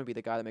was like, I'm gonna be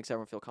the guy that makes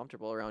everyone feel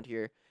comfortable around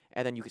here.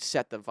 And then you could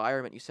set the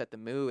environment, you set the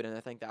mood, and I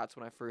think that's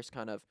when I first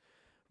kind of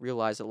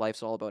realized that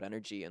life's all about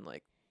energy, and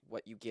like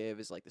what you give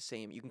is like the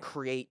same. You can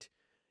create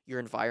your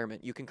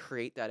environment. You can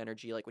create that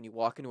energy. Like when you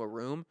walk into a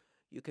room,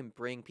 you can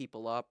bring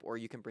people up or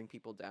you can bring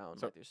people down.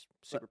 So, like there's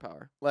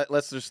superpower.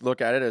 Let's just look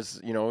at it as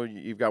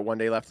you've got one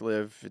day left to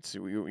live. It's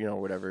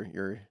whatever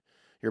you're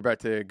about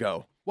to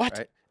go. What?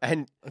 Right?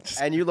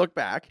 And you look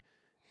back,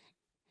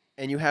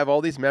 and you have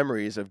all these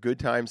memories of good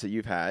times that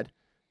you've had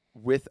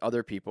with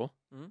other people.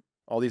 Mm-hmm.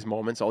 All these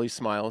moments, all these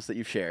smiles that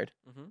you've shared.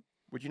 Mm-hmm.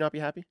 Would you not be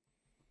happy?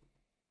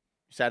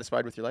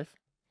 Satisfied with your life?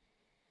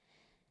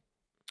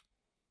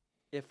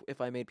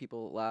 If I made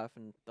people laugh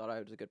and thought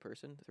I was a good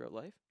person throughout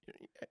life,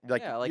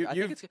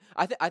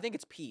 I think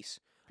it's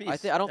peace.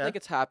 Peace. I don't think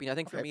it's happy. I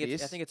think for me,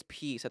 peace. I think it's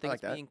peace. I think like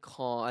it's that. being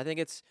calm. I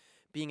think it's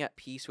being at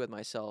peace with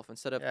myself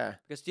instead of Yeah.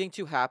 because being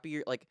too happy.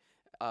 You're like,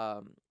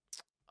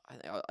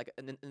 like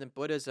in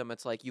Buddhism,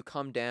 it's like you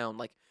come down.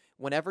 Like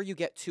whenever you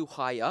get too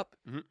high up,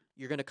 Mhm.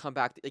 you're gonna come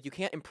back. Like you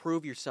can't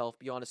improve yourself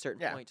beyond a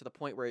certain Yeah. point to the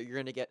point where you're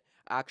gonna get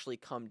actually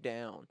come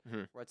down.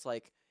 Mhm. Where it's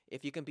like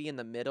if you can be in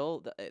the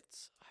middle,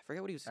 it's I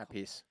forget what he was. At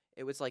peace.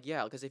 It was like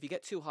because if you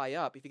get too high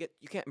up,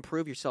 you can't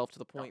improve yourself to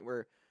the point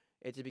where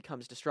it just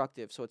becomes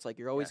destructive. So it's like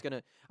you're always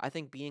gonna. I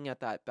think being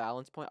at that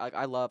balance point.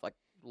 I love like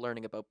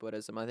learning about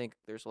Buddhism. I think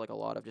there's like a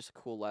lot of just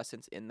cool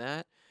lessons in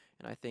that,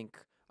 and I think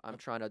I'm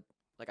trying to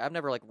like I've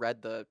never like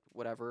read the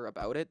whatever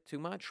about it too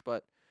much,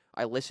 but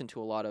I listen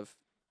to a lot of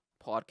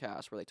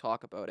podcasts where they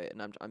talk about it,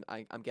 and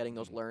I'm getting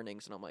those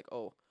learnings, and I'm like,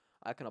 oh,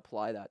 I can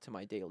apply that to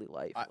my daily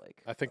life.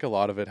 I think a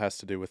lot of it has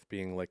to do with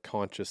being like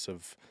conscious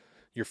of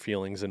your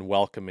feelings and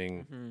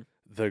welcoming Mhm.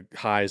 the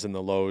highs and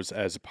the lows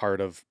as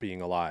part of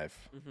being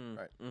alive. Mhm.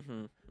 Right.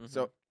 Mhm. Mhm.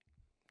 So,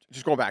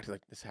 just going back to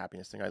like this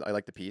happiness thing, I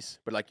like the peace,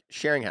 but like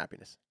sharing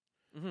happiness,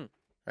 Mhm.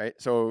 right?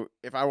 So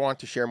if I want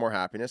to share more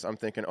happiness, I'm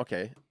thinking,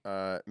 okay,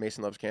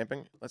 Mason loves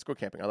camping. Let's go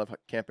camping. I love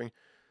camping.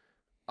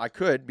 I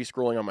could be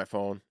scrolling on my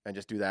phone and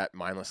just do that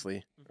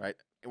mindlessly, right?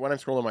 When I'm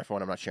scrolling on my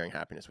phone, I'm not sharing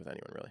happiness with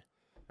anyone really,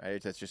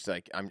 right? That's just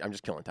like I'm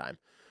just killing time.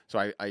 So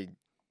I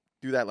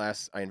do that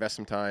less. I invest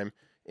some time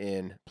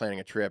in planning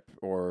a trip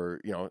or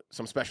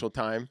some special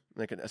time,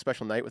 like a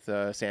special night with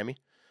Sammy,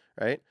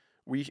 right?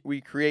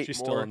 We create. She's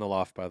more, still in the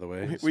loft, by the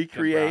way. we Getting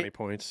create- brownie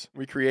points.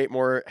 We create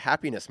more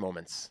happiness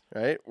moments,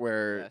 right?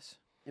 Where Yes.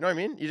 you know what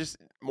I mean. You just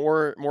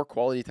more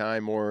quality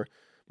time, more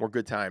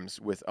good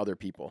times with other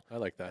people. I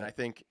like And I that.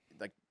 think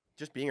like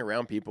just being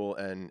around people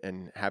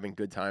and having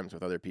good times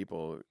with other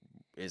people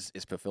is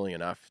fulfilling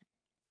enough.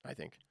 I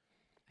think.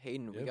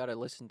 Hayden, we Yeah. gotta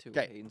listen to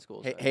Okay. Hayden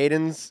School's.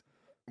 Hayden's.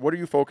 What are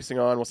you focusing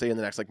on? We'll say in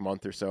the next like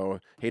month or so.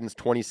 Hayden's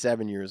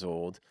 27 years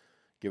old.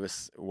 Give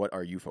us what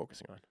are you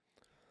focusing on?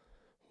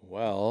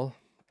 Well,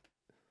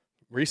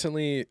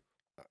 recently,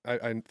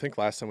 I think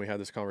last time we had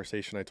this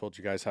conversation, I told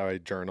you guys how I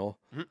journal.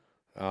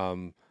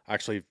 Mhm. I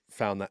actually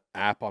found the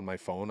app on my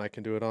phone I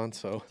can do it on.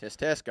 So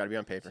Test. Got to be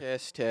on paper.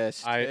 Test.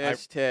 I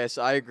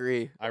I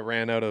agree. I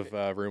ran out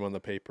of room on the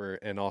paper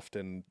and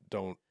often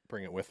don't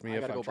bring it with me I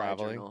if gotta I'm go buy a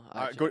traveling. journal.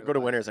 I actually Go gotta to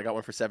buy a Winners. I journal. got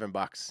one for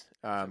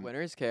 $7.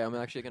 Winners? Okay, I'm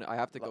actually gonna. I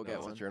have to go get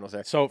Lots of one. journals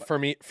there. So for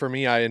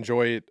me, I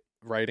enjoyed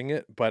writing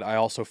it, but I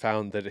also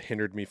found that it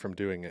hindered me from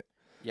doing it.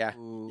 Yeah.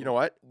 Ooh. You know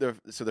what? The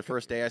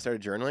first day I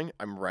started journaling,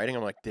 I'm writing.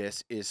 I'm like,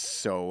 this is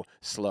so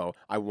slow.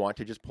 I want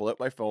to just pull out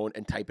my phone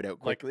and type it out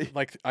quickly.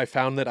 Like I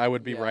found that I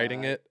would be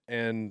writing Yeah. it,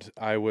 and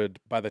I would,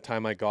 by the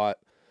time I got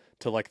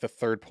to like the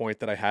third point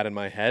that I had in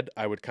my head,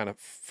 I would kind of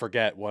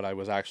forget what I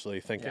was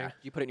actually thinking. Yeah. Do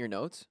you put it in your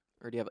notes,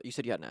 or do you have? You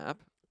said you had an app.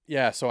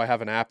 Yeah, so I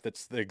have an app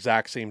that's the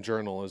exact same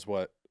journal as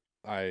what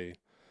I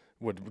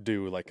would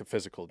do, like a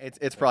physical.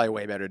 It's probably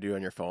way better to do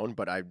on your phone,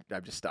 but I've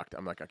just stuck.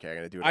 I'm like, okay, I'm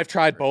gonna do it. I've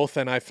tried both,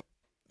 and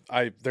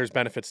there's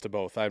benefits to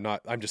both. I'm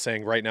just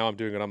saying right now I'm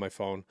doing it on my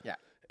phone. Yeah.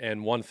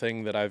 And one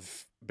thing that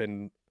I've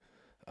been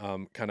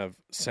kind of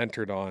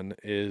centered on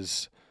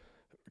is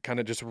kind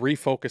of just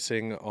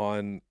refocusing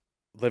on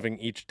living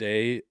each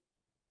day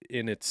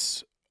in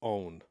its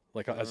own,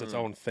 like as its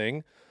own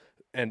thing,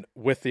 and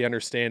with the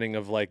understanding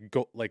of like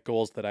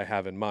goals that I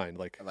have in mind,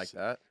 like I like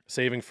that.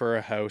 saving for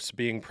a house,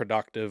 being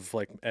productive,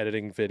 like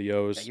editing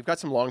videos. Yeah, you've got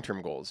some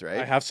long-term goals, right?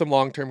 I have some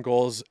long-term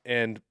goals,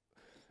 and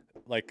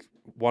like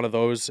one of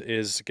those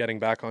is getting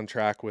back on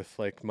track with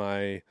like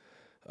my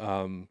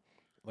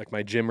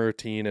gym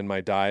routine and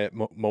my diet,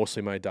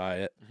 mostly my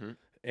diet. Mhm.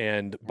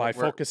 And by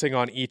Where- focusing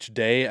on each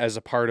day as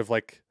a part of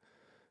like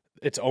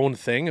its own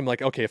thing, I'm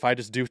like, okay, if I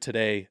just do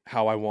today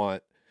how I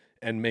want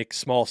and make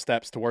small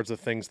steps towards the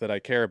things that I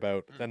care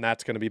about, then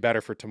that's going to be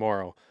better for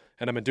tomorrow.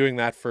 And I've been doing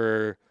that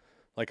for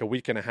like a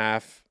week and a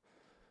half,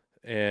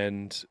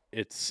 and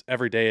it's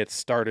every day it's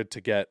started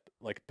to get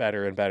like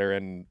better and better,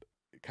 and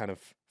kind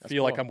of That's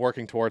feel like cool. I'm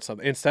working towards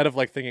something instead of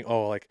like thinking,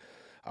 oh, like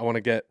I want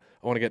to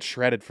get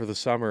shredded for the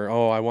summer.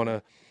 Oh, I want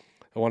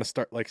to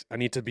start, like I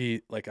need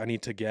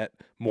to get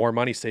more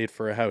money saved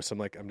for a house. I'm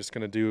like, I'm just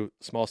going to do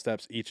small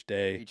steps each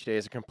day. Each day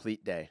is a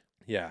complete day.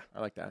 Yeah.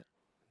 I like that.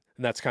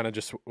 And that's kind of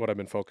just what I've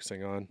been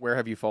focusing on. Where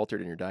have you faltered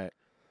in your diet?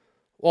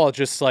 Well,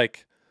 just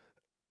like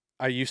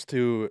I used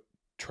to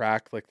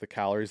track like the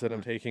calories that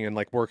I'm taking and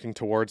like working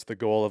towards the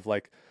goal of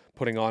like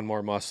putting on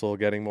more muscle,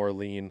 getting more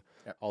lean,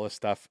 Yep. all this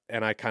stuff.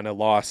 And I kind of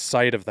lost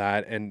sight of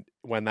that. And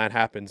when that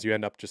happens, you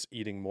end up just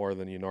eating more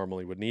than you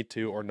normally would need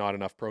to, or not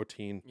enough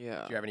protein.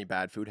 Yeah, Do you have any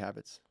bad food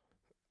habits?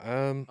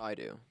 I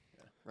do.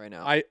 Right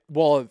now.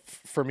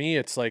 For me,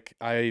 it's like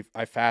I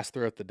fast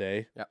throughout the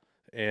day. Yep.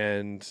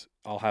 And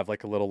I'll have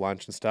like a little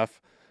lunch and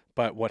stuff.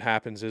 But what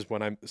happens is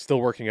when I'm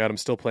still working out, I'm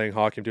still playing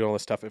hockey, I'm doing all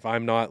this stuff. If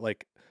I'm not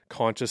like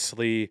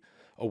consciously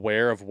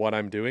aware of what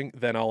I'm doing,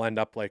 then I'll end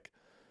up like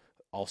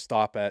I'll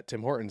stop at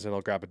Tim Hortons and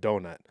I'll grab a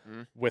donut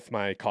Mhm. with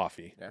my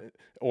coffee. Yeah.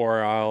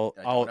 Or I'll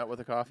A donut with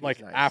a coffee is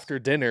like nice. after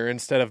dinner,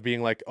 instead of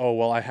being like, oh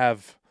well, I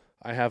have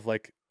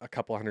like a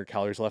couple hundred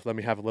calories left, let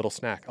me have a little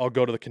snack. I'll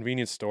go to the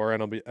convenience store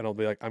and I'll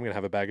be like, I'm gonna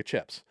have a bag of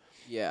chips.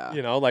 yeah.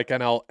 You know, like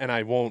and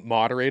I won't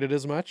moderate it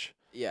as much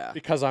Yeah.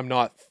 because I'm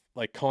not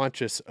like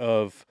conscious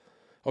of,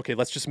 okay,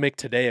 let's just make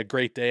today a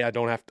great day.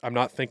 I'm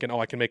not thinking, oh,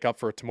 I can make up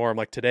for it tomorrow. I'm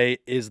like, today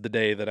is the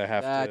day that I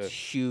have That's to.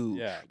 huge.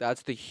 yeah.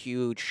 That's the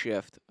huge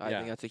shift. I Yeah.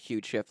 think that's a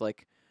huge shift.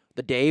 Like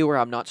the day where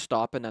I'm not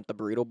stopping at the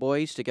Burrito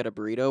Boys to get a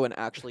burrito and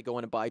actually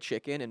going to buy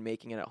chicken and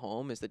making it at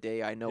home is the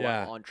day I know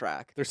Yeah. I'm on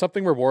track. There's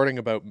something rewarding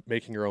about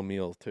making your own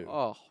meal too.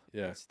 Oh,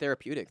 Yeah, it's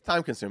therapeutic.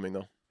 Time consuming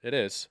though. it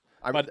is.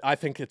 I'm- But I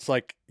think it's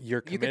like you're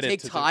You committed can take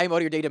to do- time out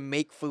of your day to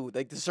make food,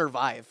 like to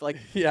survive. Like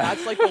Yeah.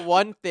 that's like the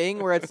one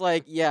thing where it's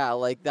like, yeah,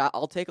 like that.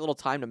 I'll take a little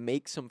time to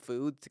make some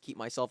food to keep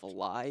myself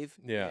alive.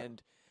 Yeah.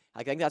 And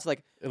I think that's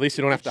like At least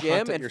you don't have to gym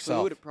hunt it and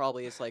yourself. food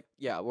probably is like,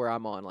 yeah, where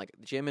I'm on. Like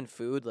gym and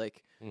food,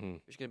 like hmm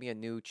there's gonna be a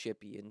new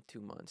Chippy in 2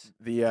 months.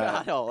 The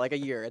No, like a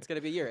year. It's gonna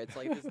be a year. It's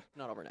like it's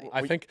not overnight.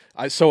 I think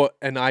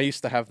I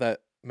used to have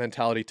that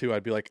mentality too.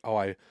 I'd be like, oh,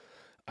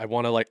 I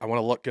want to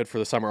look good for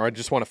the summer, or I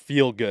just want to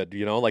feel good,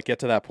 you know, like get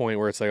to that point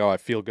where it's like, oh, I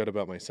feel good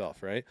about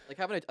myself, right? Like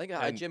having a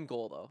And- gym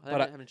goal though. but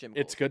Having a gym goal.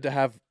 It's good to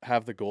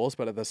have the goals,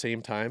 but at the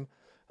same time,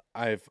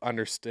 I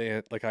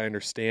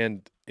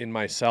understand in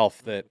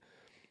myself that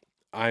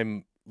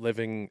I'm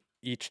living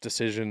each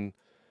decision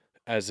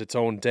as its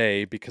own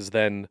day, because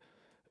then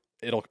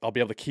I'll be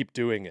able to keep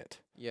doing it.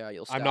 Yeah,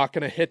 you'll. I'm stack not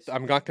gonna hit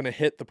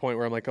days. the point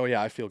where I'm like, oh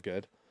yeah, I feel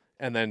good,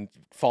 and then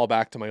fall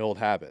back to my old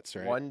habits,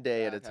 right? one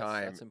day at a That's-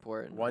 time. That's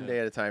important. One Yeah. day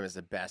at a time is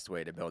the best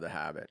way to build a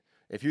habit.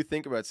 If you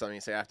think about something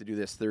and say I have to do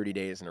this 30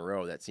 days in a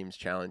row, that seems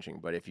challenging.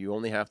 But if you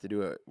only have to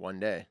do it one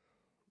day,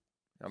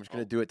 I'm just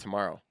going to do it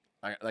tomorrow.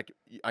 I'm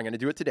going to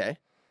do it today,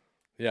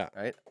 Yeah.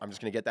 right? I'm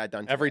just going to get that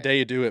done Every today. day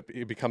you do it,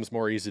 it becomes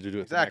more easy to do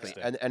it Exactly. the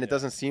next day. And it Yeah.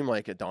 doesn't seem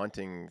like a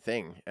daunting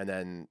thing. And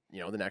then,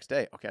 the next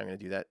day, okay, I'm going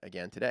to do that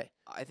again today.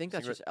 I think See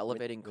that's what- just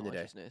elevating win the day.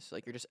 consciousness.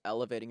 Like you're just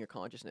elevating your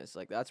consciousness.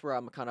 Like that's where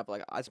I'm kind of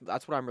like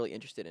that's what I'm really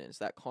interested in is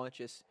that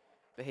conscious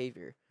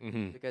behavior.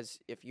 Mhm. Because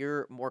if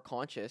you're more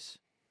conscious,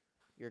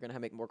 you're gonna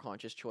make more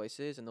conscious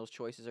choices, and those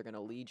choices are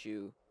gonna lead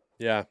you.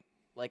 Yeah.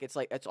 Like it's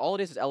all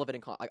it is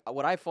elevating.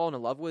 What I've fallen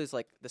in love with is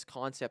like this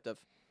concept of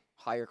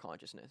higher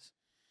consciousness.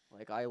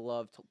 Like I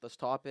love this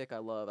topic.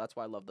 That's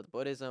why I love the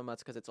Buddhism.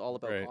 That's because it's all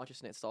about Right.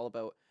 consciousness. It's all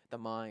about the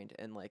mind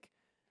and like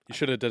You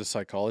should have did a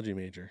psychology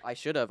major. I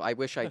should have. I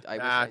wish I. I wish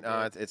Nah, I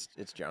no, did.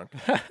 it's junk.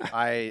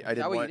 I did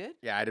that what you one. did?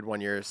 Yeah, I did 1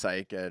 year of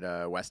psych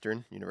at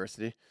Western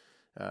University,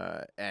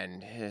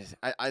 and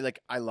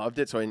I loved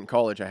it. So in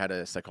college, I had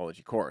a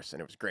psychology course,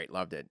 and it was great.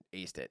 Loved it,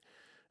 aced it.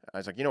 I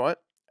was like, you know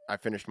what? I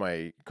finished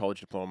my college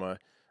diploma.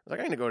 I was like,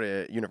 I'm going to go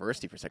to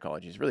university for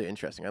psychology. It's really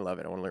interesting. I love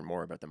it. I want to learn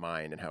more about the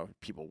mind and how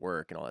people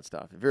work and all that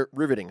stuff.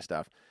 Riveting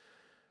stuff.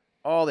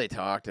 All they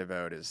talked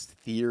about is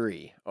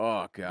theory.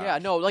 Oh god. Yeah,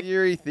 no, like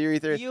theory.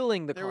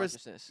 feeling the There was-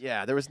 consciousness.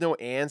 Yeah, there was no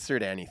answer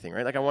to anything,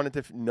 right? Like I wanted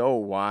to know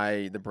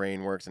why the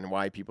brain works and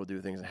why people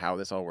do things and how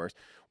this all works.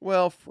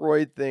 Well,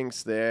 Freud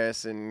thinks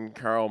this and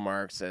Karl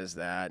Marx says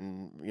that,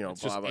 and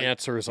It's blah just blah.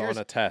 answers on Here's-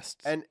 a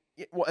test. And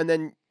and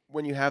then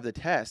when you have the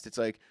test, it's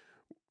like,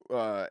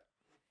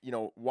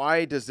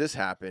 why does this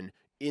happen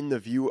in the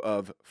view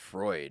of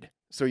Freud?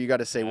 So you got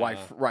to say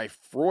why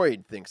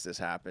Freud thinks this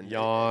happened.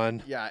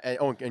 Yawn. Yeah,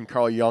 and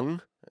Carl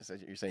Jung.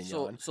 You're saying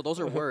Jung. So those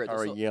are words.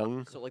 Or so,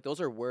 Jung. so like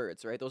those are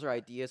words, right? Those are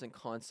ideas and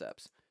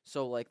concepts.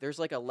 So like there's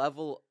like a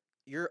level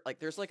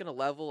there's like a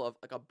level of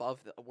like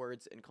above the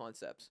words and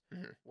concepts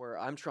Mhm. where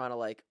I'm trying to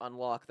like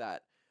unlock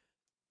that.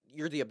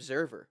 You're the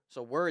observer.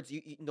 So words,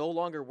 you no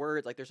longer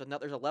words. Like there's a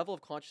level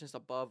of consciousness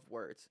above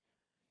words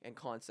and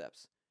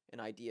concepts and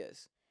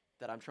ideas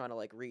that I'm trying to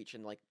like reach,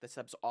 and like this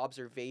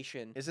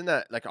observation. Isn't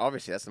that like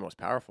obviously that's the most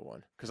powerful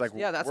one? Because like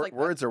Yeah, that's like-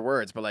 words are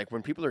words, but like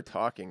when people are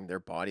talking,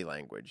 their body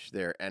language,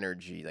 their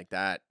energy, like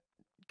that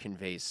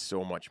conveys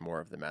so much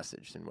more of the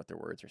message than what their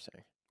words are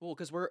saying. Well,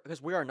 because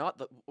we are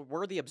not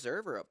we're the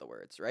observer of the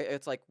words, right?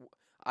 It's like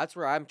that's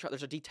where I'm trying.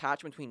 There's a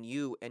detachment between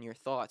you and your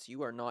thoughts.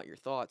 You are not your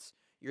thoughts.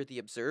 You're the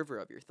observer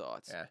of your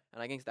thoughts. Yeah.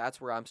 And I think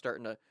that's where I'm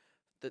starting to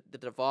the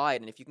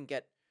divide. And if you can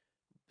get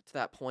to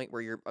that point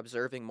where you're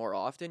observing more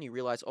often, you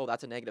realize, oh,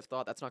 that's a negative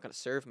thought. That's not going to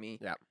serve me.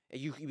 Yeah.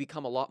 And you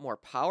become a lot more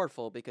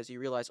powerful because you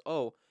realize,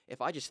 oh,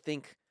 if I just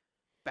think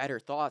better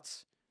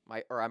thoughts,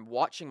 or I'm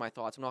watching my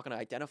thoughts, I'm not going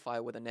to identify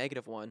with a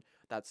negative one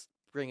that's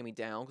bringing me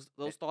down, because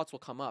those thoughts will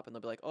come up and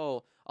they'll be like,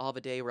 oh, I'll have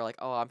a day where like,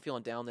 oh, I'm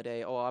feeling down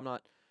today. Oh, I'm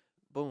not.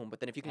 Boom. But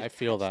then if you can I just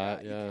feel catch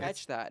that, you yeah.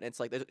 catch that, and it's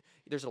like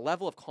there's a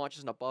level of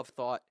consciousness above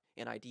thought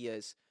and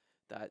ideas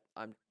that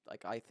I'm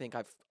like, I think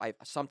I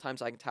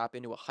sometimes I can tap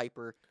into a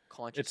hyper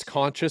conscious. It's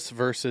conscious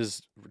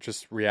versus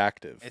just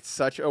reactive. It's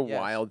such a Yes.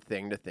 wild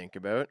thing to think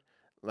about,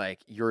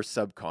 like your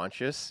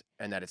subconscious,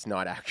 and that it's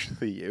not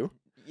actually you.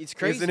 It's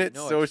crazy. Isn't it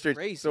No, so it's strange?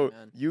 crazy, So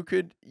man. you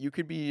could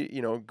be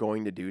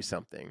going to do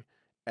something,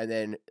 and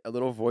then a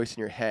little voice in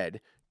your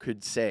head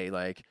could say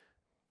like,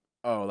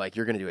 "Oh, like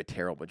you're going to do a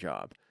terrible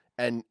job,"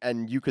 and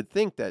you could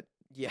think that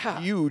Yeah.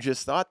 you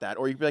just thought that,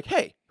 or you'd be like,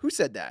 "Hey, who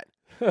said that?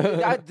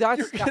 That's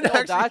You're that, gonna no,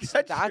 actually that's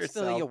catch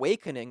the yourself.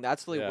 awakening.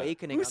 That's the Yeah.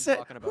 awakening Who I'm said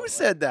talking about. who like-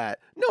 said that?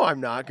 No, I'm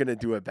not going to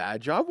do a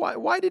bad job.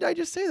 Why did I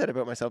just say that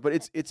about myself?" But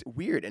it's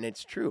weird and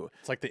it's true.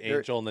 It's like the there-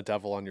 angel and the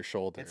devil on your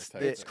shoulder. It's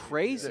type the- It's thing.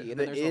 crazy. the and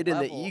then there's a id and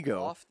the level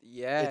ego.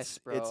 yes,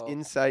 bro. It's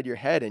inside your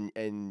head,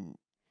 and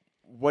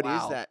what is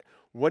Wow. that?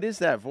 What is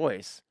that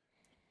voice?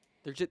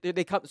 They're just,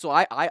 they come. So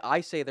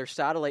I say they're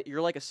satellite.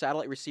 You're like a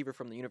satellite receiver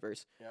from the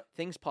universe. Yep.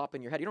 Things pop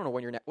in your head. You don't know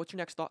when what's your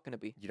next thought going to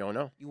be. You don't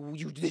know. They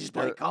just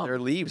There, they come. there are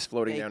leaves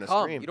floating They down a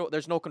come. stream. You don't.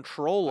 There's no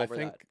control I over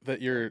think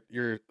that. that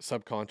your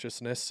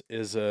subconsciousness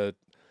is a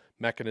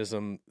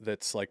mechanism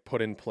that's like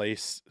put in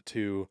place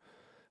to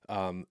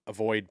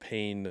avoid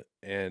pain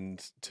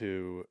and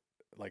to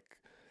like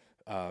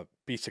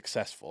be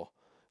successful.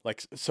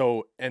 Like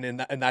so, and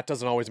that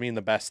doesn't always mean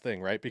the best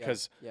thing, right?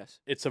 Because Yes.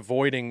 it's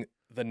avoiding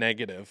the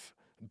negative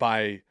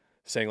by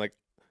saying like,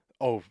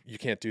 "Oh, you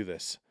can't do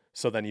this,"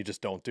 so then you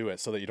just don't do it,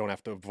 so that you don't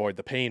have to avoid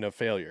the pain of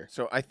failure.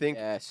 So I think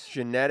Yes.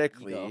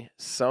 genetically, Ego.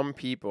 some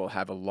people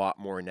have a lot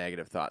more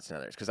negative thoughts than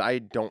others. Because I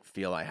don't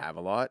feel I have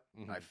a lot.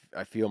 Mhm.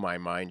 I feel my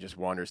mind just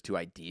wanders to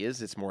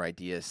ideas. It's more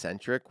idea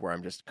centric, where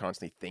I'm just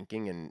constantly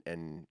thinking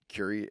and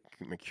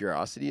my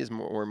curiosity is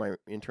more my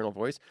internal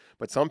voice.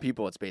 But some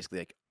people, it's basically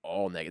like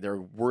all negative. They're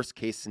worst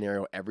case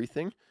scenario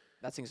everything.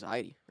 That's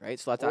anxiety, right?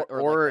 So that's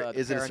Or like the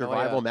is it a paranoia.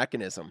 survival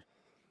mechanism?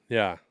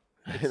 Yeah,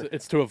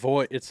 it's to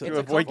avoid. It's To it's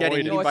avoid getting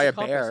avoiding- eaten it's by a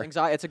compass. bear.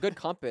 Anxiety, it's a good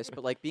compass,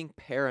 but like being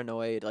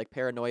paranoid, like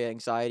paranoia,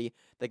 anxiety,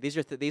 like these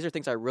are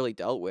things I really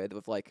dealt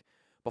with like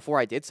before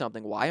I did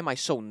something. Why am I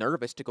so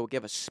nervous to go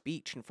give a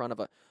speech in front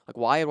of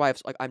why do I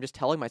have, like I'm just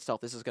telling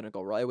myself this is gonna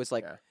go right? It was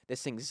like Yeah.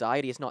 this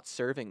anxiety is not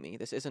serving me.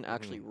 This isn't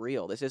actually Mm-hmm.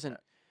 real. This isn't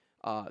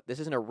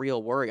a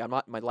real worry.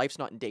 My life's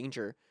not in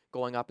danger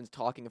going up and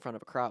talking in front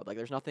of a crowd. Like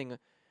there's nothing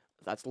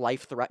that's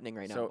life threatening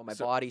right now. So- But my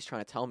so- body's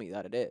trying to tell me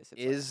that it is. It's like-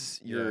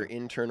 Is your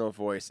internal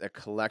voice a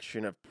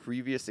collection of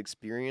previous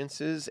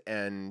experiences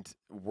and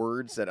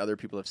words that other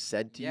people have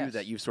said to you that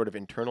Yes. you've sort of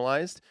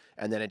internalized,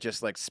 and then it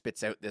just like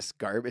spits out this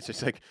garbage? It's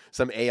just like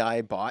some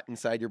AI bot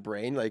inside your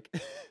brain, like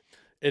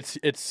It's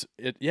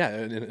yeah.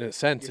 In a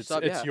sense, Your it's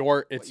sub- it's yeah, your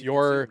what it's you've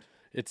your consumed.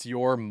 it's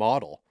your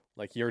model,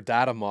 like your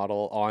data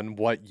model on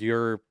what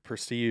your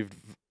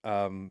perceived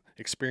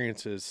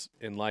experiences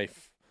in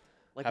life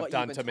like have what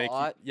done you've to been make you,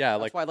 taught. yeah,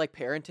 That's like why I like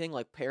parenting,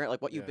 like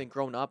what you've Yeah. been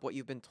grown up, what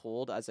you've been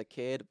told as a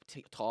kid,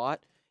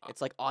 taught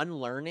It's like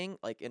unlearning,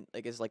 like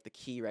is like the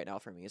key right now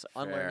for me. Is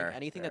unlearning Fair,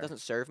 anything fair. that doesn't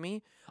serve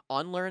me.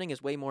 Unlearning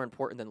is way more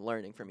important than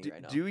learning for me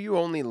right now. Do you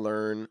only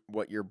learn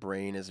what your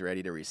brain is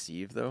ready to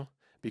receive, though?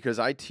 Because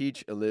I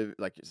teach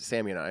like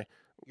Sammy and I.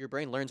 Your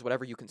brain learns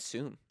whatever you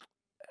consume,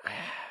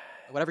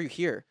 whatever you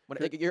hear.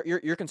 Like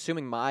you're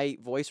consuming my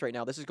voice right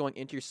now. This is going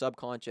into your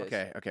subconscious.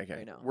 Okay.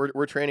 right now.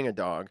 We're training a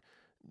dog,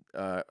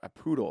 a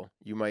poodle.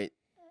 You might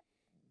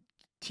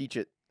teach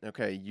it.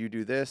 Okay, you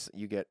do this,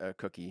 you get a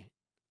cookie.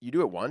 You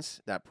do it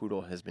once, that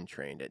poodle has been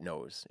trained. It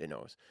knows.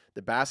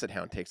 The basset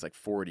hound takes like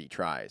 40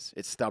 tries.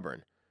 It's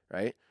stubborn,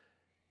 right?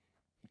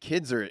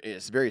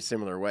 It's a very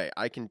similar way.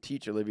 I can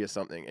teach Olivia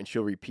something and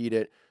she'll repeat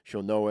it.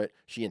 She'll know it.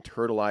 She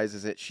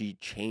internalizes it. She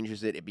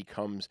changes it.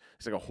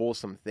 It's like a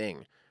wholesome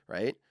thing,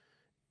 right?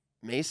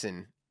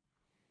 Mason,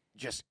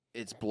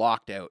 it's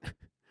blocked out.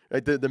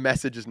 Like the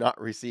message is not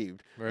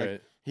received.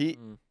 Right.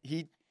 Like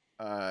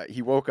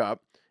he woke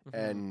up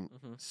and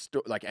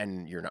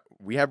and you're not.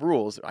 We have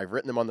rules. I've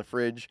written them on the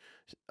fridge.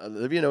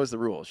 Olivia knows the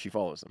rules. She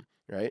follows them.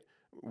 Right.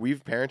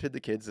 We've parented the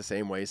kids the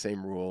same way,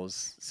 same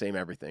rules, same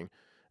everything.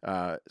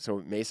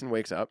 So Mason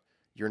wakes up.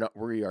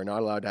 We are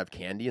not allowed to have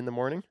candy in the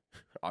morning.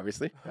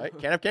 Obviously, right?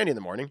 Can't have candy in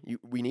the morning.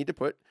 We need to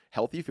put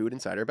healthy food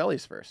inside our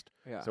bellies first.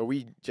 Yeah. So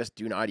we just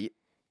do not eat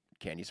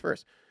candies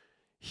first.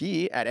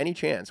 He, at any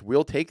chance,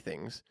 will take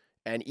things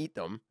and eat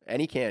them,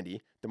 any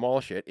candy,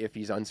 demolish it if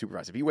he's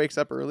unsupervised. If he wakes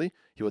up early,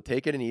 he will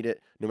take it and eat it,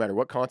 no matter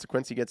what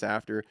consequence he gets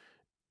after,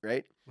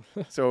 right?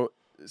 So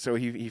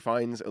he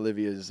finds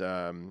Olivia's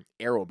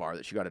Aero bar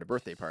that she got at a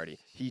birthday party.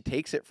 He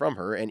takes it from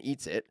her and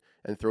eats it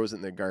and throws it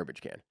in the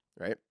garbage can,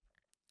 right?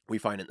 We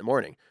find it in the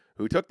morning.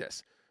 Who took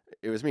this?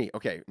 It was me.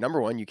 Okay,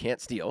 number one, you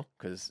can't steal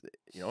because,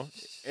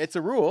 it's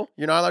a rule.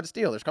 You're not allowed to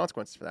steal. There's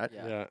consequences for that.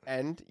 Yeah.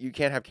 And you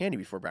can't have candy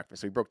before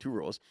breakfast. So he broke 2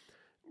 rules.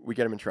 We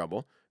get him in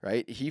trouble,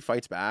 right? He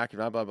fights back,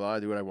 blah, blah, blah,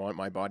 do what I want,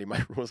 my body,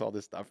 my rules, all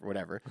this stuff, or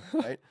whatever,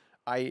 right?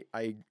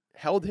 I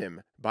held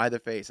him by the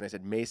face and I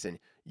said, Mason,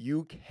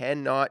 you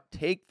cannot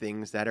take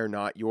things that are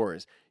not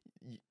yours.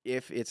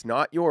 If it's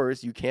not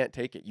yours, you can't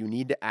take it. You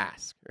need to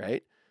ask,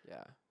 right?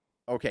 Yeah.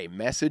 Okay,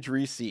 message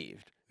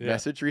received. Yeah.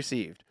 Message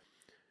received.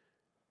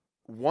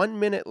 1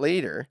 minute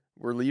later,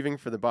 we're leaving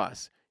for the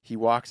bus. He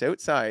walks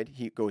outside.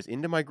 He goes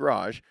into my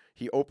garage.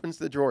 He opens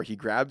the drawer. He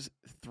grabs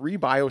 3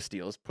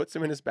 BioSteels, puts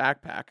them in his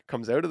backpack,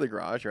 comes out of the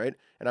garage, right?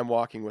 And I'm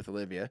walking with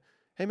Olivia.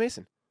 Hey,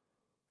 Mason,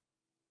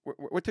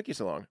 what took you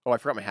so long? Oh, I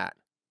forgot my hat.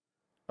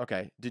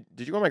 Okay. Did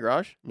you go in my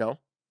garage? No.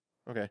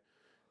 Okay.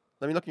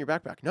 Let me look in your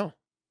backpack. No,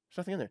 there's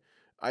nothing in there.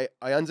 I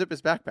unzip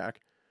his backpack.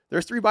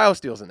 There's 3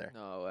 BioSteels in there.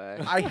 No way.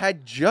 I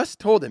had just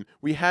told him.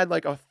 We had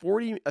like a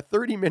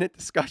 30-minute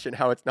discussion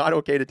how it's not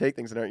okay to take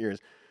things that aren't yours.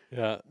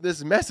 Yeah.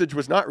 This message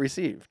was not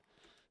received.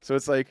 So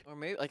it's like, Or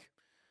maybe like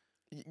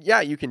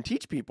yeah, you can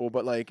teach people,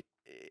 but like,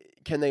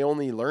 can they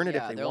only learn it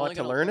if they they're want only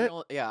to gonna- learn they're it?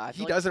 only- Yeah. I He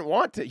feel like- doesn't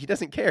want to. He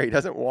doesn't care.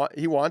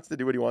 He wants to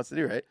do what he wants to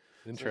do, right?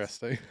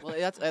 Interesting. Well,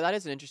 that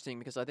is interesting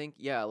because I think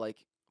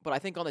but I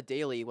think on the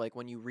daily, like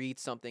when you read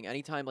something,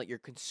 anytime like you're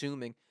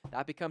consuming,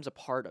 that becomes a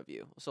part of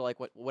you. So like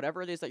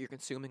whatever it is that you're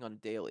consuming on a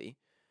daily,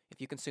 if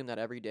you consume that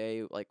every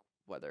day, like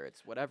whether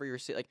it's whatever you're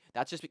like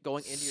that's just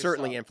going into your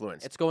Certainly sub.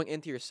 influenced. It's going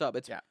into your sub.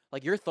 It's Yeah.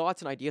 like your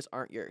thoughts and ideas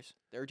aren't yours.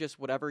 They're just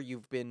whatever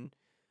you've been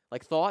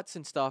like thoughts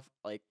and stuff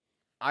like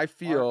I aren't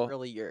feel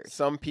really yours.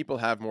 some people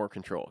have more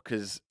control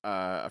because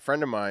a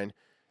friend of mine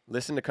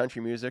listened to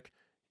country music.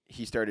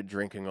 He started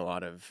drinking a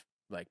lot of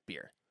like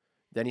beer.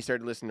 Then he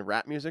started listening to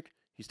rap music.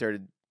 He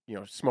started,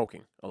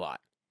 smoking a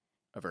lot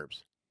of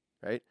herbs,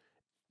 right?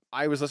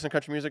 I was listening to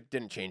country music,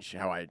 didn't change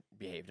how I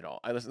behaved at all.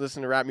 I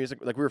listened to rap music,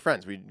 like we were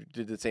friends. We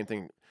did the same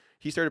thing.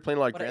 He started playing a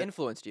lot of But it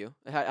influenced you.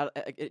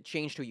 It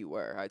changed who you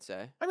were, I'd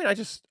say. I mean,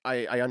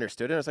 I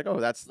understood it. I was like, oh,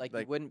 that's Like,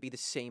 like you wouldn't be the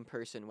same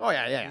person with Oh,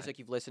 yeah, the yeah. music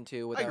you've listened to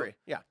I without agree.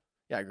 Yeah,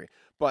 I agree.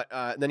 But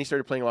then he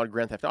started playing a lot of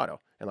Grand Theft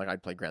Auto, and like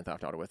I'd play Grand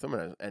Theft Auto with him,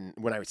 and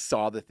when I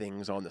saw the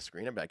things on the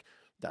screen, I'd be like,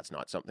 that's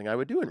not something I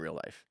would do in real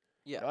life.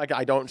 Yeah. Like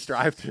I don't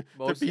strive to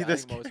be I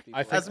this. think most people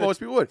I think As most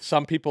people would.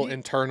 Some people He-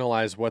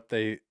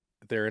 internalize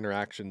their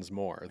interactions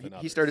more than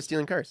He started others.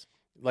 stealing cars.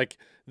 Like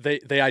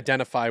they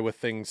identify with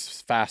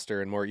things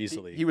faster and more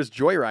easily. He was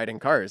joyriding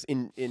cars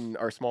in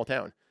our small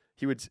town.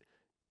 He would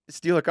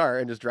steal a car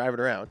and just drive it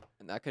around.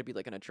 and that could be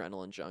like an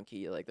adrenaline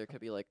junkie. Like there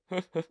could be like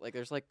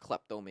there's like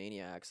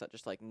kleptomaniacs that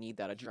just like need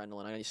that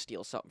adrenaline. I need to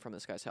steal something from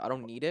this guy's house. I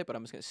don't need it, but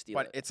I'm just gonna steal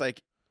But it. it's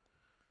like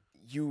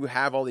you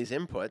have all these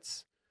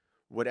inputs.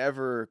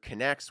 Whatever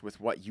connects with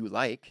what you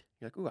like,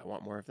 you're like, ooh, I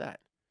want more of that.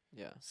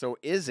 Yeah. So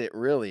is it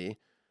really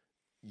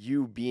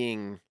you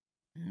being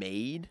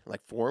made,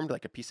 like formed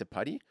like a piece of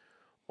putty?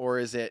 Or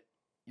is it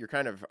you're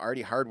kind of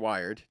already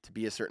hardwired to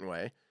be a certain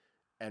way?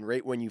 And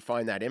right when you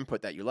find that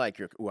input that you like,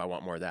 you're like, ooh, I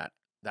want more of that.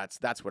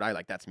 That's what I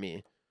like. That's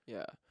me.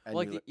 Yeah. And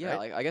Well, like you- yeah, right?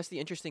 like I guess the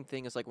interesting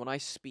thing is like when I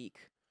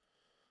speak,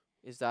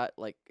 is are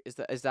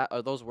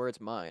those words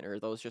mine or are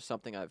those just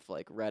something I've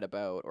like read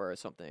about or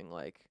something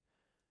like,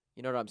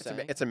 you know what I'm It's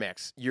saying? it's a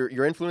mix.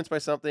 You're influenced by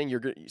something.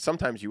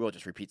 Sometimes you will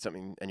just repeat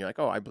something, and you're like,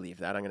 "Oh, I believe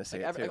that. I'm going to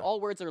say Like, it too." all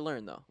words are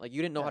learned though. Like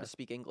you didn't know how Yeah. to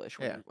speak English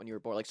Yeah. when you were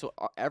born. Like so,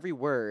 every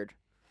word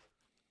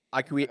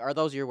I create. Are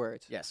those your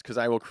words? Yes, because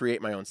I will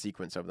create my own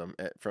sequence of them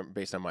from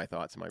based on my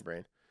thoughts in my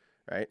brain,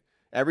 right?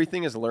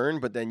 Everything is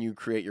learned, but then you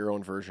create your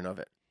own version of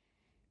it.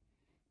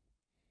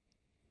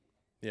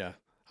 Yeah,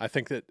 I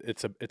think that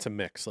it's a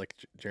mix, like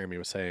Jeremy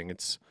was saying.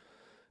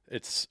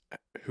 It's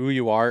who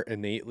you are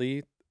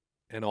innately,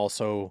 and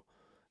also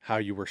how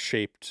you were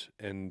shaped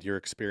and your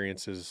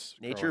experiences.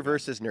 Nature growing up.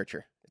 versus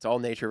nurture. It's all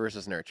nature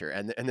versus nurture,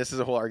 and this is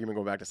a whole argument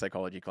going back to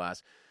psychology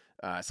class.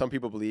 Some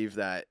people believe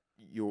that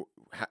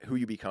who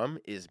you become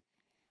is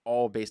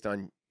all based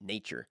on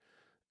nature.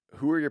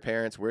 Who are your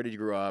parents? Where did you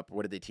grow up?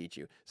 What did they teach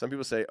you? Some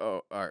people say,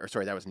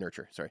 sorry, that was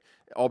nurture. Sorry,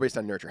 all based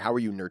on nurture. How were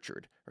you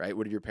nurtured? Right?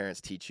 What did your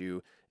parents teach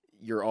you?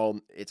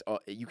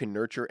 You can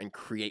nurture and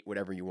create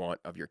whatever you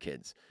want of your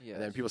kids. Yes.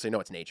 And then people say, no,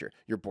 it's nature.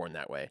 You're born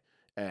that way,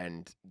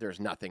 and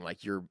there's nothing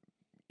like you're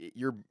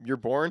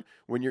born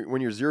when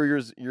you're 0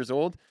 years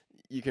old.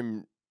 You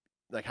can,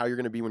 like, how you're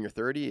going to be when you're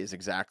 30 is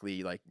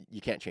exactly like,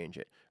 you can't change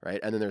it, right?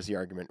 And then there's the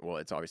argument, well,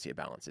 it's obviously a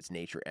balance. It's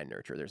nature and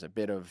nurture. There's a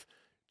bit of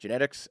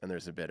genetics and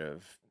there's a bit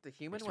of The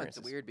human one's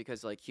experiences. weird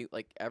because like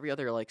every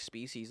other like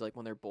species, like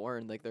when they're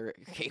born, like they're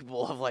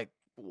capable of like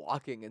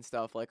walking and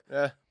stuff. Like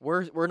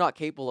we're not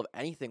capable of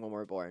anything when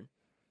we're born.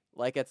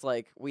 Like it's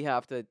like we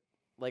have to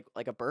like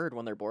a bird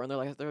when they're born,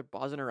 they're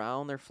buzzing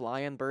around, they're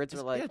flying. Birds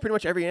are like yeah, pretty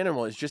much every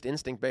animal is just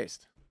instinct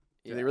based.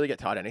 Do Yeah. they really get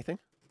taught anything?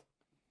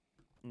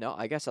 No,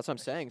 I guess that's what I'm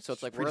saying. So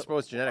it's like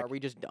predisposed genetic. Are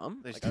we just dumb?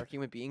 They're Like just- are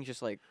human beings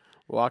just like?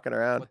 Walking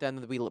around. But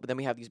then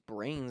we have these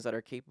brains that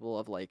are capable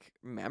of like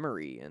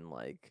memory and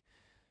like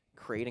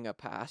creating a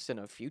past and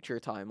a future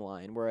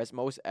timeline, whereas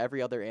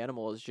every other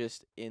animal is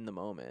just in the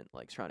moment,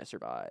 like trying to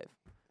survive.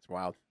 It's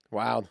wild.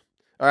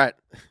 All right.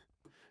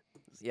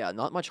 Yeah,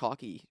 not much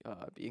hockey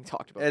being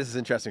talked about. This is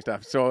interesting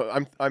stuff. So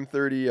I'm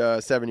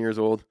 37 years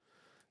old.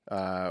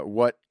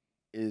 What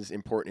is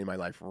important in my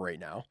life right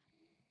now?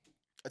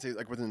 I'd say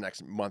like within the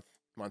next month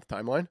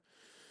timeline.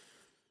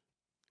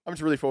 I'm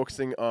just really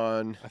focusing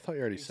on, I thought you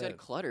already You said said.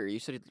 clutter. You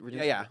said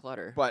reduce yeah. the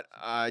clutter. but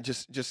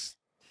just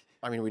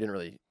I mean, we didn't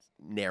really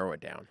narrow it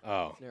down,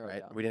 Oh, Narrow it right?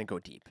 down. We didn't go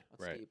deep.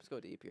 Right. Let's go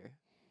deep here.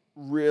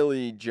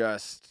 Really,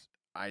 just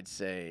I'd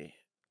say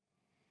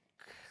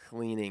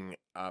cleaning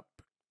up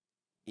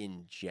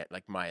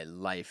like my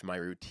life, my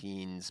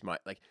routines, my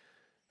like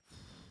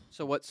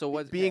So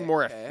what? being okay,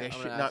 more okay, I'm gonna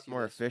efficient, ask not you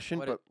more this.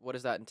 efficient, but What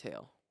does that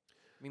entail?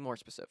 Be more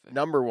specific.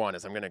 number one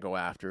is I'm going to go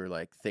after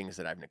like things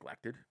that I've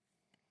neglected,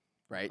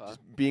 right? Okay.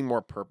 Just being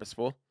more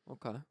purposeful.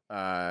 Okay.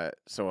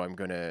 So I'm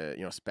going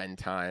to, spend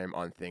time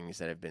on things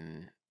that have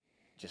been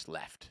just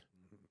left,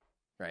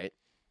 right?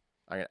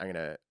 I'm going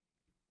to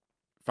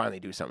finally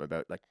do something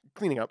about like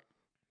cleaning up,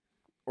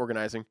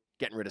 organizing,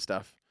 getting rid of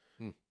stuff.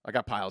 I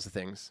got piles of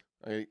things.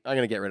 I'm going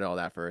to get rid of all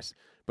that first.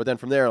 But then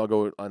from there, I'll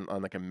go on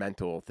like a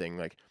mental thing,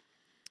 like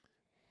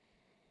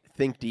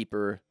think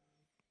deeper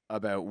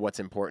about what's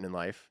important in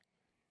life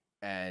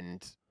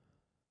and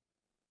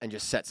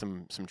just set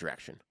some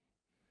direction,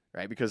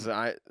 right? Because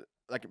I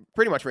like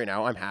pretty much right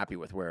now I'm happy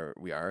with where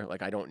we are.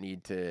 Like I don't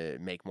need to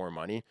make more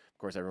money. Of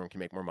course, everyone can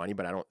make more money,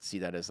 but I don't see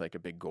that as like a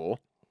big goal,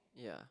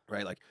 Yeah.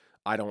 right? Like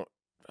I don't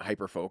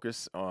hyper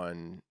focus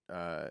on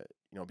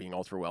being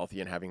ultra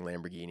wealthy and having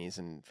Lamborghinis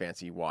and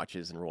fancy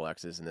watches and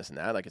Rolexes and this and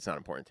that. Like it's not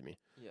important to me,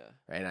 Yeah.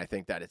 right? And I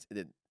think that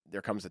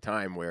there comes a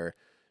time where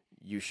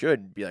you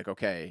should be like,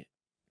 okay,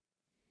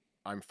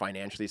 I'm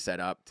financially set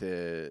up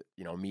to,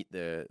 meet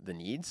the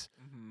needs.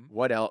 Mm-hmm.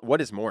 What else? What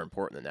is more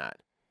important than that?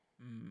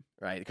 Mm.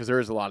 Right? Because there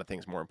is a lot of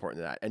things more important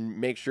than that. And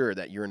make sure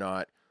that you're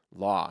not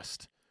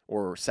lost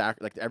or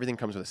like everything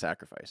comes with a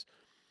sacrifice.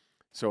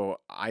 So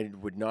I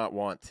would not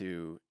want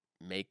to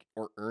make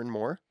or earn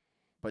more,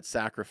 but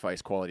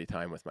sacrifice quality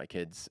time with my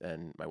kids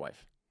and my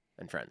wife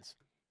and friends.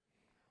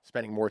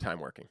 Spending more time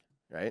working,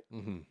 right?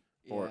 mm-hmm.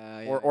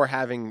 Or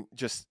having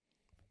just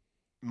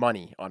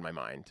money on my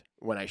mind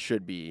when I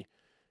should be,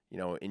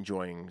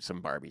 enjoying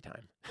some Barbie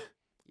time.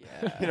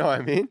 Yeah. You know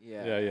what I mean?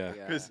 Yeah.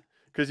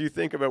 Because you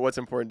think about what's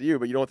important to you,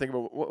 but you don't think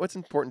about what's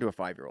important to a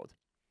 5-year-old,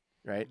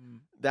 right? Mm.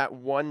 That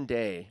one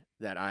day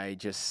that I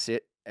just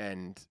sit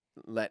and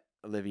let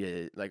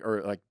Olivia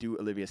do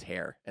Olivia's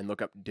hair and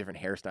look up different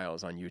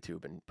hairstyles on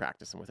YouTube and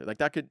practice them with her. Like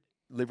that could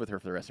live with her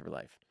for the rest of her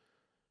life.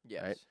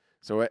 Yes. Right?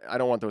 So I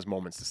don't want those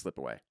moments to slip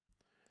away,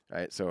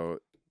 right? So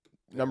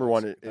number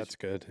one is That's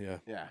good. Yeah.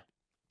 yeah,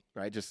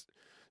 right. Just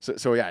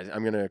so yeah,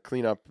 I'm gonna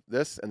clean up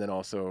this and then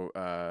also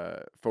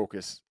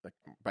focus. Like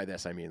by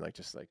this I mean like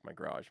just like my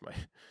garage,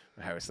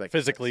 my house, like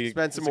Physically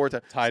spend some more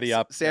time. tidy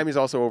up. Sammy's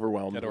also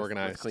overwhelmed Get with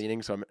organized.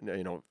 cleaning, so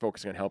I'm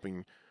focusing on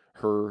helping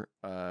her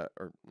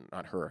or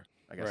not her,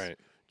 I guess.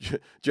 Right.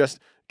 Just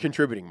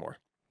contributing more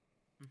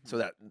Mm-hmm. so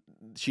that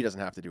she doesn't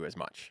have to do as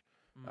much.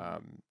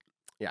 Mhm.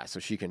 Yeah, so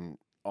she can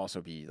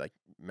also be like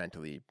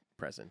mentally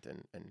present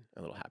and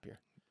a little happier.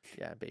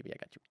 Yeah, baby, I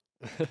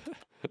got you.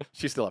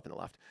 She's still up in the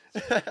loft.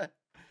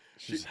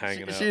 She's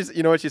hanging out. She's,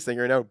 you know what she's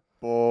thinking right now?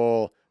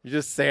 Bull. You're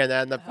just saying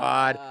that in the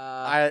pod.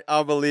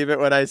 I'll believe it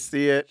when I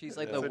see it. She's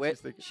like That's the what she's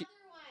thinking.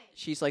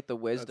 she's like the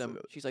wisdom.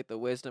 another- She's like the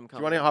wisdom.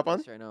 you wanna hop on?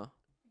 Right now.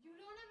 You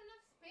don't have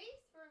enough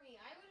space for me.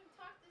 I would have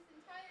talked this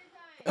entire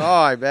time. Oh,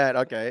 I bet.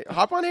 Okay.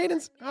 Hop on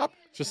Hayden's.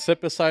 Just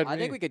sit beside me. I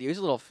think we could use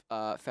a little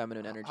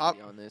feminine energy Hop-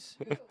 on this.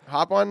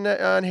 Hop on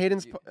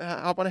Hayden's.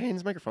 Hop on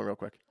Hayden's microphone real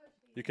quick.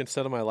 You can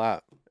sit on my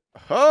lap.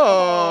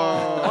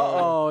 Oh.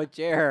 Oh,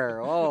 Jer.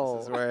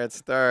 This is Oh. where it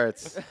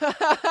starts.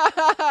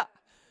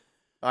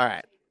 All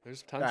right.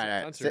 There's All tons, right.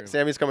 of, tons of room.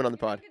 Sammy's coming on the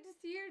pod. Get to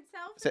see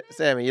yourself in it?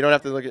 Sammy, you don't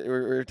have to look at.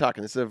 We're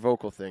talking. This is a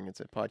vocal thing. It's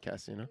a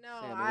podcast, you know.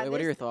 No, Sammy, what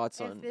are your thoughts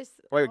if on- this,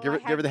 Wait, oh, give I her-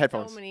 give her the have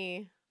headphones. So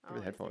many. Give her the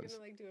is it headphones.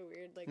 Gonna, like, do a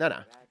weird, like, No, no.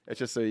 feedback? It's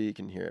just so you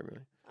can hear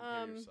everyone.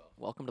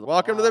 Welcome to the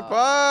Welcome to the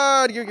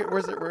pod. pod.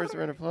 Where's the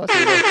round of applause? Here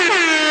we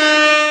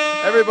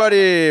go.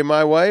 Everybody,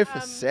 my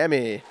wife,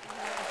 Sammy. It's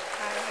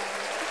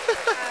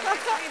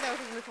funny though,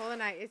 because Nicole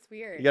and I, it's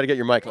weird. You got to get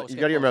your mic. Close, You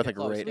get got to get your close, mouth get like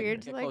close, right. Weird in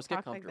to Get like close, get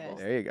talk like comfortable.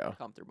 this. There you go.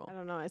 Comfortable. I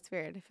don't know. It's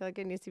weird. I feel like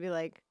it needs to be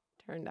like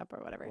turned up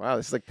or whatever. Wow,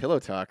 this is like pillow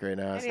talk right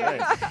now. It's Anyway.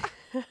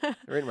 nice.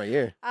 Right in my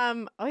ear.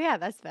 Oh yeah,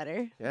 that's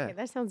better. Yeah. Okay,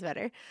 that sounds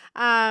better.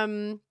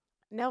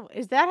 No,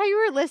 is that how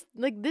you were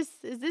like this?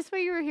 Is this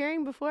what you were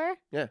hearing before?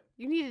 Yeah.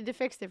 You needed to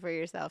fix it for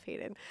yourself,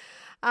 Hayden.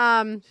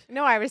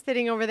 No, I was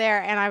sitting over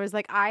there and I was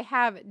like, I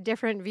have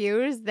different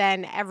views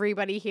than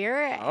everybody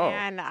here, Oh.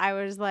 and I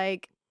was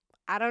like,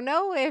 I don't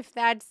know if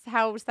that's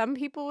how some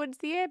people would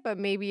see it, but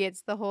maybe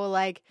it's the whole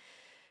like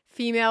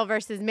female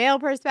versus male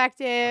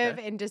perspective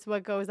and just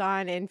what goes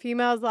on in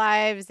females'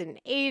 lives and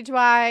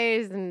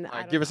age-wise and All I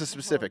right, don't give know, us a the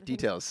whole specific thing.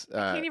 details.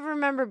 I can't even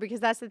remember because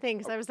that's the thing.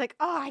 Because I was like,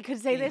 oh, I could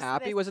say Being this.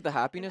 happy? this. Was it the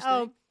happiness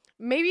Oh, thing?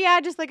 maybe yeah,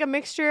 just like a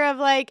mixture of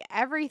like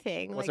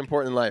everything. What's like,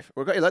 important in life?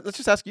 Let's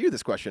just ask you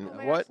this question. Oh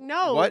my What gosh,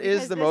 no, What is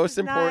because the this most is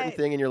important not-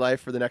 thing in your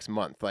life for the next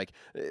month? Like,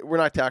 we're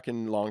not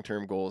talking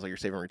long-term goals like you're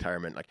saving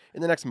retirement. Like,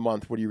 in the next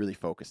month, what are you really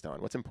focused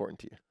on? What's important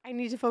to you? I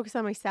need to focus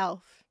on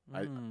myself,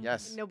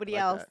 Yes. nobody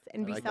I like else, that.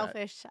 and I be like that.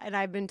 selfish. And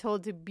I've been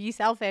told to be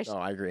selfish Oh,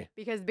 I agree.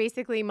 because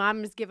basically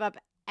moms give up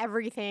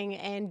everything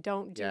and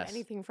don't do Yes.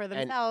 anything for And-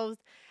 themselves.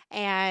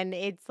 And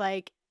it's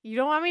like, you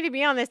don't want me to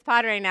be on this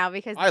pod right now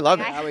because I love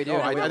like, it. Yeah, we do. No,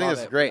 I We think love this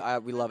is it. great.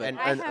 We love it. And-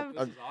 I and- have-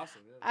 This is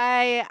awesome.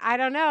 Yeah. I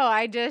don't know.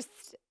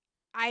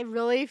 I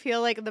really feel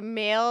like the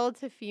male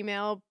to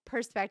female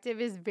perspective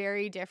is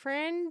very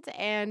different,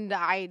 and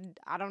I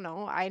don't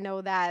know. I know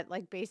that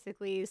like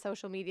basically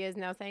social media is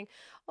now saying,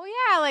 "Oh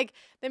yeah, like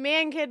the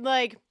man could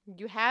like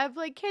you have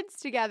like kids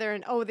together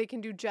and oh they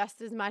can do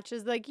just as much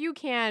as like you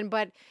can,"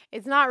 but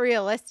it's not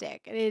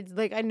realistic. And it's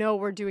like I know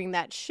we're doing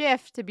that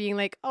shift to being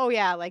like, "Oh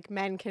yeah, like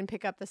men can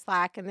pick up the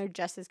slack and they're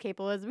just as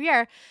capable as we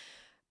are."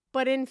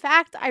 But in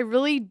fact, I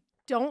really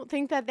don't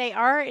think that they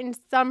are in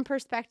some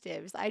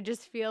perspectives. I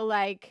just feel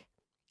like,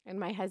 and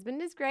my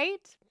husband is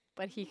great,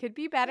 but he could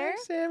be better.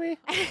 Sammy.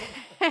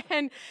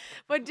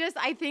 But just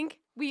I think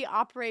we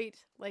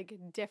operate like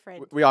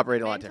different. We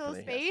operate a lot mental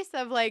differently. yes.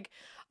 space of like,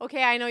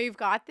 okay, I know you've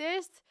got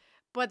this,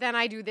 but then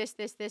I do this,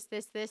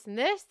 and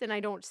this, and I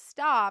don't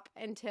stop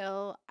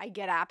until I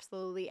get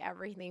absolutely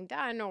everything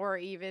done. Or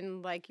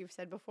even like you've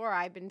said before,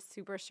 I've been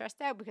super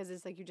stressed out because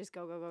it's like you just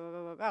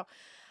go.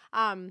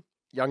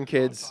 Young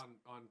kids.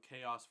 on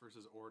chaos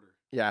versus order.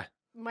 Yeah.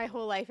 My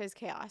whole life is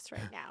chaos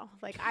right now.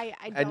 Like I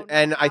don't And know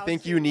and I how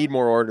think to- you need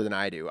more order than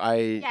I do.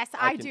 Yes,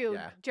 I can- do.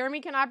 Yeah.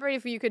 Jeremy can operate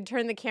if you could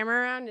turn the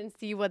camera around and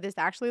see what this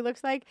actually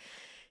looks like.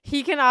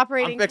 He can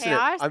operate I'm in fixing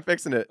chaos. it. I'm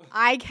fixing it.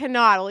 I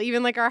cannot. Well,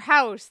 even like our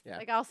house. Yeah.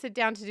 Like I'll sit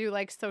down to do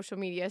like social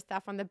media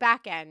stuff on the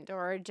back end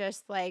or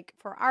just like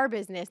for our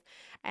business.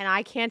 And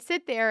I can't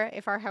sit there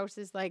if our house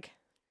is like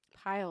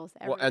piles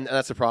Well, everywhere. and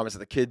that's the problem is that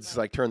the kids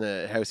like turn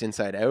the house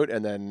inside out,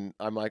 and then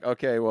I'm like,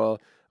 okay, well,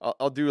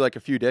 I'll do like a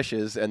few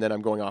dishes, and then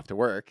I'm going off to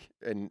work,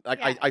 and like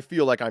Yeah. I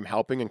feel like I'm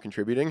helping and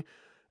contributing,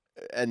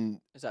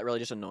 and Is that really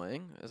just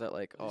annoying? Is that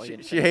like, oh, She- you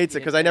didn't she finish- hates you it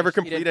didn't 'cause I never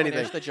finish- you didn't complete finish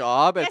anything. the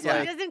job. Yes, It's but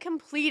like, he doesn't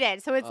complete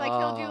it. So it's like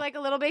he'll do Oh. like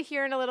a little bit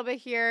here and a little bit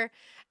here,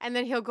 and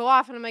then he'll go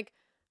off, and I'm like,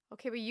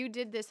 okay, but you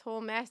did this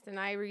whole mess, and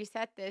I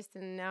reset this,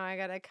 and now I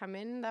gotta come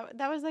in.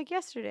 That was like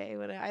yesterday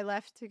when I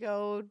left to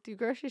go do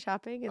grocery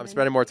shopping. And I'm then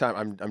spending more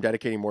time. I'm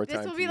dedicating more This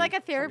time. will to be you. like a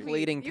therapy.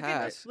 Completing You can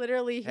tasks. just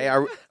literally. Hey, hear,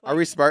 are we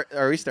like,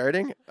 are we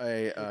starting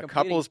a completing-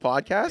 couples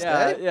podcast? yeah,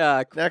 eh? yeah.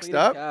 Next completing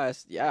up.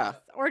 tasks, yeah.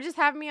 or just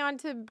have me on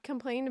to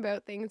complain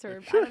about things,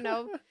 or I don't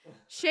know,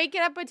 shake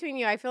it up between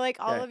you. I feel like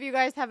all Okay. of you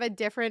guys have a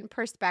different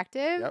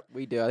perspective. Yep.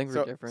 We do. I think we're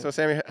So, different. so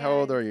Sammy, how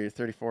old And- are you?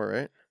 34,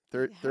 right?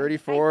 I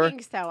 34.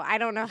 think so. I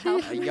don't know how.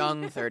 a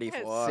young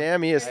 34.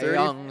 Sammy is A 30.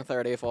 young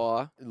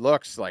 34.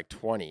 Looks like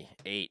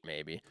 28,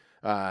 maybe.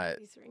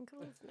 These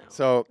wrinkles. No.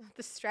 So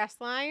The stress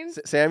lines.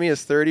 Sammy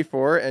is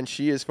 34, and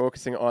she is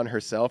focusing on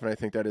herself, and I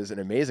think that is an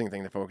amazing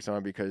thing to focus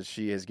on because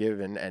she has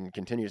given and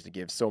continues to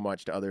give so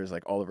much to others,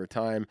 like all of her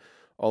time,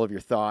 all of your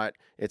thought.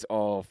 It's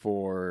all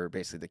for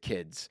basically the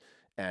kids,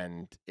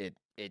 and it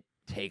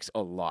takes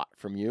a lot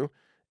from you,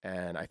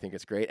 and I think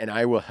it's great. And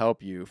I will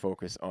help you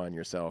focus on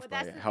yourself But by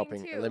that's the thing,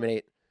 helping too.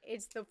 eliminate.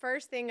 It's the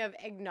first thing of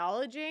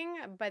acknowledging,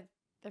 but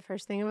the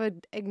first thing of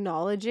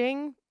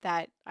acknowledging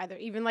that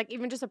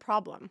even just a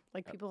problem.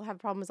 Like people have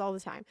problems all the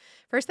time.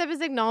 First step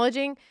is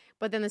acknowledging,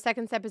 but then the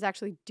second step is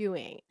actually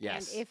doing.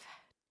 Yes. And if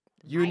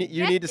You I need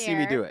you get need to see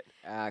me do there. it.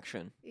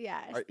 Action.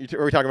 Yes.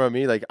 Are we talking about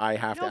me? Like I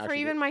have to No, for actually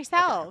do even it?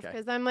 myself, okay.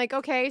 because I'm like,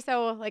 okay,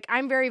 so like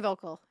I'm very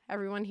vocal.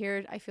 Everyone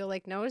here, I feel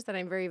like, knows that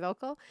I'm very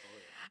vocal,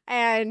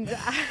 and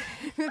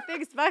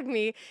things bug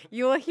me.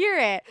 You will hear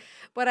it,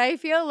 but I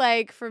feel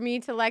like for me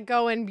to let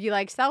go and be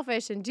like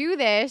selfish and do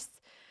this,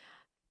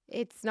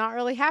 it's not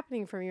really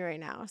happening for me right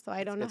now. So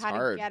I don't know it's how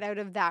hard. to get out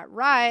of that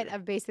rut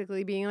of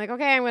basically being like,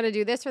 okay, I'm going to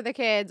do this for the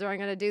kids, or I'm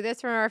going to do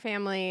this for our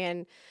family,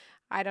 and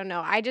I don't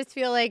know. I just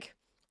feel like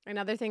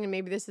another thing, and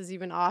maybe this is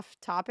even off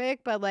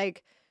topic, but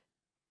like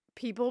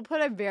people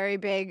put a very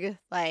big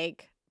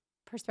like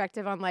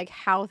perspective on like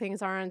how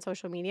things are on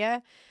social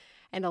media,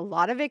 and a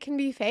lot of it can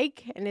be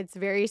fake, and it's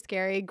very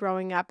scary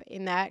growing up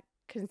in that,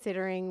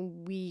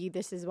 considering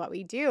this is what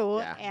we do.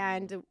 Yeah.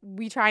 And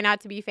we try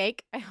not to be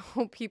fake. I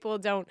hope people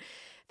don't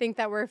think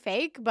that we're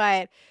fake,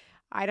 but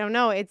I don't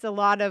know, it's a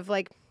lot of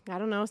like, I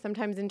don't know,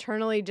 sometimes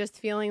internally just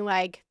feeling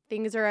like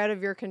things are out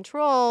of your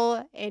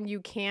control and you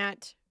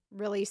can't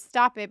really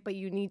stop it, but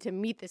you need to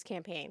meet this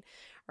campaign,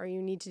 or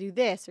you need to do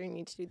this, or you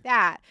need to do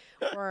that,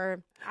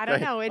 or I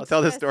don't know. I'll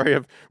tell the just- story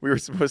of we were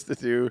supposed to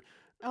do.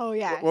 Oh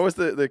yeah. What was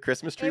the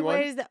Christmas tree It one?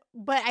 was,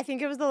 but I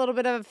think it was a little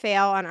bit of a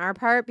fail on our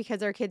part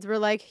because our kids were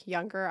like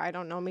younger. I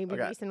don't know. Maybe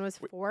Okay. Mason was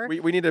 4. We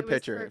needed a It was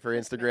picture for for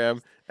Instagram,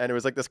 Christmas. and it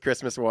was like this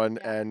Christmas one,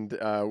 Yeah.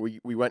 and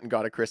we went and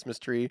got a Christmas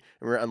tree, and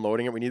we were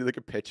unloading it. We needed like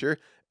a picture,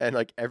 and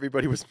like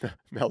everybody was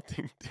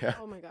melting down.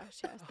 Oh my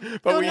gosh, yes.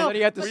 But So we no, But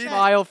you have to we-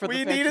 smile for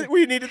we the picture.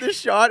 needed the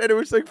shot, and it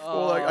was like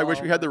full. Like, I wish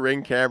Oh we had the my-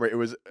 Ring camera. It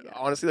was Yeah.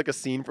 honestly like a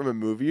scene from a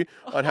movie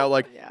on how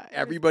like Yeah, it was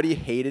everybody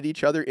bad. hated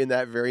each other in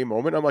that very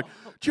moment. I'm like,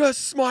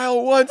 just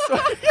smile once. so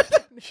I get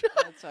that shot.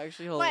 That's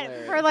actually But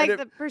hilarious. for like it-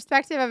 the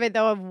perspective of it,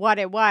 though, of what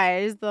it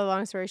was, the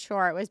long story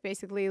short was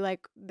basically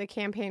like the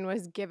campaign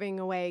was giving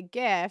away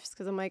gifts,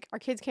 because I'm like, our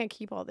kids can't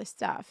keep all this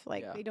stuff.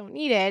 Like, Yeah. they don't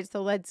need it.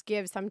 So let's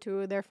give some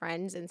to their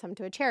friends and some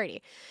to a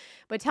charity.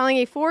 But telling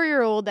a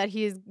 4-year-old that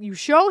you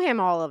show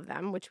him all of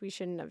them, which we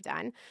shouldn't have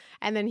done,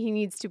 and then he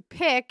needs to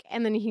pick,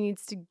 and then he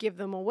needs to give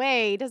them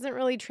away, doesn't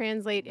really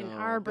translate in No.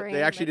 our They brain.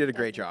 actually like did a it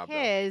great does in job, though.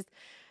 his.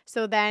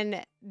 So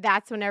then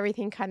that's when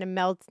everything kind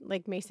of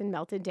like Mason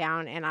melted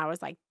down, and I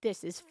was like,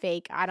 this is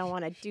fake. I don't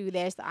want to do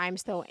this. I'm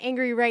so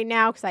angry right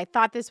now because I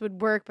thought this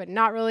would work, but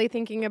not really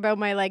thinking about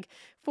my like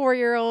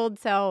 4-year-old.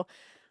 So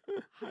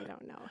I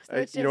don't know. So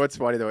it's You know just- what's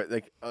funny though?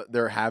 Like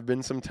there have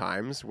been some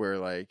times where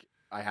like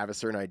I have a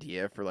certain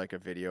idea for like a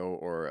video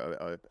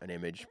or an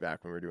image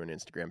back when we were doing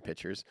Instagram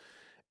pictures,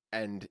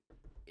 and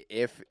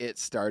if it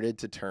started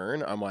to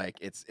turn, I'm like,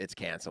 it's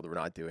canceled. We're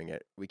not doing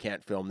it. We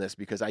can't film this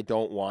because I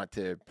don't want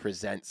to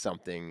present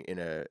something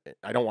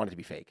I don't want it to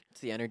be fake.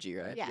 It's the energy,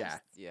 right? Yes. Yeah.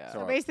 Yeah. So-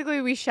 So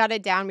basically, we shut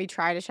it down. We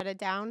try to shut it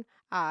down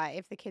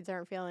if the kids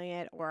aren't feeling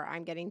it, or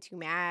I'm getting too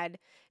mad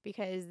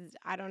because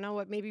I don't know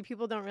what. Maybe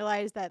people don't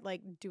realize that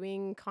like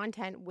doing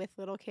content with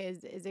little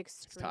kids is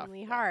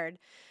extremely yeah. hard.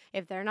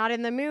 If they're not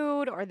in the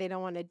mood or they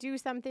don't want to do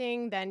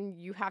something, then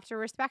you have to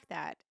respect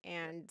that.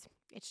 And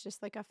it's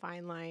just like a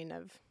fine line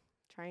of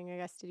trying, I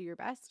guess, to do your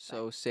best. but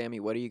So,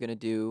 Sammy, what are you gonna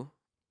do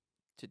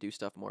to do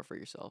stuff more for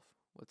yourself?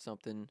 What's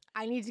something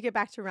I need to get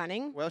back to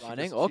running. Well, she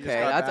running? just- she just Okay,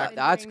 got that's back-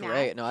 that's Doing that.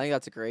 great. No, I think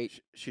that's a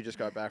great. She just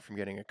got back from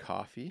getting a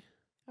coffee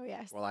Oh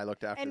yes. while I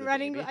looked after And the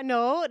running, baby.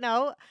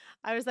 no.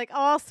 I was like, oh,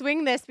 I'll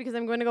swing this because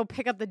I'm going to go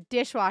pick up the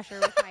dishwasher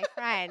with my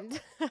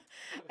friend.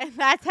 And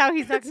that's how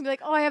he's not going to be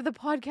like, oh, I have the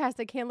podcast.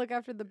 I can't look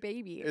after the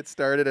baby. It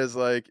started as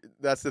like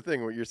that's the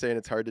thing. What you're saying,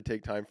 it's hard to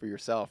take time for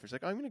yourself. It's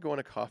like I'm going to go on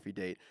a coffee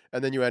date,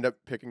 and then you end up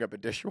picking up a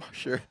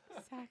dishwasher.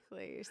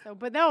 Exactly. So,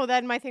 but no,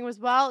 then my thing was,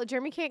 well,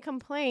 Jeremy can't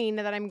complain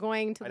that I'm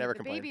going to I leave never the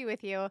complain. baby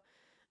with you.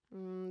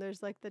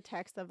 There's like the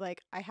text of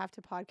like, I have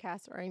to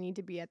podcast or I need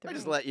to be at the I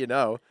just rink, let you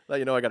know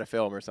I got to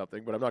film or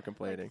something, but I'm not like,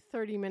 complaining.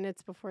 30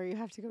 minutes before you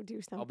have to go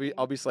do something.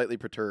 I'll be slightly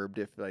perturbed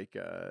if like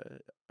but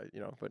I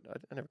never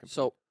complain.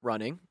 So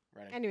running.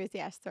 Running. Anyways,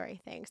 yes,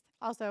 sorry, thanks.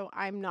 Also,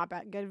 I'm not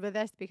that good with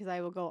this because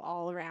I will go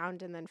all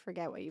around and then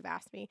forget what you've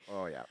asked me.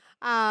 Oh yeah.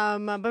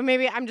 But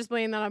maybe I'm just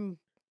blaming that I'm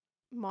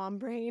mom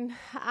brain.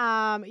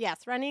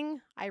 Yes,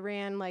 running. I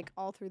ran like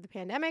all through the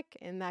pandemic,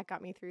 and that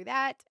got me through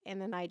that.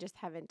 And then I just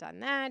haven't done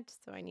that,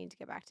 so I need to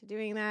get back to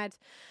doing that.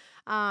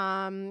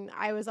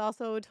 I was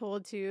also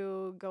told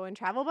to go and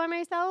travel by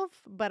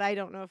myself, but I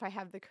don't know if I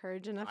have the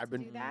courage enough I've to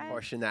been do that.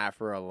 pushing that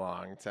for a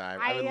long time.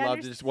 I I would love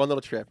to just one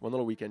little trip, one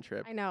little weekend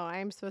trip. I know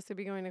I'm supposed to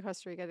be going to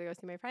Costa Rica to go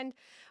see my friend,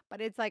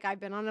 but it's like I've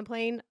been on a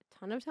plane a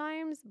ton of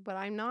times, but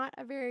I'm not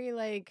a very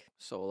like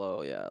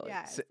Solo, yeah. Like,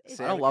 yeah. S- it's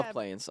Sam- I don't like love a-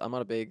 planes. I'm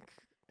not a big.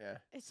 Yeah.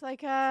 It's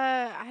like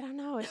I don't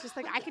know. It's just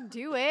like I could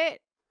do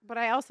it, but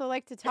I also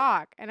like to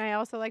talk and I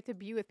also like to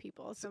be with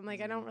people. So I'm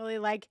like I don't really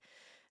like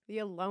the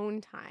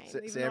alone time,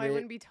 even though I Sammy-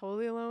 wouldn't be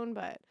totally alone.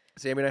 But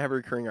Sammy and I have a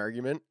recurring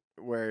argument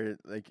where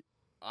like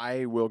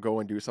I will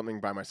go and do something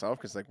by myself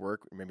because like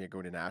work, maybe I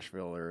go to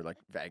Nashville or like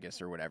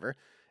Vegas or whatever.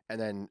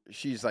 And then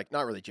she's like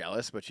not really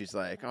jealous, but she's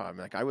like, oh, I'm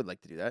like, I would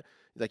like to do that.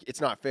 Like, it's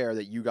not fair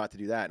that you got to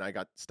do that and I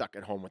got stuck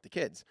at home with the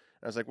kids.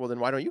 And I was like, well, then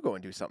why don't you go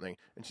and do something?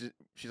 And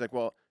she's like,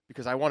 well,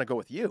 because I want to go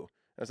with you.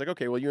 And I was like,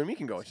 okay, well, you and me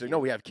can go. She's like, no,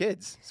 we have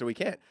kids, so we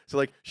can't. So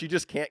like, she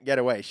just can't get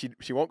away. She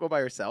won't go by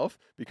herself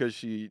because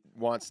she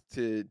wants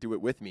to do it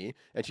with me,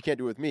 and she can't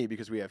do it with me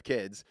because we have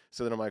kids.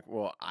 So then I'm like,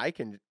 well, I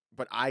can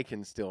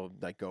still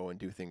like go and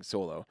do things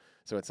solo.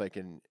 So it's like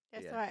So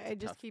I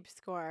it's just tough. keep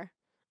score.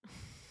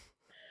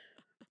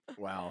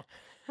 Wow.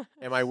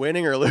 Am I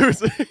winning or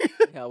losing?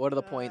 Yeah, what are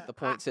the point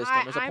I- system?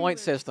 There's a I'm point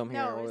losing. system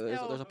here. No, or there's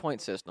a so- point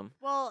system.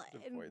 Well, The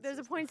point there's a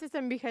system. point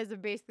system because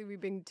of basically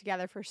we've been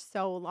together for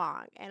so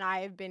long, and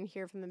I've been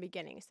here from the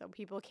beginning. So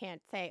people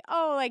can't say,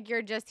 "Oh, like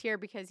you're just here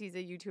because he's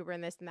a YouTuber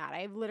and this and that."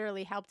 I've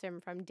literally helped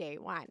him from day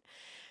one.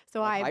 So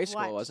Like I've high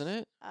school, watched, wasn't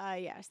it?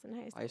 Yes, in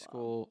high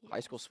school. High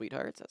school Yes.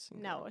 sweethearts. That's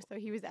No, so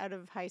he was out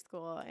of high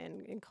school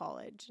and in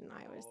college, and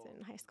I was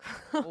in high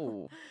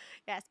school. Oh,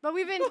 Yes, but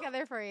we've been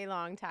together for a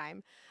long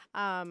time.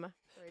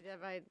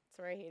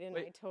 Sorry, Hayden,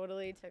 Wait. I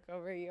totally took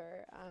over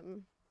your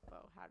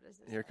Whoa, how does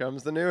this? Here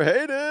comes the new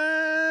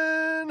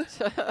Hayden.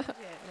 Shit,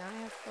 now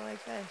I have to go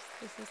like this.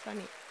 This is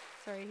funny.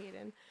 Sorry,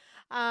 Hayden.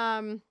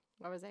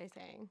 What was I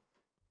saying?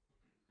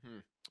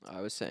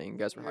 I was saying, you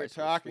guys were We were high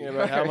school talking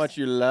about how much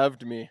you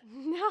loved me.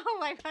 No,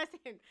 I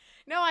wasn't.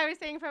 No, I was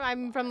saying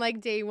I'm from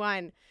like day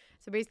one.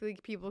 So basically,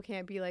 people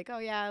can't be like, oh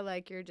yeah,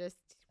 like you're just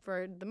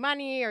for the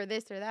money or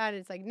this or that.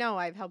 It's like, no,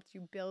 I've helped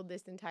you build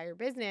this entire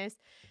business,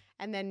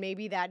 and then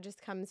maybe that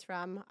just comes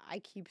from I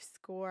keep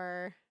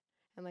score.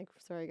 And like,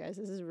 sorry guys,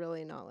 this is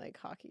really not like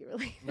hockey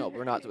related. No,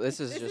 we're not. This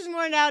is This just. is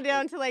more now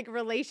down to like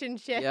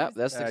relationships. Yep,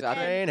 that's The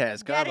exactly. train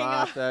has come Getting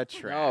off off- the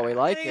track. No, we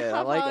like Getting it. I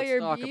off like all it.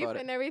 your Let's talk beef about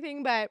it. and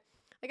everything, but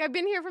like I've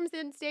been here from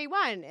since day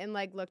one and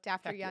like looked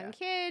after Heck young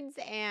yeah. kids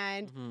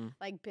and Mhm.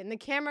 like been the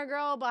camera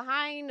girl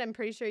behind. I'm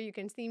pretty sure you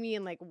can see me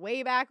in like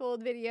way back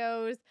old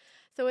videos.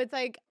 So it's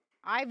like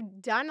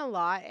I've done a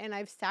lot and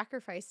I've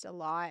sacrificed a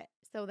lot.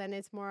 So then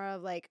it's more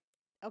of like,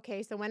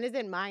 okay, so when is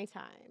it my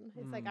time?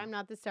 It's like Mm. I'm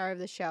not the star of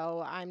the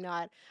show.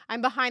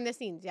 I'm behind the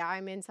scenes. Yeah,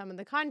 I'm in some of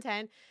the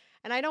content.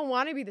 And I don't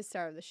want to be the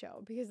star of the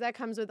show because that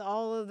comes with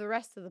all of the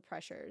rest of the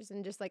pressures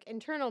and just like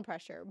internal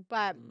pressure.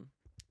 But Mhm.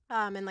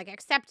 and like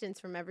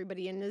acceptance from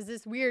everybody. And is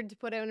this weird to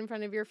put out in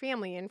front of your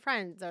family and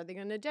friends? Are they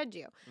going to judge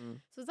you?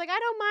 Mm. So it's like, I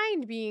don't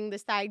mind being the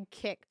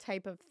sidekick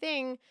type of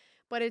thing,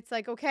 but it's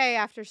like, okay,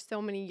 after so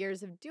many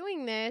years of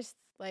doing this,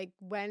 like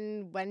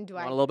when do You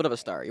I want a little bit of a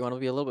star. You want to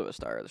be a little bit of a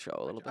star of the show,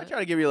 a little I bit. try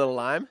to give you a little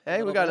lime. Hey,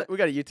 we little got bit. we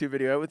got a YouTube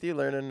video out with you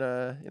learning.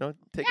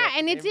 Take. Yeah, up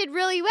and the it game. did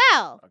really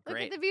well. Oh, Look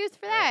great. at the views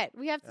for Great. that.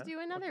 We have to Yeah. do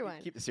Well, another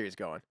one. Keep the series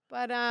going.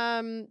 But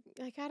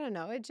like I don't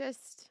know,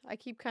 I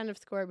keep kind of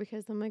score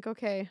because I'm like,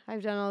 okay,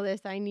 I've done all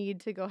this. I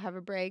need to go have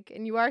a break.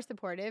 And you are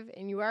supportive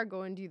and you are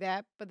going to do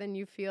that, but then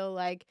you feel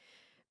like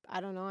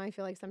I don't know, I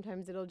feel like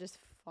sometimes it'll just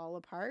fall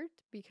apart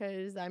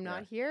because I'm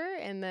not here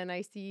and then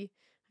I see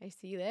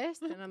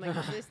this and I'm like,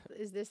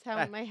 is this how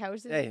Hey, my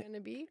house is hey, going to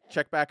be?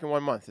 Check back in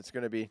 1 month. It's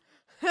gonna be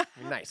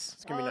nice.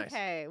 It's gonna be nice.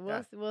 Okay,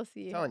 Yeah. we'll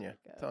see. Telling how you, it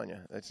goes. telling you.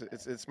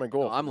 It's my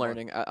goal. No, for I'm the month.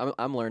 learning.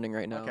 I'm learning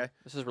right now. Okay.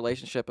 This is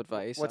relationship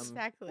advice. What's-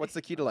 Exactly. What's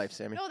the key to life,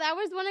 Sammy? No, that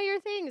was one of your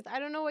things. I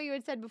don't know what you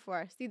had said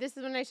before. See, this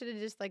is when I should have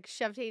just like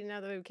shoved Hayden out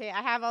of the way. Okay,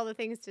 I have all the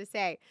things to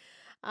say.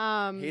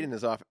 Hayden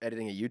is off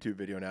editing a YouTube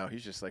video now.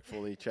 He's just like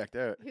fully checked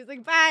out. He was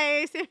like,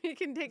 "Bye, so you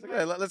can take." He's like, my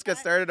 "All right, let's get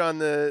spot." started on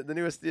the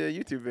newest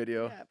YouTube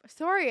video. Yeah, but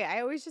sorry,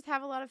 I always just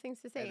have a lot of things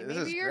to say. This Maybe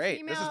is your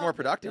great. This is female- more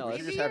productive. No, we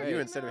this should is just have great. you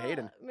instead of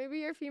Hayden. Maybe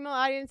your female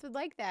audience would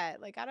like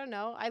that. Like, I don't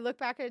know. I look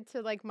back at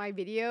to like my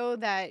video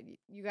that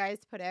you guys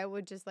put out,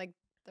 which is like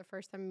the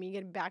first time me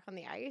getting back on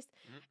the ice,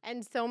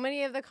 and so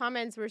many of the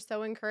comments were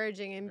so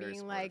encouraging and Very being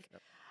supportive, like,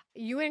 yep.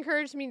 "You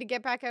encouraged me to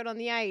get back out on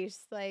the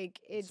ice." Like,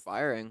 it's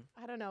inspiring.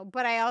 I don't know,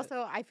 but I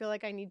feel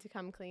like I need to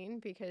come clean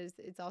because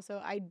it's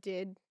also I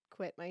did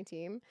quit my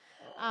team.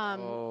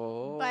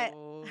 Oh.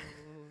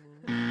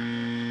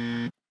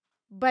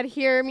 But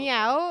hear me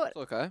out. It's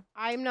okay.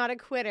 I'm not a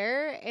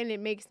quitter, and it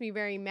makes me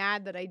very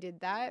mad that I did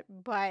that.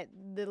 But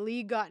the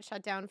league got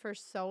shut down for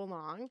so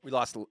long. We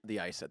lost the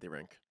ice at the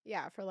rink.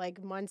 Yeah, for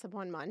like months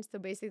upon months. So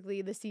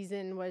basically, the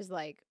season was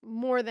like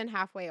more than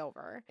halfway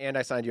over. And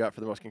I signed you up for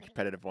the most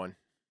competitive one.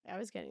 I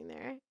was getting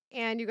there.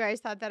 And you guys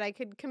thought that I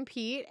could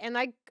compete, and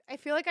I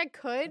feel like I I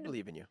could.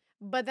 believe in you.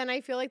 But then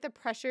I feel like the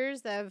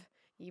pressures of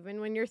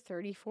even when you're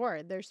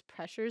 34, there's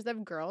pressures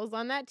of girls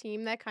on that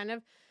team that kind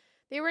of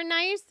they were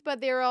nice, but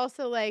they were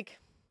also like,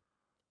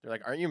 They're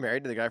like, "Aren't you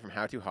married to the guy from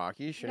How to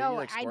Hockey? Shouldn't no, you,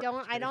 like, I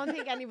score-" don't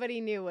think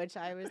anybody knew, which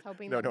I was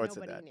hoping No, that no one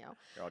said nobody that. knew.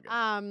 You're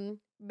all good.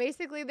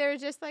 Basically they're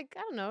just like, I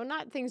don't know,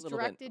 not things A little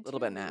directed bit, little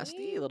to bit nasty.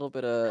 me. A little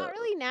bit of. Not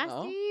really no?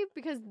 nasty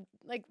because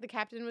like the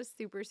captain was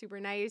super super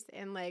nice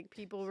and like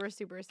people were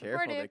super Careful,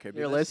 supportive. they could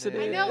be You're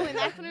listening. I know, and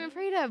that's what I'm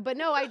afraid of. But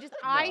no, I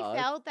No,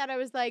 felt that I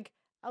was like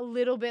a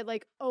little bit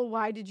like, oh,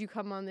 why did you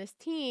come on this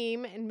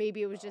team? And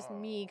maybe it was just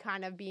me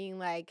kind of being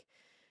like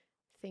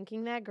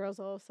thinking that girls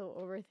also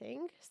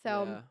overthink.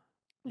 So Yeah.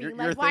 being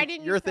You're like, why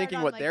didn't you you're start thinking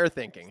on, what like, they're the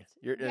thinking. first?"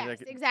 You're, Yes,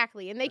 like,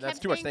 exactly. And they that's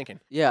kept too much saying, thinking.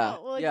 Yeah,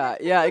 Oh, well, yeah,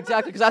 exactly. yeah,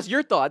 exactly. Because that's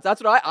your thoughts.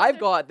 That's what I've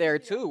got there Yeah.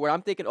 too, where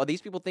I'm thinking, oh,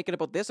 these people thinking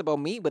about this about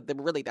me, but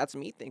really, that's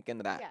me thinking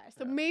that. Yeah,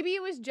 so maybe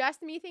it was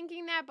just me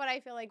thinking that, but I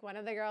feel like one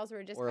of the girls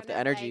were just Or if the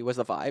kind of, energy like, was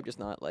the vibe, just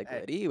not like Hey,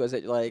 ready. Was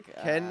it like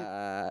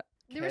Ken-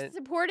 they were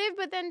supportive,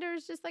 but then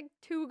there's just like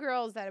two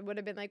girls that would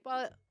have been like,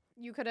 well,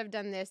 you could have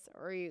done this,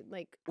 or you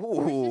like, there was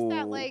just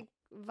that Ooh. like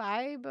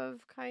vibe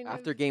of kind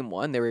after of. game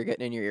one, they were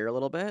getting in your ear a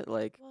little bit,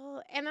 like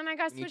Well, and then I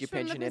got We need you switched from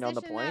the pinching in on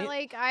the position that point?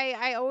 like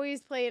I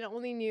always played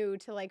only knew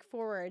to like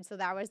forward, so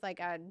that was like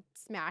a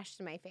smash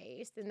to my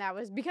face, and that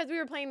was because we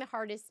were playing the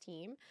hardest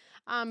team.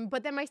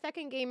 But then my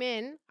second game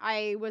in,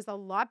 I was a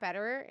lot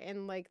better,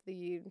 and like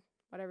the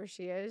whatever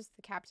she is,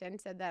 the captain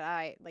said that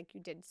I like you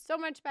did so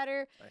much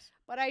better, Nice.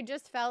 but I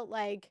just felt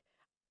like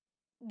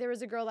there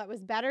was a girl that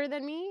was better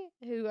than me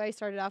who I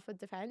started off with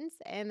defense,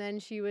 and then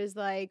she was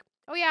like,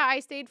 "Oh yeah, I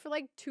stayed for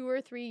like 2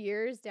 or 3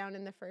 years down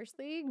in the first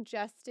league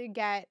just to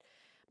get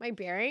my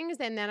bearings,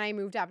 and then I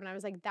moved up." And I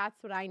was like,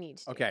 "That's what I need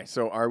to do." Okay,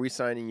 so are we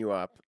signing you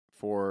up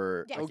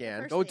for Yes, the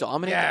again? first go league.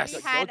 dominate. Yes.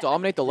 We Go had-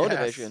 dominate the low Yes.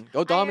 division.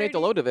 Go dominate the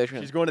low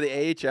division. She's going to the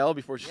AHL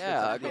before she Yeah,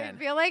 steps up go- I again.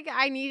 feel like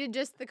I needed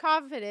just the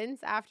confidence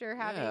after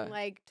having Yeah.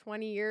 like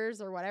 20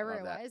 years or whatever Love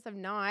it that. was of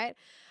not,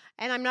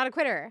 and I'm not a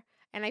quitter.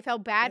 And I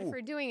felt bad Ooh. for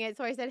doing it,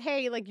 so I said,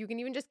 "Hey, like you can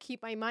even just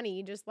keep my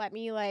money. Just let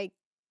me like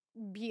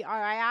be." Or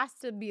I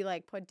asked to be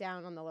like put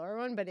down on the lower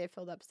one, but it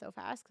filled up so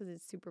fast because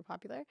it's super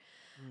popular.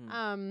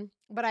 Mm.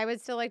 But I would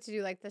still like to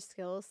do like the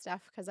skill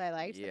stuff because I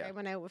liked. Like, Yeah. I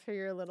went out for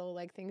your little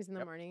like things in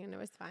the Yep. morning, and it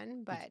was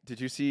fun. But Did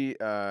you see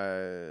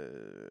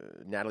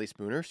Natalie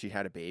Spooner? She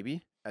had a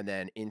baby and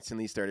then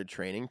instantly started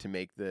training to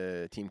make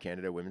the Team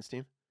Canada women's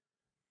team.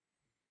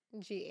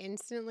 she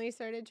instantly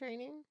started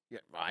training. Yeah,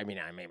 well, I mean,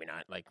 maybe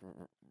not like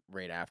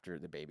right after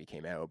the baby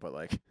came out, but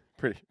like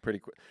pretty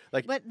quick.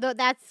 Like But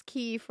that's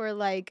key for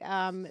like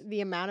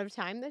the amount of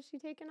time that she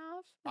taken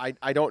off.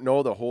 I don't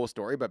know the whole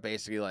story, but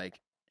basically like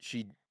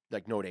she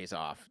like no days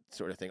off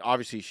sort of thing.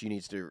 Obviously, she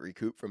needs to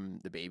recoup from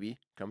the baby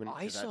coming.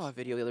 I 'cause saw a that's-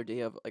 video the other day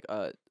of like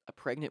a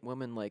pregnant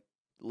woman like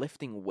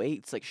lifting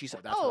weights. Like she's Oh,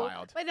 that's oh,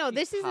 wild. but no, She's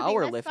this is the thing.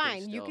 That's powerlifting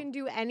fine. You still. can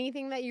do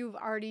anything that you've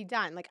already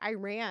done. Like I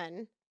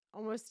ran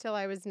almost till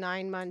I was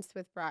 9 months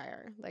with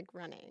Briar, like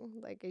running.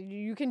 Like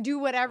you can do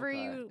whatever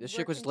Okay. you. This were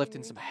chick was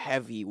lifting continuing some to do.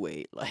 heavy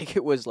weight. Like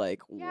it was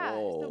like Yeah.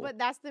 whoa. So, but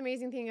that's the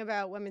amazing thing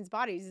about women's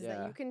bodies is that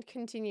Yeah. you can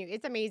continue.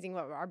 It's amazing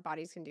what our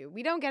bodies can do.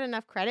 We don't get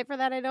enough credit for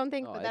that, I don't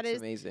think. Oh, But that it's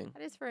is amazing.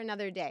 for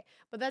another day.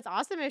 But that's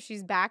awesome if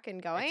she's back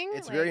and going.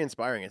 It's very like-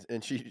 inspiring,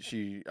 and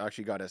she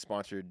actually got a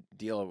sponsored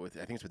deal with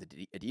I think it's with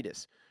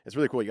Adidas. It's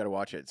really cool. You got to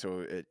watch it.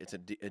 So it's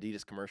an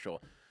Adidas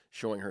commercial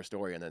showing her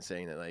story and then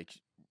saying that like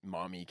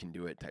mommy can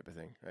do it type of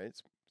thing. Right?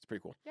 It's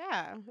pretty cool.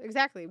 Yeah,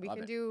 exactly. We Love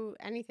can it. do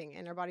anything,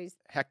 and our bodies.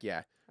 Heck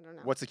yeah. I don't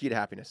know. What's the key to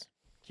happiness?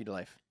 Key to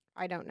life?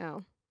 I don't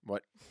know.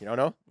 What you don't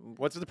know?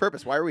 What's the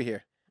purpose? Why are we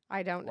here?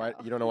 I don't know. Why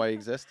you don't know why you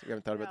exist? You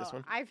haven't thought about this No,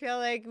 one. I feel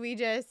like we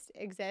just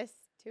exist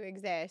to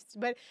exist.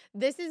 But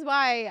this is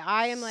why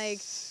I am like,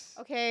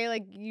 okay,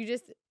 like you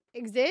just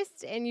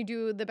exist and you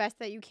do the best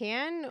that you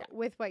can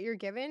with what you're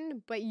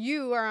given, but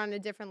you are on a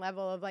different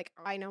level of like,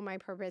 I know my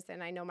purpose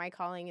and I know my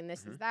calling and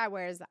this is that,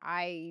 whereas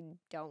I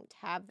don't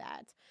have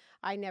that.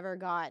 I never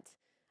got,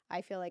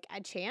 I feel like, a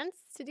chance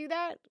to do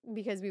that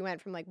because we went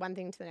from like one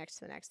thing to the next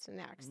to the next to the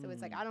next. So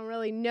it's like, I don't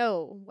really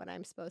know what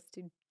I'm supposed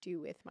to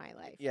do with my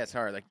life. Yeah, it's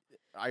hard. Like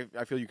I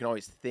feel you can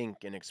always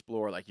think and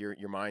explore. Like your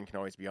mind can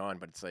always be on,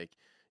 but it's like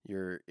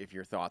if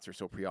your thoughts are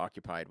so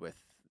preoccupied with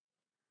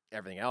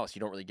everything else, you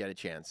don't really get a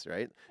chance,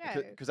 right? Yeah.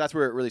 Because that's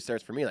where it really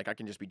starts for me. Like I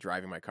can just be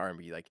driving my car and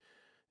be like,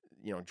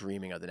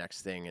 dreaming of the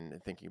next thing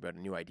and thinking about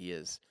new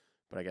ideas.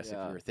 But I guess if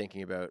Yeah. you were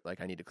thinking about like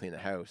I need to clean the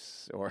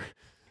house or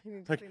You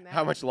need to like clean the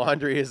how much house.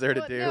 laundry is there to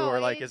Well, do no, or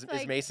like it's is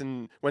like-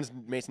 Mason when's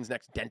Mason's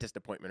next dentist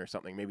appointment or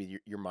something? Maybe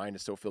your mind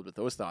is so filled with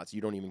those thoughts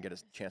you don't even get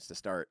a chance to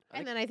start.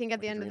 And then I think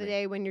at the like end of the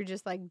dreaming. day, when you're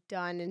just like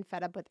done and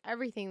fed up with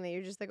everything, that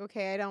you're just like,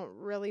 okay, I don't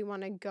really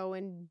want to go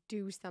and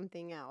do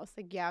something else.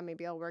 Like, yeah,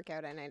 maybe I'll work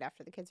out at night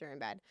after the kids are in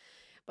bed.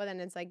 But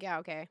then it's like, yeah,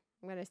 okay,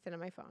 I'm going to sit on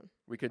my phone.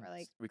 We could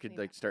like, we could clean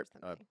like up or start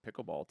a something.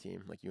 pickleball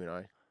team like you and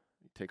I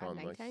take At on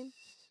like nighttime?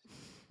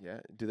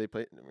 yeah. Do they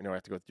play? No, I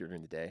have to go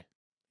during the day.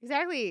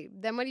 Exactly.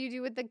 Then what do you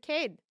do with the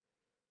kid?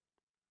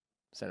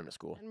 Send him to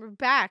school. And we're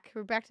back.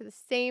 We're back to the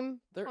same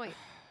They're- point.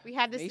 We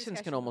had this Mason's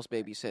discussion can almost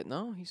before. babysit.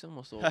 No, he's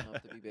almost old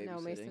enough to be babysitting.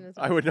 No, Mason is.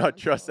 I would not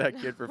trust that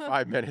responsible. kid for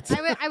 5 minutes.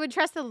 I would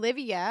trust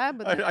Olivia,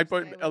 but then I put actually I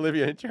wouldn't.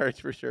 Olivia in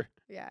charge for sure.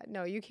 Yeah,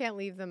 no, you can't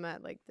leave them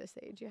at like this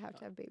age. You have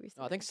to have babies.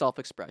 No, I think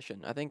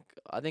self-expression. I think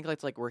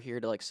it's like we're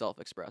here to like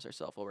self-express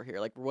ourselves over here.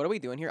 Like what are we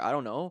doing here? I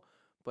don't know,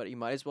 but you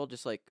might as well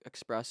just like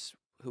express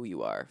who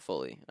you are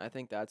fully. And I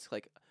think that's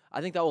like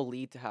I think that will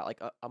lead to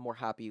like a more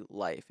happy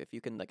life if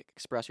you can like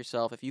express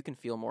yourself, if you can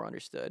feel more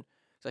understood.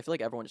 Because I feel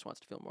like everyone just wants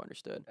to feel more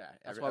understood. Yeah,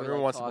 That's why we everyone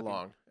like wants talking. to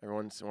belong.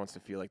 Everyone wants to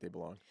feel like they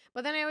belong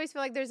But then I always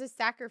feel like there's a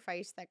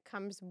sacrifice that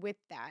comes with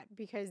that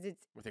because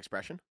it's with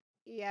expression.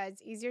 it's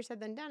easier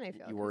said than done. I feel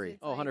you 'cause worry. it's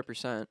Oh, like,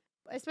 100%.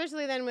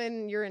 especially then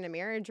when you're in a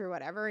marriage or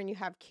whatever and you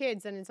have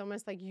kids, and it's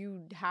almost like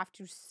you have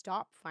to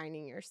stop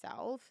finding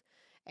yourself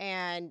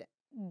and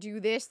do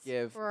this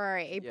Give- for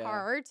a yeah.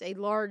 part, a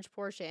large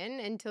portion,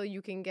 until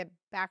you can get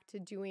back to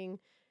doing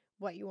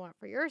what you want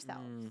for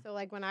yourself. Mm. So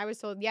like when I was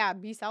told, yeah,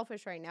 be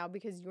selfish right now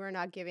because you are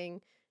not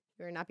giving,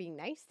 you are not being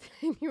nice,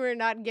 and you are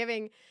not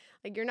giving,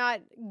 like you're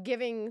not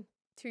giving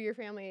to your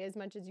family as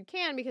much as you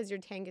can because your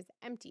tank is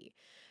empty.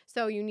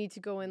 So you need to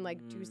go and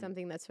like do Mm.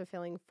 something that's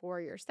fulfilling for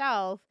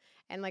yourself.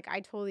 And like I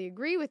totally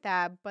agree with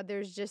that, but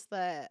there's just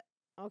the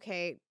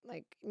okay,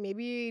 like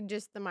maybe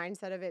just the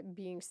mindset of it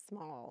being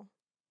small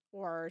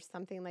or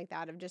something like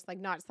that, of just like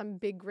not some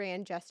big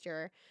grand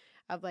gesture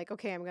of like,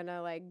 okay, I'm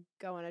gonna like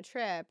go on a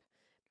trip,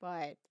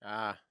 but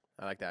I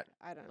like that.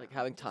 I don't know. Like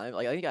having time,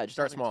 like I think just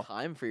Start having small.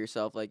 time for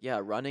yourself. Like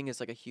running is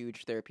like a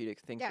huge therapeutic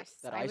thing. Yes,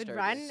 that I would started.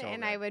 run So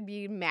and good. I would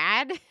be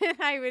mad, and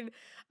I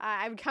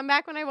would come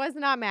back when I was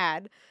not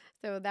mad.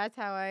 So that's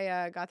how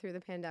I got through the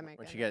pandemic.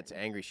 When and she gets then-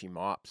 angry, she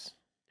mops.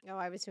 Oh,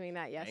 I was doing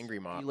that. Yes. Angry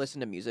Do mop. you listen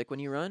to music when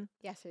you run?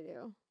 Yes, I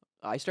do.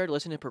 I started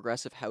listening to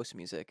progressive house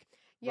music.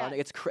 Yeah. Running,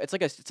 it's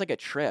like a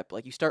trip.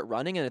 Like you start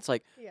running and it's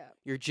like Yeah.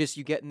 you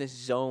get in this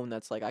zone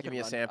that's like I Give could me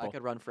a run. sample. I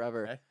could run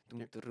forever. Okay.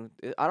 Dun, dun,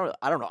 dun. I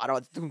don't know.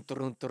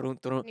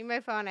 I need my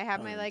phone. I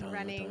have my like Dun, dun,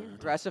 running. dun, dun.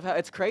 Progressive house.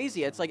 It's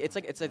crazy. It's like a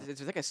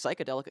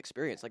psychedelic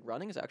experience. Like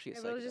running is actually a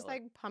It psychedelic. will just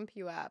like pump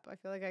you up. I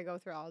feel like I go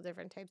through all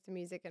different types of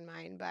music in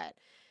mine, but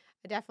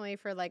definitely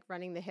for like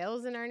running the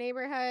hills in our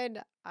neighborhood,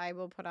 I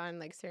will put on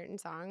like certain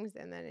songs,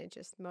 and then it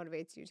just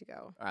motivates you to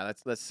go. All right,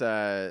 let's.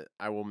 I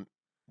will.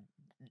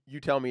 You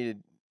tell me.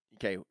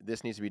 Okay,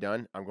 this needs to be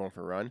done. I'm going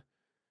for a run.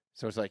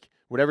 So it's like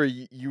whatever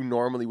you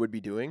normally would be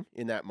doing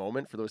in that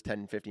moment for those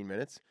 10, 15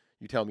 minutes.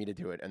 You tell me to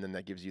do it, and then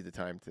that gives you the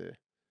time to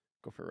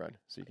go for a run.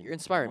 So you can. You're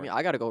inspiring more. me.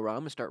 I gotta go run.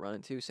 I'm gonna start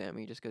running too,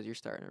 Sammy, just because you're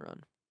starting to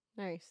run.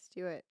 Nice,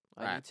 do it.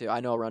 I Right. need to.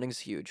 I know running's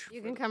huge.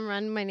 You can come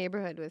run my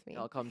neighborhood with me.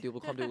 We'll come do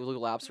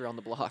little laps around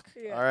the block.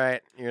 Yeah. All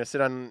right, you're gonna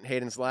sit on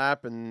Hayden's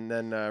lap and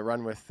then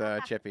run with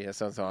Chippy. That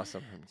sounds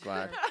awesome. I'm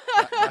glad.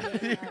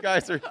 You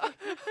guys are.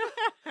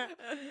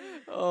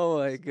 Oh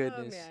my Oh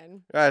goodness.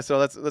 man. All right, so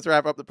let's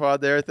wrap up the pod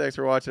there. Thanks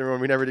for watching,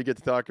 everyone. We never did get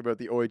to talk about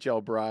the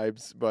OHL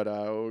bribes, but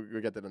we'll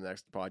get that in the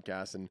next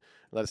podcast, and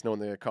let us know in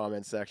the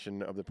comments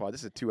section of the pod.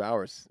 This is 2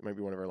 hours. It might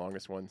be one of our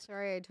longest ones.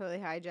 Sorry, I totally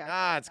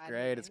hijacked. It's that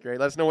great. It's meeting. great.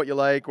 Let us know what you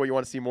like, what you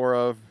want to see more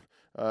of,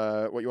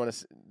 what you want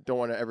to don't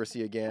want to ever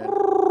see again.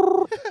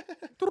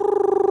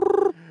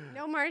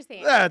 No more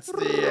Sam. That's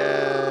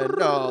the end.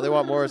 No, they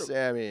want more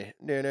Sammy.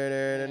 No, no,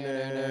 no,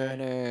 no, no,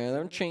 no.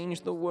 Don't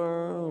change the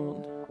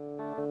world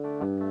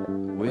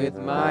with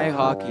my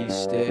hockey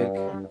stick.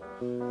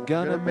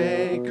 Gonna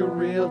make a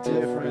real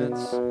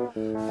difference.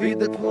 Feed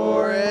the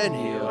poor and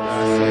heal the